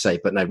 I have to say.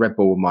 But no, Red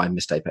Bull were my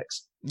missed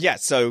apex. Yeah,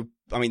 so,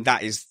 I mean,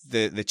 that is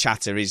the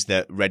chatter is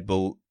that Red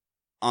Bull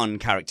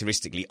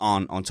uncharacteristically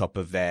aren't on top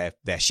of their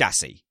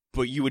chassis.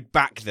 But you would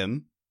back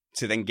them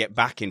to then get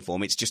back in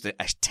form. It's just a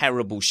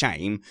terrible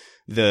shame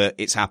that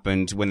it's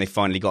happened when they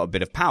finally got a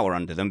bit of power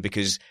under them,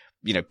 because,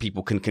 you know,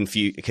 people can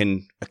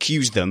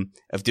accuse them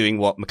of doing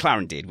what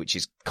McLaren did, which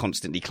is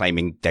constantly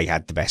claiming they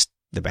had the best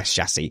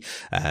chassis.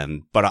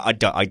 But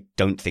I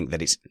don't think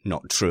that it's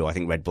not true. I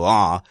think Red Bull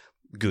are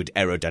good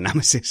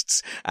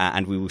aerodynamicists,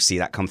 and we will see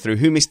that come through.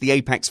 Who missed the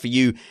apex for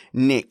you?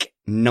 Nick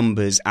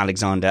Numbers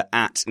Alexander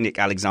at Nick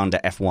Alexander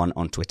F1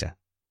 on Twitter.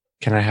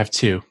 Can I have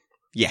 2?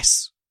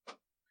 Yes.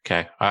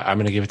 Okay. I'm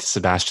going to give it to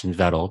Sebastian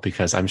Vettel,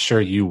 because I'm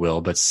sure you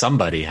will, but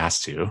somebody has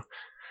to.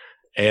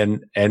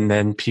 And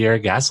then Pierre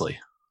Gasly.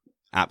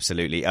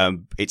 Absolutely.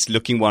 It's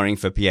looking worrying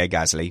for Pierre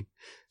Gasly.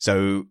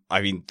 So,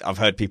 I mean, I've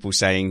heard people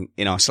saying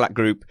in our Slack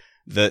group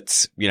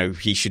that, you know,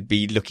 he should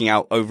be looking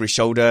out over his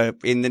shoulder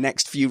in the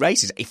next few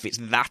races. If it's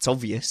that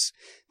obvious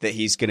that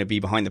he's going to be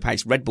behind the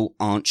pace, Red Bull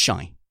aren't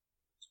shy.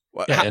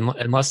 Yeah,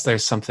 unless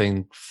there's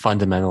something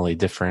fundamentally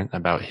different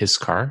about his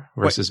car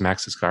versus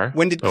Max's car.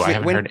 I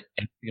haven't heard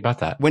anything about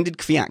that. When did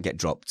Kvyat get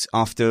dropped?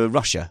 After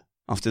Russia?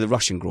 After the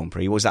Russian Grand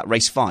Prix? Was that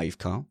race 5,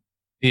 Carl?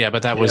 Yeah,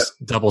 but that was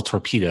double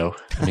torpedo.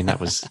 I mean, that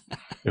was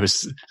it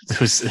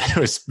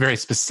was very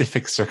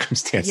specific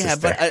circumstances. Yeah,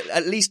 but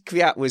at least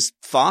Kvyat was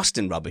fast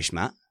and rubbish,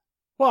 Matt.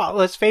 Well,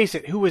 let's face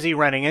it. Who was he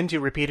running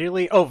into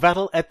repeatedly? Oh,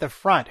 Vettel at the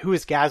front. Who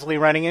is Gasly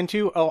running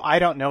into? Oh, I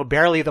don't know.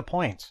 Barely the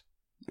points.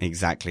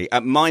 Exactly.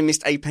 My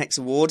missed apex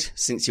award,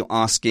 since you're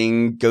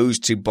asking, goes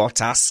to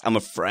Bottas, I'm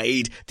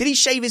afraid. Did he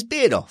shave his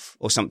beard off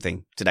or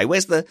something today?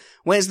 Where's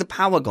the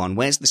power gone?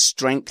 Where's the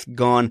strength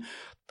gone?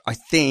 I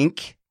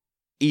think,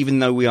 even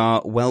though we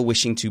are well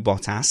wishing to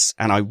Bottas,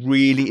 and I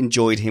really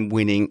enjoyed him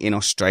winning in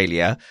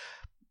Australia,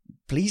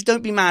 please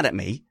don't be mad at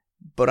me,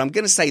 but I'm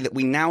going to say that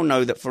we now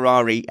know that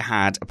Ferrari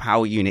had a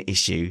power unit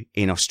issue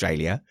in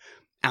Australia,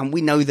 and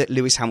we know that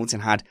Lewis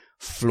Hamilton had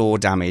floor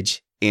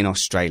damage in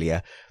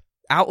Australia.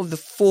 Out of the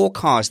 4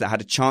 cars that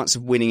had a chance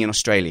of winning in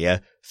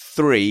Australia,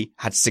 3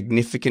 had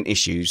significant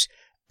issues,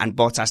 and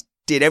Bottas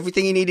did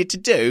everything he needed to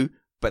do,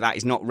 but that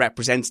is not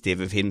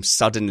representative of him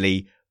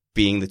suddenly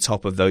being the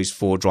top of those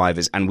 4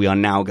 drivers, and we are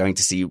now going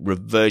to see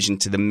reversion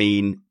to the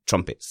mean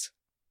trumpets.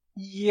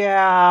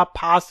 Yeah,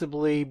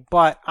 possibly,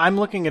 but I'm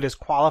looking at his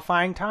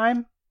qualifying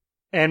time,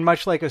 and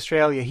much like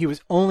Australia, he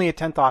was only a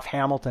 10th off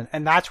Hamilton,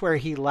 and that's where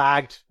he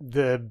lagged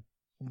the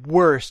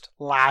worst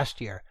last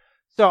year.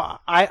 So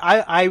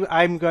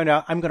I'm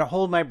gonna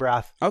hold my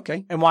breath,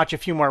 okay, and watch a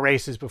few more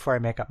races before I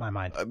make up my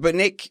mind. But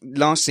Nick,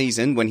 last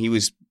season when he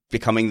was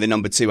becoming the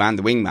number 2 and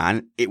the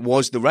wingman, it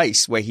was the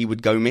race where he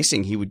would go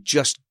missing. He would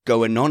just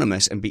go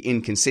anonymous and be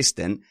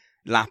inconsistent,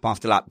 lap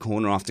after lap,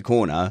 corner after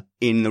corner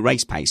in the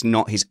race pace,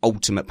 not his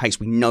ultimate pace.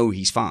 We know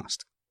he's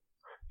fast.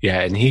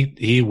 Yeah, and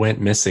he went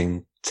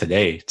missing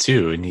today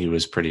too, and he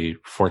was pretty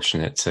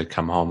fortunate to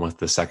come home with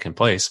the 2nd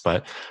place.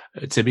 But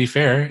to be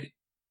fair,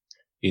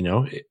 you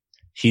know,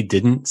 he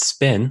didn't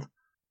spin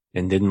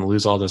and didn't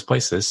lose all those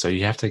places. So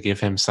you have to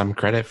give him some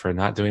credit for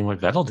not doing what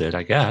Vettel did,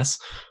 I guess.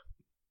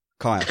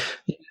 Kyle.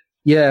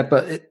 Yeah,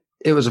 but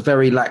it was a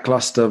very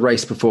lackluster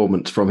race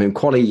performance from him.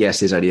 Quali,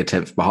 yes, is only a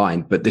 10th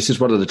behind, but this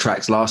is one of the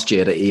tracks last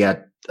year that he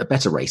had a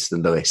better race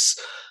than Lewis.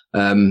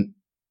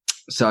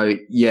 So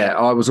yeah,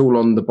 I was all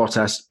on the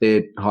Bottas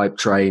beard hype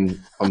train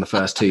on the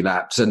first 2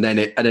 laps, and then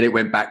it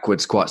went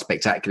backwards quite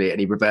spectacularly, and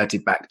he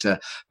reverted back to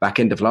back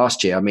end of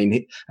last year. I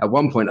mean, at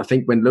one point, I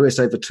think when Lewis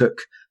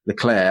overtook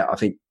Leclerc, I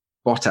think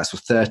Bottas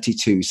was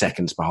 32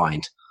 seconds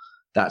behind.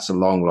 That's a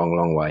long, long,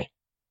 long way.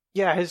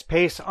 Yeah, his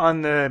pace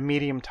on the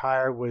medium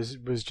tire was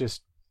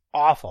just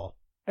awful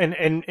and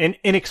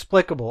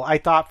inexplicable. I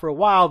thought for a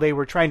while they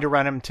were trying to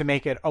run him to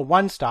make it a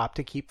 1-stop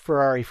to keep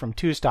Ferrari from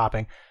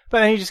 2-stopping, but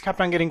then he just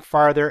kept on getting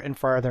farther and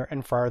farther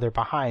and farther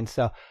behind.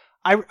 So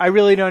I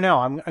really don't know.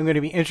 I'm going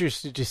to be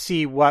interested to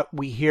see what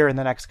we hear in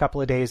the next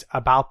couple of days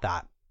about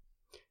that.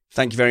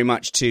 Thank you very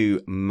much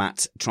to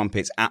Matt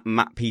Trumpets at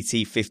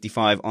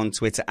MattPT55 on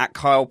Twitter, at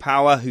Kyle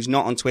Power, who's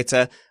not on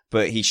Twitter,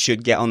 but he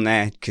should get on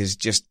there because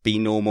just be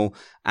normal.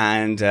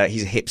 And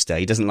he's a hipster.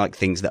 He doesn't like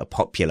things that are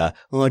popular.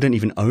 Oh, I don't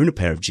even own a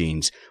pair of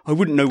jeans. I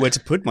wouldn't know where to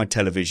put my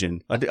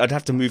television. I'd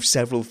have to move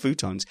several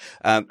futons.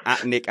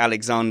 At Nick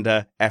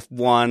Alexander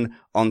F1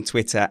 on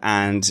Twitter,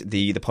 and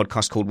the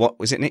podcast called, what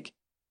was it, Nick?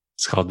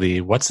 It's called the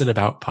What's It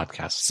About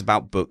podcast. It's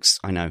about books.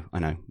 I know.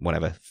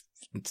 Whatever.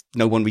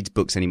 No one reads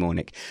books anymore,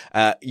 Nick.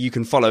 You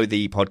can follow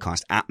the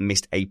podcast at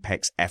Missed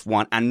Apex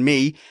F1 and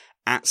me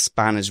at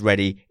Spanners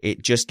Ready.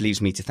 It just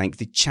leaves me to thank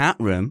the chat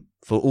room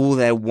for all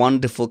their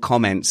wonderful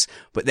comments,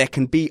 but there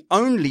can be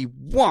only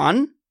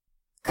one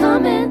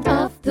comment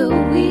of the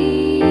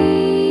week.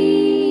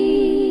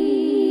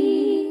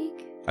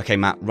 Okay,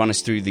 Matt, run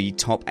us through the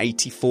top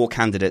 84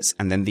 candidates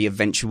and then the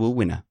eventual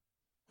winner.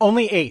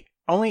 Only eight.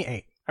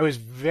 I was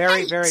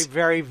very, very,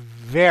 very,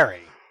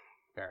 very.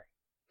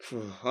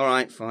 All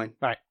right, fine.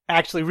 All right.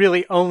 Actually,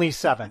 really only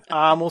 7.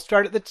 We'll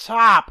start at the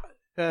top.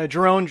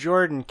 Jerome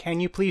Jordan, can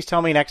you please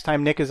tell me next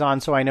time Nick is on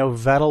so I know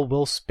Vettel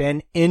will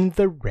spin in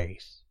the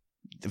race?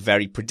 The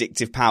very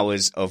predictive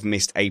powers of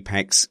Missed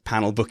Apex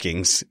panel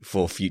bookings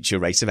for future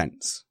race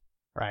events.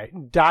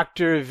 Right.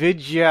 Dr.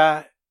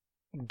 Vidya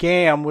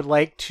Gam would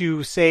like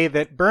to say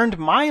that Bernd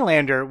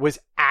Mailander was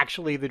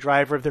actually the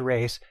driver of the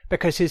race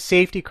because his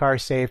safety car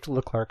saved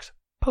Leclerc's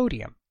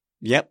podium.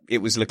 Yep, it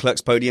was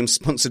Leclerc's podium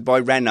sponsored by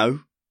Renault.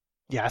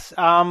 Yes.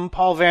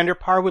 Paul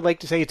Vanderpar would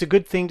like to say it's a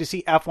good thing to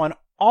see F1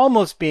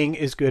 almost being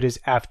as good as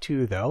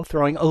F2, though,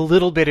 throwing a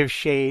little bit of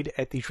shade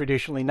at the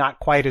traditionally not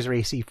quite as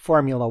racy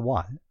Formula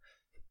 1.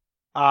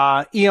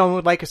 Eon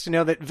would like us to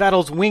know that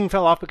Vettel's wing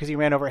fell off because he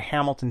ran over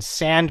Hamilton's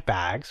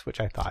sandbags,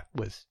 which I thought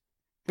was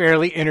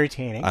fairly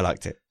entertaining. I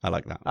liked it. I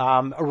like that.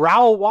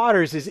 Raoul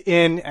Waters is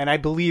in, and I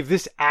believe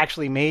this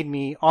actually made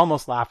me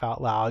almost laugh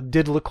out loud.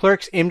 Did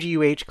Leclerc's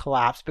MGUH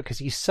collapse because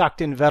he sucked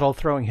in Vettel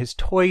throwing his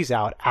toys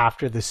out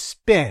after the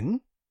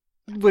spin?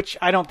 Which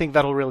I don't think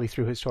Vettel really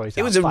threw his toys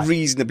out. It was a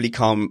reasonably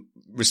calm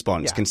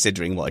response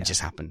considering what had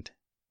just happened.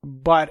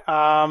 But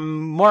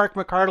Mark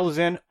McCardle is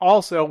in.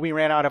 Also, we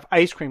ran out of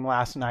ice cream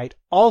last night.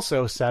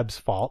 Also Seb's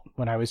fault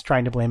when I was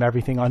trying to blame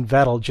everything on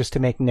Vettel just to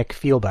make Nick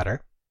feel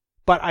better.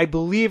 But I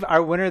believe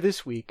our winner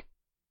this week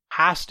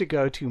has to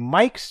go to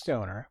Mike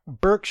Stoner,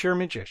 Berkshire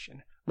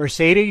Magician.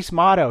 Mercedes'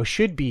 motto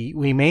should be,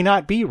 we may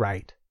not be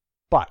right,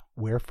 but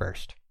we're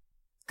first.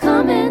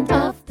 Comment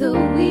of the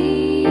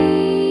week.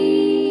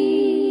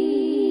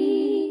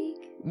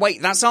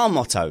 Wait, that's our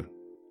motto.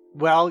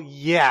 Well,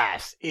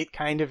 yes, it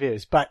kind of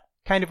is, but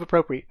kind of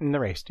appropriate in the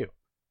race too.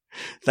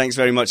 Thanks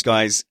very much,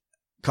 guys.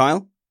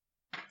 Kyle?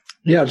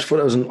 Yeah, I just thought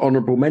it was an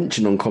honourable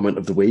mention on comment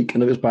of the week,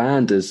 and it was by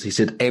Anders. He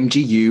said,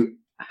 MGUH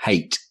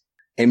hate,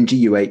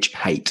 which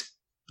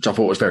I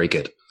thought was very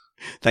good.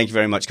 Thank you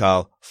very much,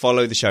 Kyle.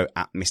 Follow the show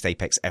at Missed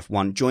Apex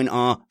F1. Join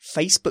our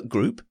Facebook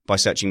group by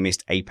searching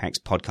Missed Apex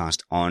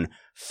Podcast on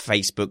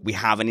Facebook. We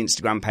have an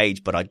Instagram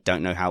page, but I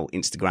don't know how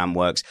Instagram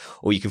works.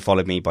 Or you can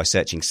follow me by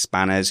searching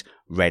Spanners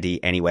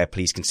Ready anywhere.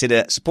 Please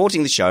consider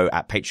supporting the show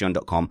at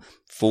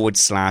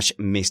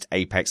patreon.com/Missed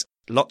Apex.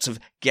 Lots of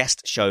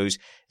guest shows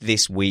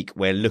this week.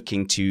 We're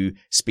looking to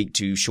speak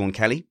to Sean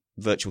Kelly,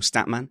 Virtual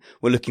Statman.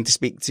 We're looking to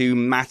speak to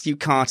Matthew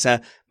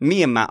Carter.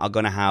 Me and Matt are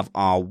going to have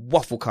our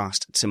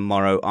Wafflecast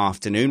tomorrow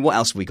afternoon. What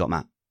else have we got,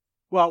 Matt?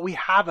 Well, we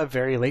have a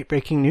very late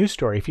breaking news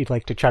story if you'd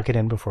like to chuck it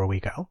in before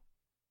we go.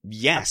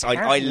 Yes,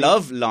 I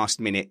love last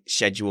minute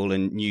schedule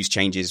and news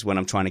changes when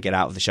I'm trying to get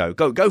out of the show.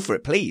 Go for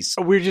it, please.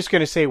 We're just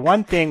going to say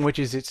one thing, which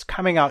is it's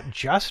coming out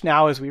just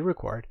now as we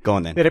record. Go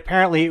on then. That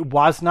apparently it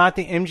was not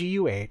the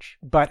MGUH,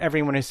 but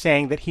everyone is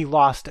saying that he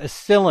lost a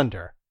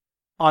cylinder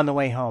on the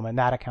way home, and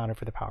that accounted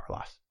for the power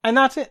loss. And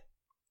that's it.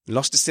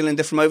 Lost a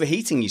cylinder from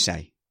overheating, you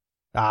say?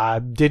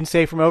 Didn't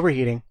say from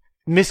overheating.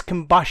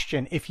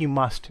 Miscombustion, if you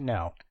must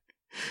know.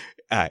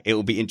 It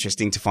will be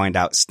interesting to find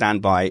out.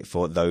 Stand by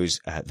for those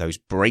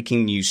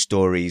breaking news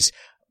stories.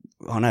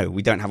 Oh no,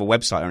 we don't have a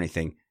website or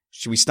anything.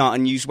 Should we start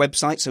a news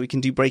website so we can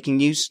do breaking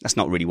news? That's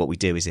not really what we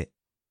do, is it?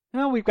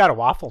 No, we've got a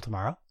waffle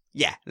tomorrow.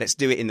 Yeah, let's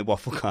do it in the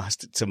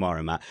Wafflecast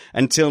tomorrow, Matt.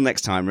 Until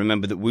next time,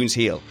 remember that wounds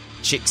heal,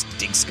 chicks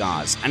dig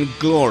scars, and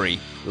glory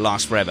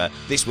lasts forever.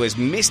 This was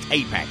Missed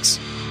Apex.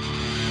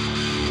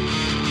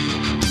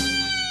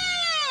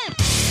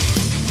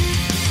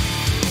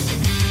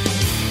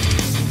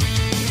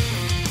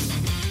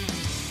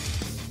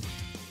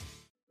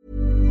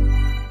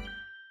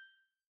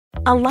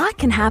 A lot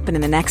can happen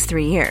in the next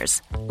 3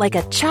 years. Like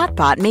a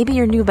chatbot may be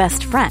your new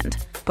best friend.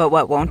 But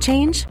what won't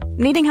change?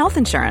 Needing health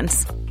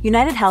insurance.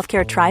 United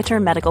Healthcare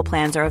Tri-Term Medical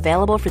Plans are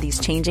available for these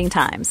changing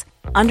times.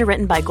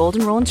 Underwritten by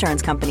Golden Rule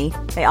Insurance Company,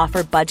 they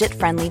offer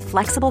budget-friendly,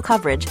 flexible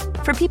coverage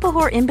for people who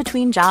are in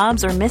between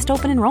jobs or missed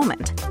open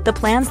enrollment. The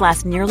plans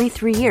last nearly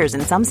 3 years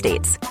in some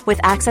states,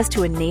 with access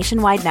to a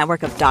nationwide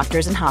network of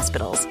doctors and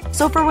hospitals.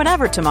 So for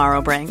whatever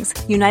tomorrow brings,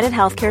 United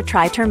Healthcare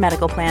Tri-Term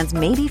Medical Plans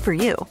may be for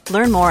you.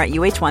 Learn more at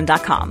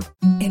uh1.com.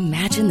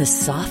 Imagine the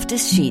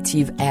softest sheets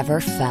you've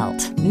ever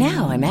felt.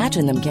 Now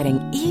imagine them getting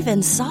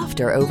even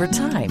softer over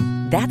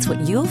time. That's what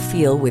you'll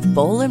feel with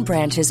Boll &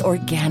 Branch's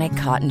organic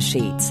cotton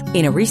sheets.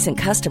 In a recent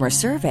customer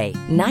survey,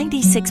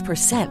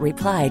 96%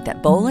 replied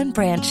that Boll &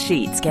 Branch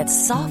sheets get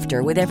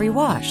softer with every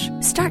wash.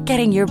 Start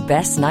getting your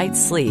best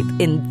night's sleep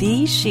in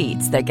these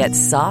sheets that get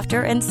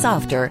softer and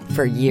softer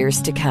for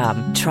years to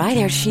come. Try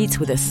their sheets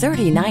with a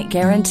 30-night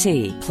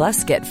guarantee.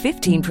 Plus, get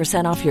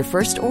 15% off your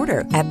first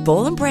order at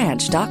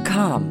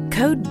bollandbranch.com.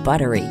 Code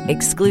BUTTERY.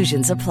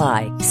 Exclusions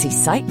apply. See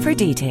site for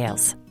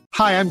details.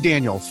 Hi, I'm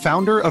Daniel,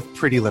 founder of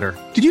Pretty Litter.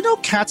 Did you know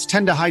cats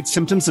tend to hide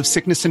symptoms of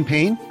sickness and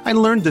pain? I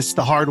learned this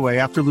the hard way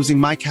after losing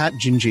my cat,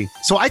 Gingy.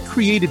 So I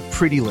created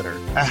Pretty Litter,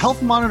 a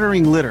health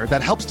monitoring litter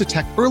that helps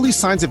detect early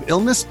signs of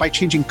illness by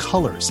changing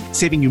colors,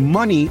 saving you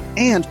money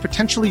and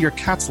potentially your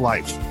cat's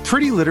life.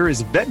 Pretty Litter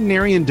is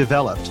veterinarian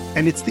developed,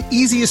 and it's the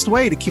easiest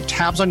way to keep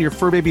tabs on your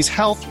fur baby's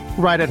health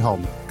right at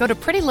home. Go to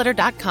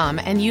prettylitter.com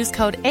and use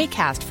code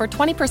ACAST for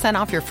 20%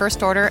 off your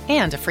first order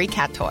and a free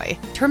cat toy.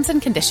 Terms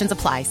and conditions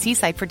apply. See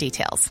site for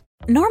details.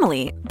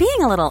 Normally,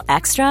 being a little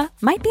extra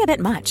might be a bit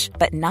much,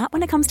 but not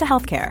when it comes to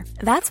healthcare.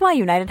 That's why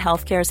United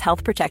Healthcare's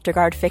Health Protector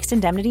Guard fixed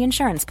indemnity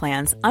insurance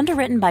plans,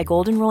 underwritten by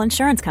Golden Rule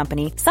Insurance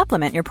Company,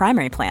 supplement your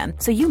primary plan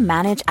so you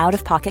manage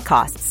out-of-pocket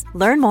costs.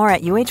 Learn more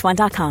at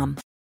uh1.com.